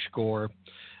saw Bush Gore.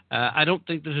 I don't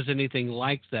think this is anything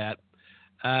like that.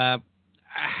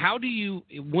 How do you,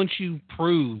 once you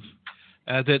prove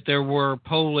that there were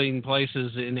polling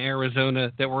places in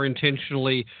Arizona that were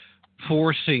intentionally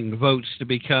forcing votes to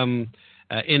become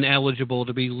ineligible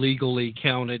to be legally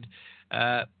counted,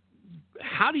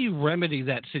 how do you remedy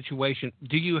that situation?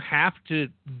 Do you have to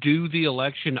do the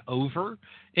election over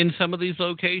in some of these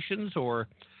locations, or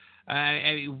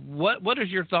what is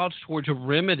your thoughts towards a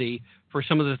remedy for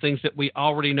some of the things that we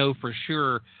already know for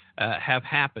sure have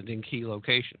happened in key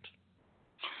locations?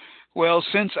 Well,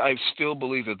 since I still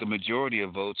believe that the majority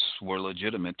of votes were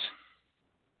legitimate,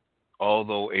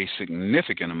 although a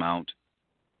significant amount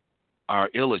are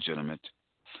illegitimate,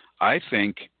 I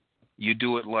think you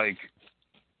do it like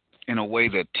in a way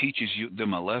that teaches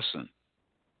them a lesson.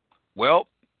 Well,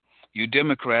 you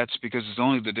Democrats, because it's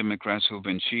only the Democrats who have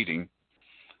been cheating,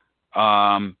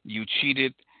 you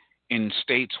cheated in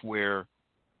states where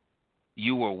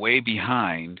you were way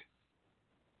behind,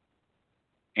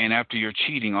 and after you're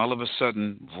cheating, all of a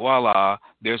sudden, voila,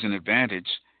 there's an advantage,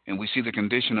 and we see the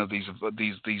condition of these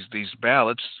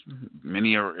ballots.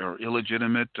 Many are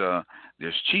illegitimate.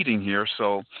 There's cheating here,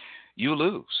 so you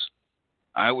lose.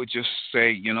 I would just say,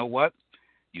 you know what?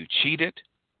 You cheated,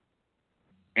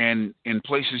 and in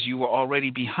places you were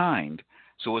already behind.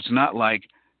 So it's not like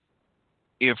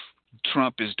if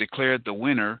Trump is declared the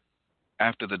winner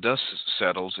after the dust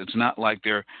settles, it's not like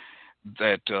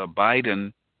that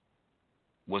Biden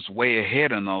was way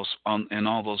ahead in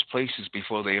all those places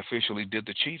before they officially did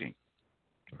the cheating.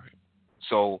 Right.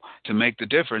 So to make the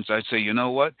difference, I'd say, you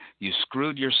know what? You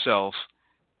screwed yourself.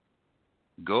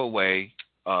 Go away.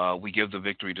 We give the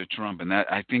victory to Trump, and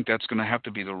I think that's going to have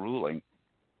to be the ruling,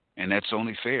 and that's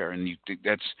only fair. And you think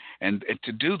and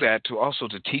to do that, to also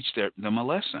to teach them a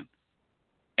lesson,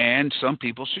 and some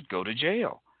people should go to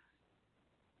jail.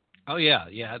 Oh yeah.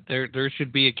 There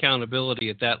should be accountability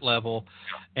at that level,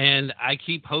 and I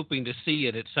keep hoping to see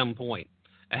it at some point.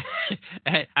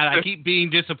 And I keep being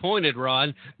disappointed,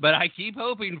 Ron, but I keep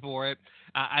hoping for it.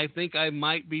 I think I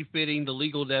might be fitting the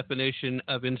legal definition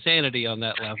of insanity on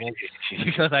that level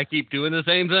because I keep doing the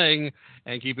same thing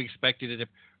and keep expecting a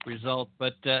different result.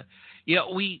 But,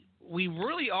 we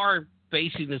really are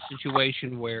facing a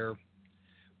situation where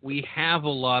we have a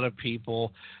lot of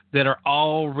people that are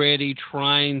already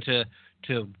trying to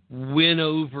win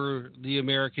over the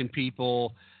American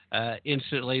people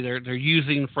instantly. They're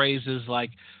using phrases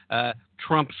like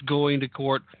Trump's going to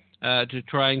court. to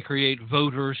try and create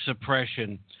voter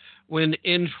suppression, when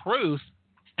in truth,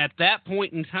 at that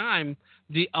point in time,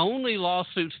 the only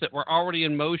lawsuits that were already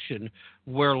in motion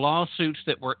were lawsuits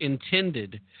that were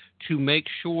intended to make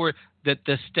sure that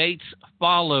the states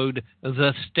followed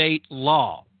the state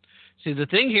law. See, the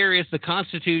thing here is the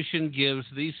Constitution gives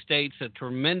these states a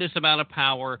tremendous amount of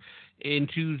power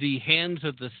into the hands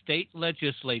of the state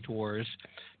legislators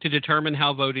to determine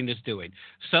how voting is doing.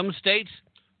 Some states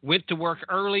went to work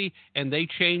early and they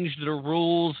changed the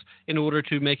rules in order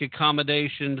to make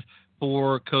accommodations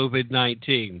for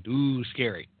COVID-19. Ooh,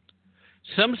 scary.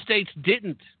 Some states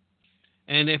didn't.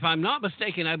 And if I'm not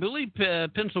mistaken, I believe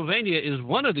Pennsylvania is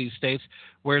one of these states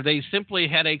where they simply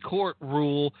had a court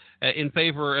rule in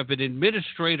favor of an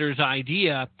administrator's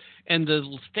idea, and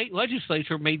the state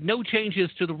legislature made no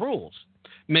changes to the rules,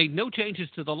 made no changes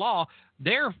to the law.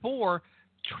 Therefore,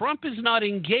 Trump is not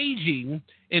engaging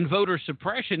in voter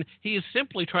suppression. He is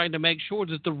simply trying to make sure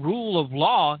that the rule of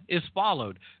law is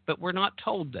followed. But we're not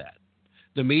told that.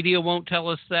 The media won't tell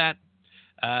us that.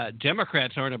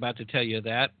 Democrats aren't about to tell you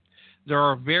that. There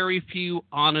are very few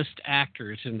honest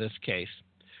actors in this case.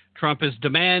 Trump has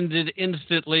demanded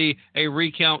instantly a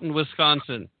recount in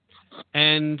Wisconsin.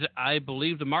 And I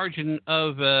believe the margin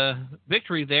of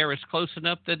victory there is close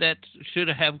enough that should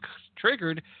have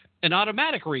triggered an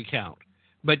automatic recount.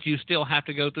 But you still have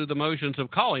to go through the motions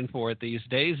of calling for it these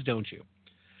days, don't you?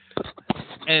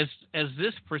 As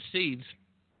this proceeds,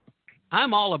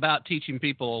 I'm all about teaching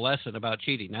people a lesson about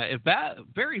cheating. Now, a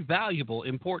very valuable,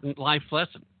 important life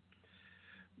lesson.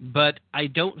 But I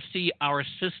don't see our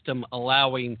system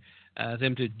allowing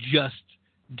them to just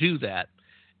do that.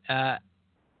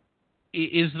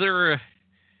 Is there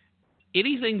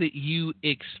anything that you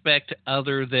expect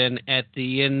other than at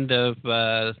the end of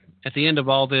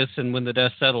all this, and when the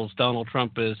dust settles, Donald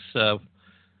Trump is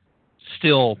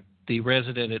still the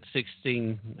resident at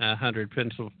 1600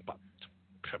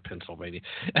 Pennsylvania?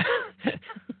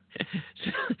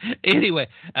 Anyway.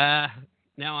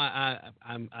 Now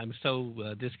I'm so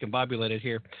discombobulated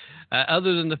here.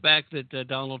 Other than the fact that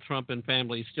Donald Trump and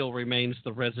family still remains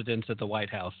the residents at the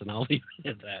White House, and I'll leave it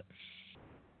at that.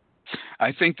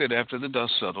 I think that after the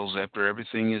dust settles, after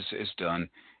everything is done,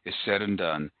 is said and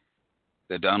done,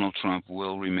 that Donald Trump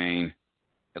will remain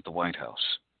at the White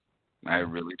House. I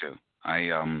really do. I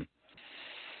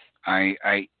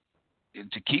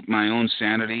to keep my own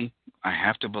sanity, I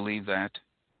have to believe that.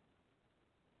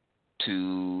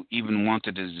 To even want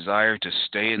the desire to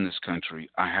stay in this country,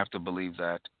 I have to believe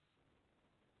that.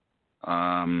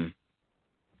 I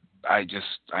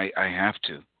have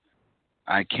to.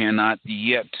 I cannot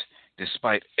yet,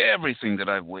 despite everything that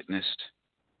I've witnessed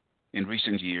in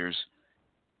recent years,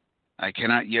 I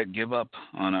cannot yet give up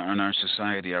on our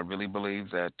society. I really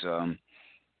believe that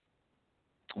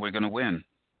we're going to win.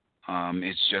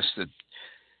 It's just that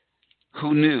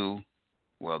who knew?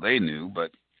 Well, they knew,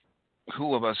 but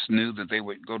who of us knew that they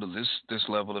would go to this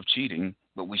level of cheating?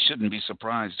 But we shouldn't be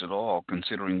surprised at all,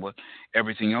 considering what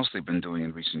everything else they've been doing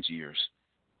in recent years.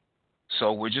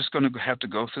 So we're just going to have to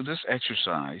go through this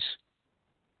exercise,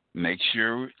 make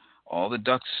sure all the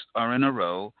ducks are in a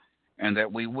row, and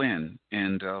that we win.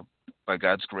 And by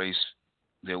God's grace,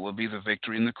 there will be the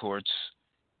victory in the courts,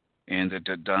 and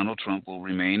that Donald Trump will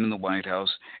remain in the White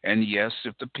House. And yes,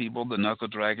 if the people, the knuckle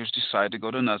draggers, decide to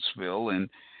go to Nutsville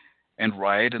and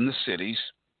riot in the cities,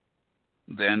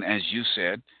 then, as you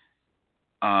said,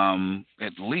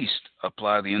 at least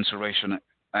apply the Insurrection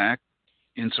Act,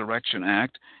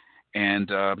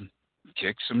 and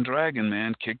kick some dragon,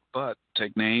 man. Kick butt.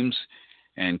 Take names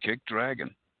and kick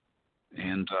dragon,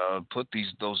 and put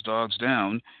those dogs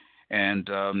down, and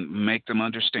make them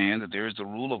understand that there is the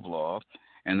rule of law,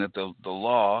 and that the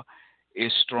law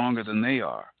is stronger than they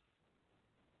are.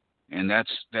 And that's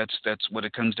what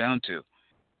it comes down to.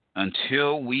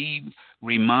 Until we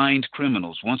remind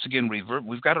criminals, once again,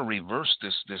 we've got to reverse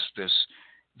this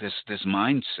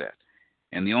mindset.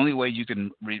 And the only way you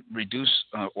can reduce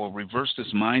or reverse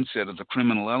this mindset of the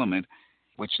criminal element,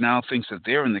 which now thinks that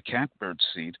they're in the catbird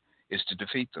seat, is to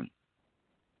defeat them.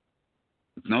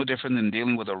 It's no different than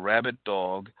dealing with a rabid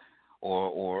dog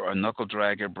or a knuckle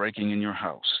dragger breaking in your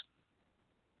house.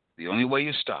 The only way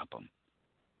you stop them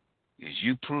is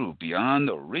you prove beyond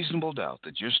a reasonable doubt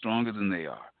that you're stronger than they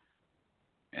are.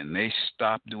 And they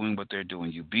stop doing what they're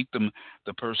doing. You beat the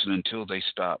person until they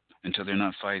stop, until they're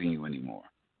not fighting you anymore.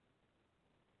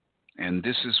 And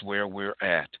this is where we're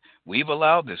at. We've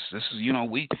allowed this. This is,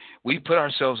 we put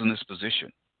ourselves in this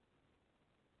position.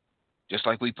 Just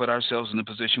like we put ourselves in the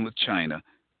position with China.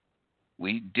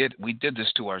 We did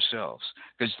this to ourselves.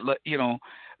 Because,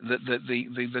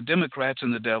 the Democrats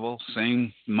and the devil,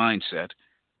 same mindset.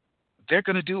 they're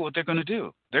going to do what they're going to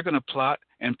do. They're going to plot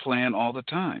and plan all the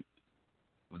time.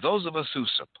 Those of us who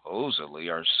supposedly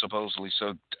are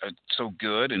so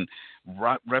good and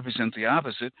represent the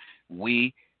opposite,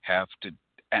 we have to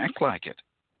act like it.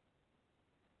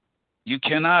 You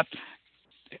cannot,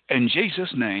 in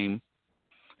Jesus' name,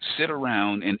 sit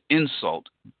around and insult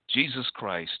Jesus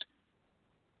Christ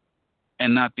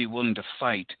and not be willing to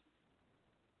fight.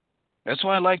 That's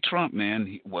why I like Trump,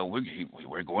 man.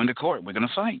 We're going to court. We're going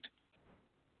to fight.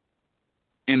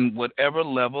 In whatever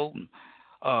level,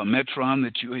 Metron,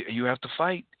 that you have to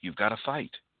fight, you've got to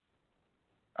fight.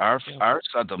 Our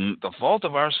side, the fault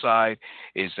of our side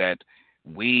is that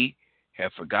we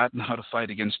have forgotten how to fight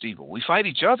against evil. We fight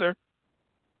each other.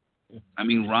 I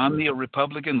mean, Romney, a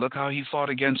Republican, look how he fought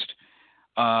against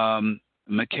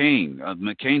McCain's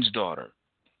daughter.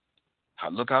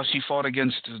 Look how she fought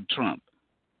against Trump.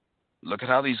 Look at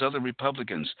how these other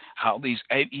Republicans, how these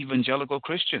evangelical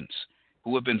Christians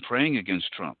who have been praying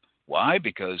against Trump. Why?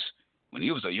 Because when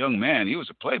he was a young man, he was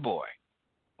a playboy.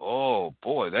 Oh,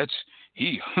 boy,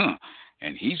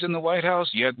 and he's in the White House,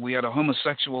 yet we had a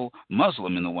homosexual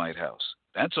Muslim in the White House.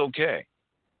 That's okay.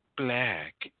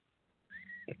 Black.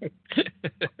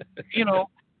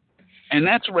 And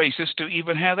that's racist to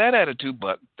even have that attitude,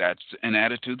 but that's an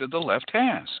attitude that the left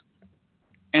has.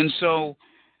 And so,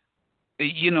 I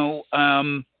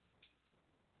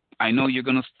know you're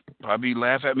going to probably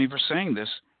laugh at me for saying this,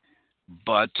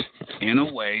 but in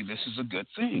a way, this is a good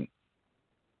thing.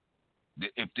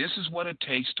 If this is what it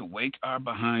takes to wake our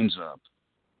behinds up,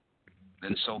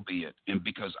 then so be it. And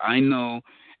because I know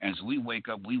as we wake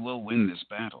up, we will win this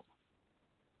battle.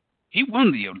 He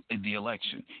won the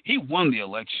election. He won the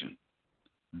election.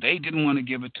 They didn't want to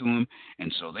give it to him,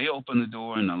 and so they opened the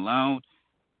door and allowed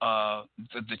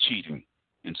the cheating.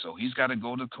 And so he's got to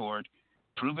go to court,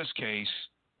 prove his case.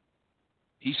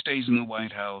 He stays in the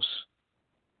White House.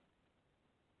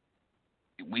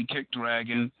 We kick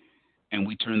Dragon, and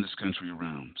we turn this country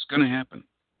around. It's going to happen.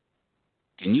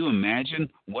 Can you imagine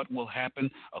what will happen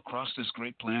across this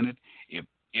great planet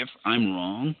if I'm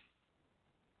wrong?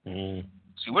 Mm.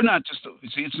 See,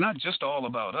 it's not just all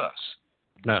about us.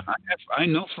 No. I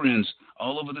know friends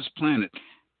all over this planet,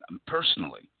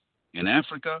 personally, in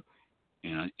Africa,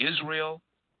 in Israel,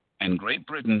 and Great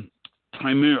Britain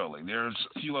primarily. There's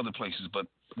a few other places, but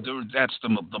that's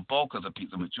the bulk of the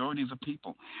people, the majority of the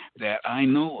people that I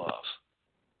know of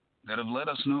that have let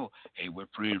us know, hey, we're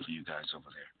praying for you guys over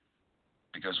there.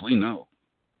 Because we know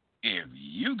if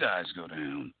you guys go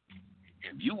down,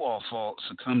 if you all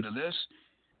succumb to this,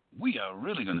 we are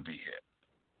really going to be hit.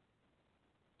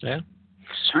 Yeah.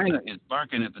 China is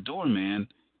barking at the door, man.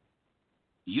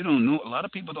 You don't know. A lot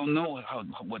of people don't know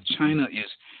what China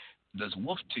is. Those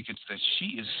wolf tickets that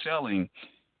she is selling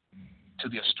to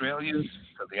the Australians,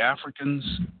 to the Africans,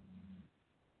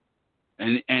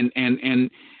 and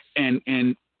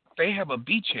they have a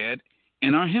beachhead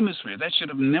in our hemisphere. That should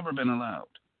have never been allowed.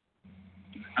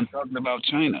 I'm talking about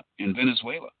China and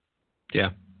Venezuela. Yeah.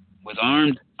 With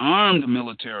armed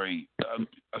military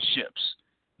ships.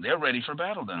 They're ready for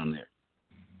battle down there.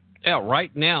 Yeah,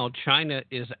 right now, China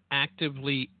is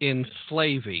actively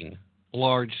enslaving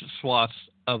large swaths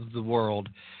of the world,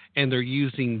 and they're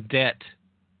using debt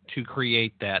to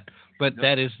create that. But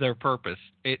that is their purpose.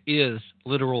 It is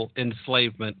literal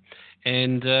enslavement.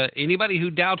 And anybody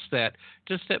who doubts that,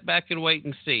 just sit back and wait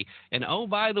and see. And, oh,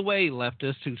 by the way,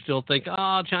 leftists who still think,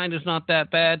 China's not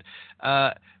that bad,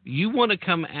 you want to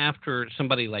come after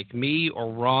somebody like me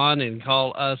or Ron and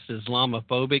call us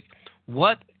Islamophobic.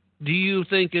 What do you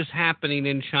think is happening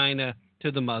in China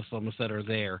to the Muslims that are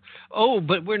there? Oh,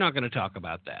 but we're not going to talk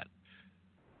about that.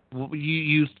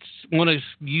 You want to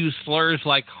use slurs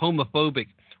like homophobic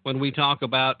when we talk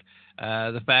about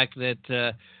the fact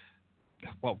that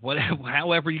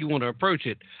however you want to approach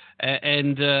it.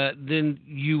 And then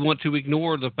you want to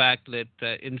ignore the fact that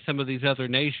in some of these other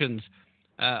nations,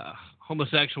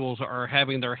 homosexuals are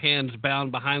having their hands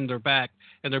bound behind their back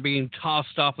and they're being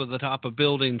tossed off of the top of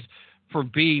buildings for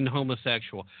being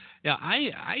homosexual. Now,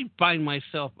 I find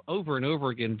myself over and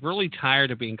over again really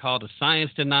tired of being called a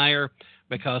science denier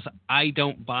because I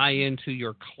don't buy into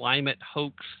your climate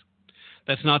hoax.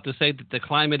 That's not to say that the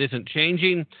climate isn't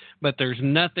changing, but there's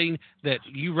nothing that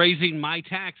you raising my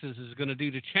taxes is going to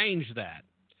do to change that.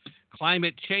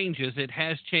 Climate changes. It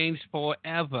has changed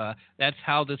forever. That's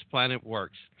how this planet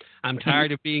works. I'm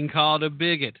tired of being called a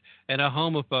bigot and a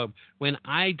homophobe when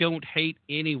I don't hate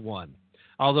anyone,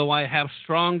 although I have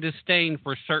strong disdain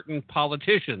for certain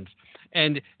politicians.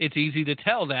 And it's easy to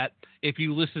tell that if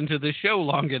you listen to the show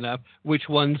long enough, which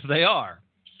ones they are.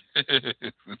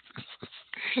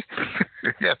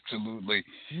 Absolutely.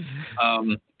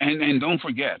 And don't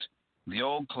forget the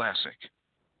old classic.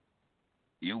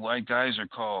 You white guys are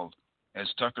called, as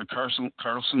Tucker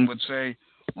Carlson would say,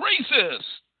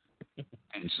 racist.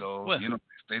 And so, well,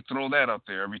 they throw that up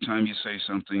there every time you say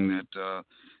something that,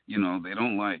 they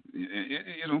don't like.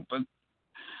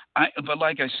 But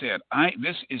like I said,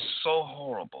 this is so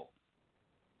horrible.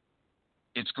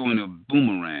 It's going to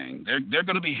boomerang. They're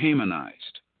going to be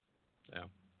Hamanized.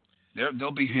 Yeah.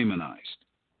 They'll be Hamanized.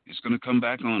 It's going to come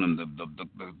back on them.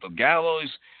 The gallows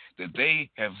that they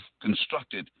have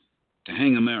constructed to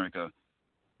hang America,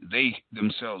 they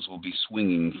themselves will be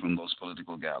swinging from those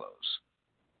political gallows.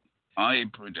 I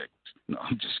predict. No,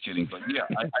 I'm just kidding. But yeah,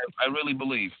 I really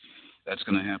believe that's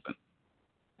going to happen.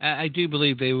 I do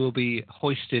believe they will be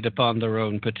hoisted upon their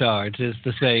own petards, as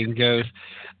the saying goes.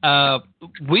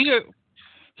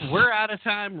 We're out of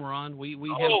time, Ron. We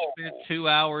have spent 2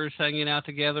 hours hanging out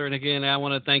together, and again, I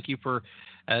want to thank you for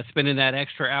spending that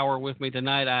extra hour with me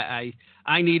tonight.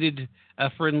 I needed a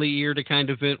friendly ear to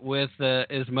kind of vent with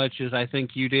as much as I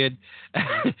think you did,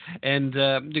 and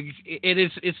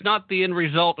it's not the end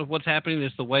result of what's happening;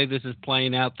 it's the way this is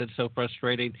playing out that's so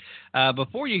frustrating.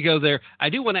 Before you go there, I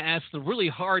do want to ask the really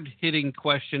hard-hitting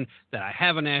question that I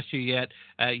haven't asked you yet.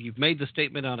 You've made the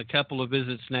statement on a couple of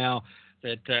visits now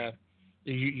that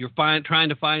you're trying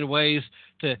to find ways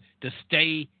to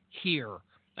stay here.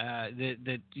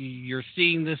 That you're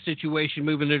seeing this situation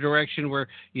move in a direction where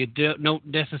you don't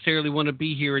necessarily want to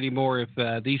be here anymore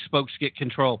if these folks get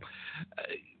control.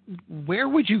 Where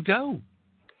would you go?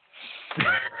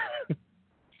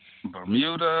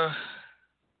 Bermuda.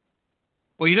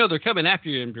 Well, they're coming after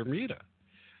you in Bermuda.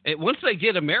 Once they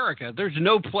get America, there's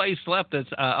no place left that's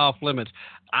off limits.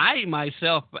 I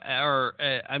myself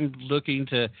I'm looking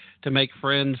to make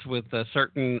friends with a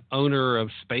certain owner of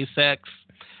SpaceX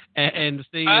and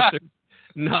see if there's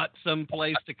not some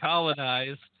place to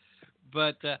colonize.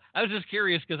 But I was just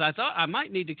curious because I thought I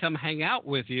might need to come hang out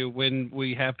with you when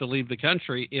we have to leave the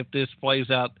country if this plays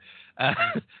out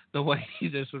the way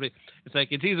this would be. It's like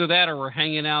it's either that or we're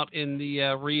hanging out in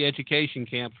the re-education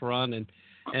camps, Ron. And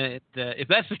if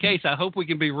that's the case, I hope we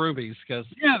can be roomies.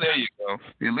 Yeah, there you go.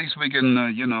 At least we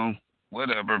can,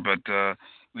 whatever. But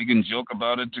we can joke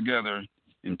about it together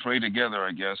and pray together,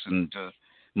 I guess, and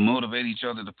motivate each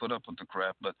other to put up with the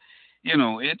crap. But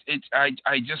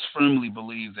I just firmly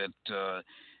believe that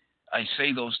I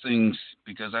say those things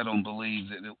because I don't believe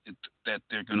that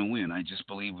they're going to win. I just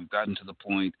believe we've gotten to the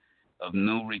point of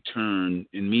no return,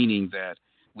 in meaning that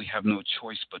we have no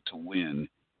choice but to win.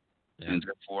 Yeah. And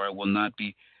therefore, I will not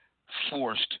be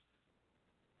forced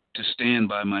to stand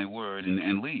by my word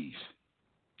and leave.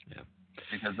 Yeah.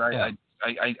 Because I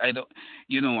don't,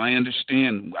 I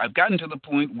understand. I've gotten to the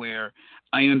point where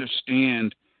I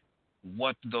understand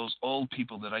what those old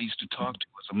people that I used to talk to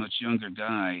as a much younger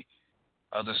guy,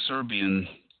 the Serbian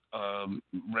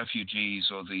refugees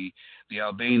or the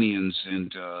Albanians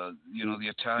and,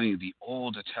 the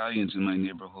old Italians in my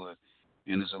neighborhood.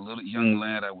 And as a little young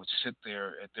lad, I would sit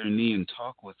there at their knee and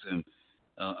talk with them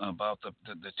about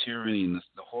the tyranny and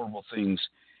the horrible things.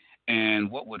 And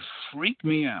what would freak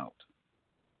me out,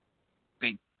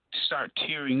 they'd start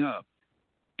tearing up,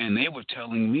 and they were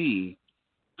telling me,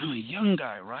 I'm a young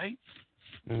guy, right?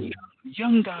 Mm-hmm.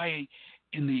 Young guy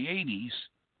in the 80s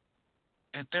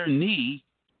at their knee,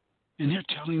 and they're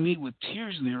telling me with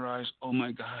tears in their eyes, oh,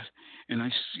 my God, and I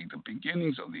see the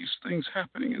beginnings of these things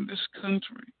happening in this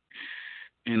country.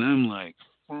 And I'm like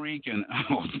freaking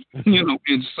out,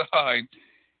 inside.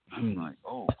 I'm like,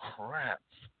 oh crap,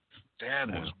 Dad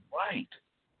was right.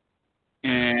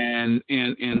 And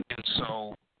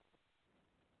so,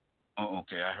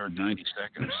 okay, I heard 90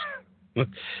 seconds.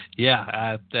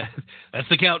 Yeah, that's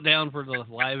the countdown for the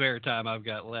live airtime I've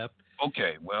got left.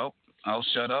 Okay, well, I'll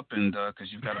shut up and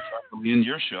because you've got to properly end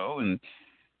your show, and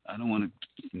I don't want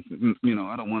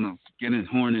to get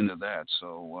horn into that.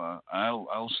 So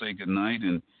I'll say good night,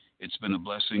 and it's been a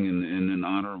blessing and an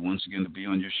honor once again to be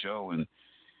on your show. And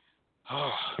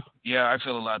I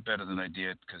feel a lot better than I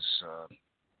did because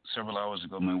several hours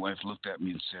ago my wife looked at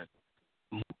me and said,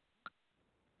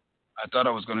 I thought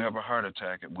I was going to have a heart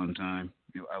attack at one time.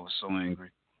 I was so angry.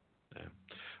 Yeah.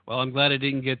 Well, I'm glad I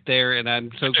didn't get there, and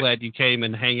I'm so glad you came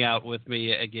and hang out with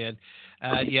me again.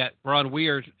 Ron, we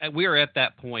are at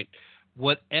that point.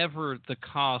 Whatever the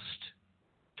cost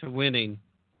to winning,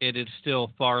 it is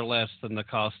still far less than the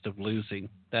cost of losing.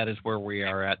 That is where we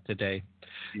are at today.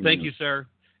 Mm-hmm. Thank you, sir,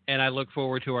 and I look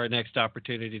forward to our next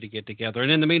opportunity to get together.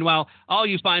 And in the meanwhile, all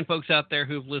you fine folks out there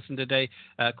who've listened today,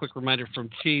 a quick reminder from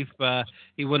Chief.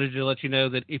 He wanted to let you know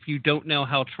that if you don't know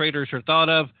how traitors are thought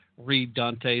of, read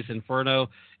Dante's Inferno.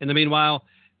 In the meanwhile,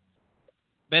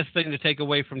 best thing to take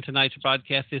away from tonight's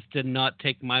broadcast is to not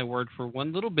take my word for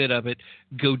one little bit of it.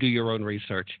 Go do your own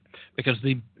research, because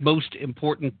the most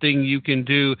important thing you can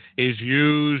do is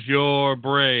use your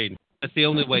brain. That's the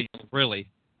only way you really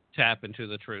tap into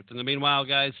the truth. In the meanwhile,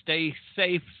 guys, stay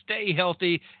safe, stay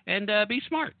healthy, and be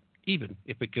smart, even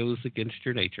if it goes against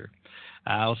your nature.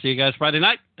 I'll see you guys Friday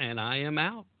night, and I am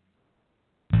out.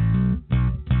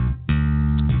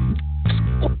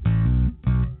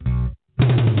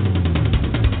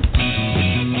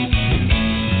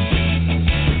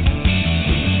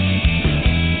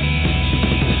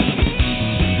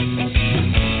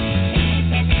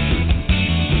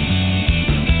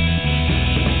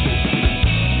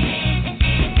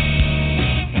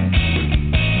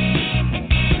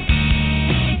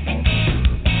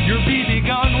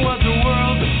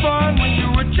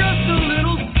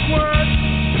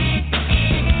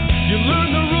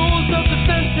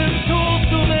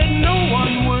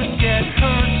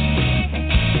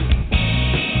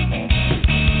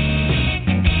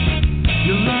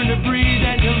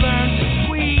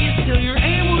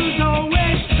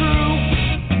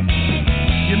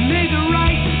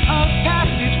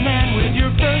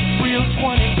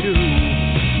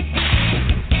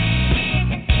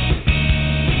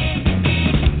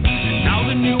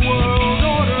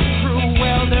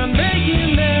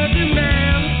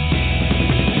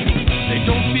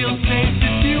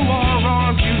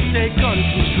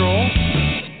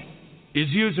 Is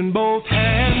using both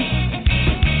hands.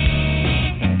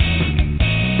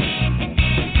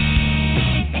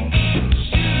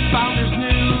 Founders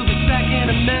knew the Second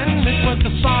Amendment was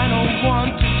the final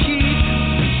one to keep,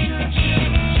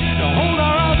 to hold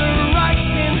our other rights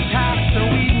intact so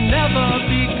we never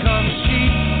become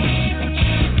sheep.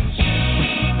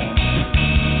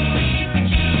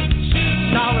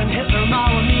 Stalin, Hitler,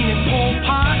 Mao, Amin, and Pol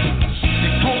Pot, they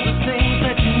told us things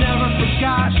that you never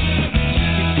forgot.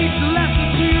 Teach the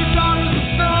lesson to your daughters and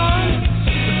sons.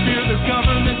 The fear of the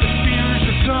government, the fear is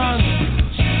your gun.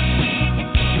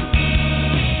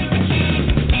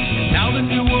 Now the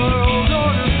New World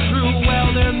Order crew, well,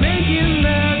 they're making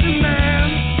their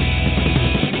demands.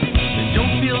 They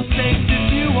don't feel safe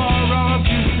if you are armed.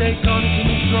 You say gun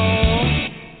control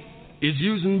is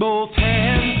using both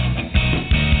hands.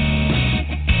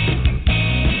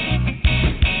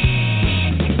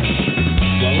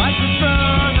 Well, I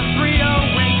prefer the 308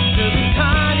 to the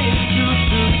tiny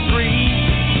 223.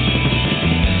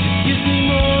 It gives me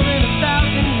more than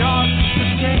 1,000 yards to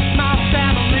protect my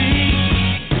family.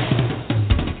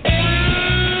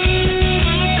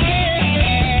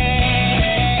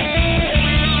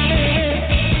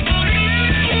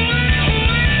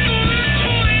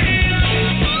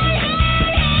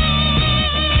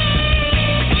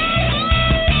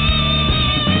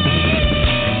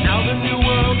 Now the New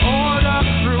World Order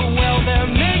crew, well, they're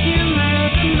making their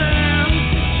demands.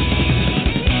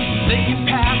 They can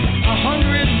pass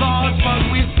 100 laws,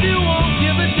 but we still won't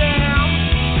give a damn.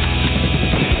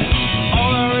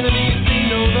 All our enemies, they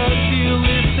know the deal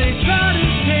if they try to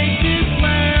take this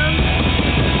land.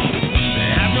 They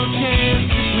have no chance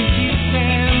if we keep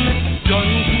saying gun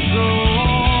control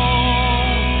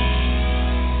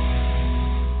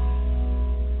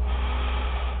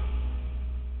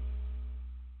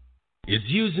is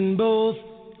using both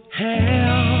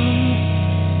hands.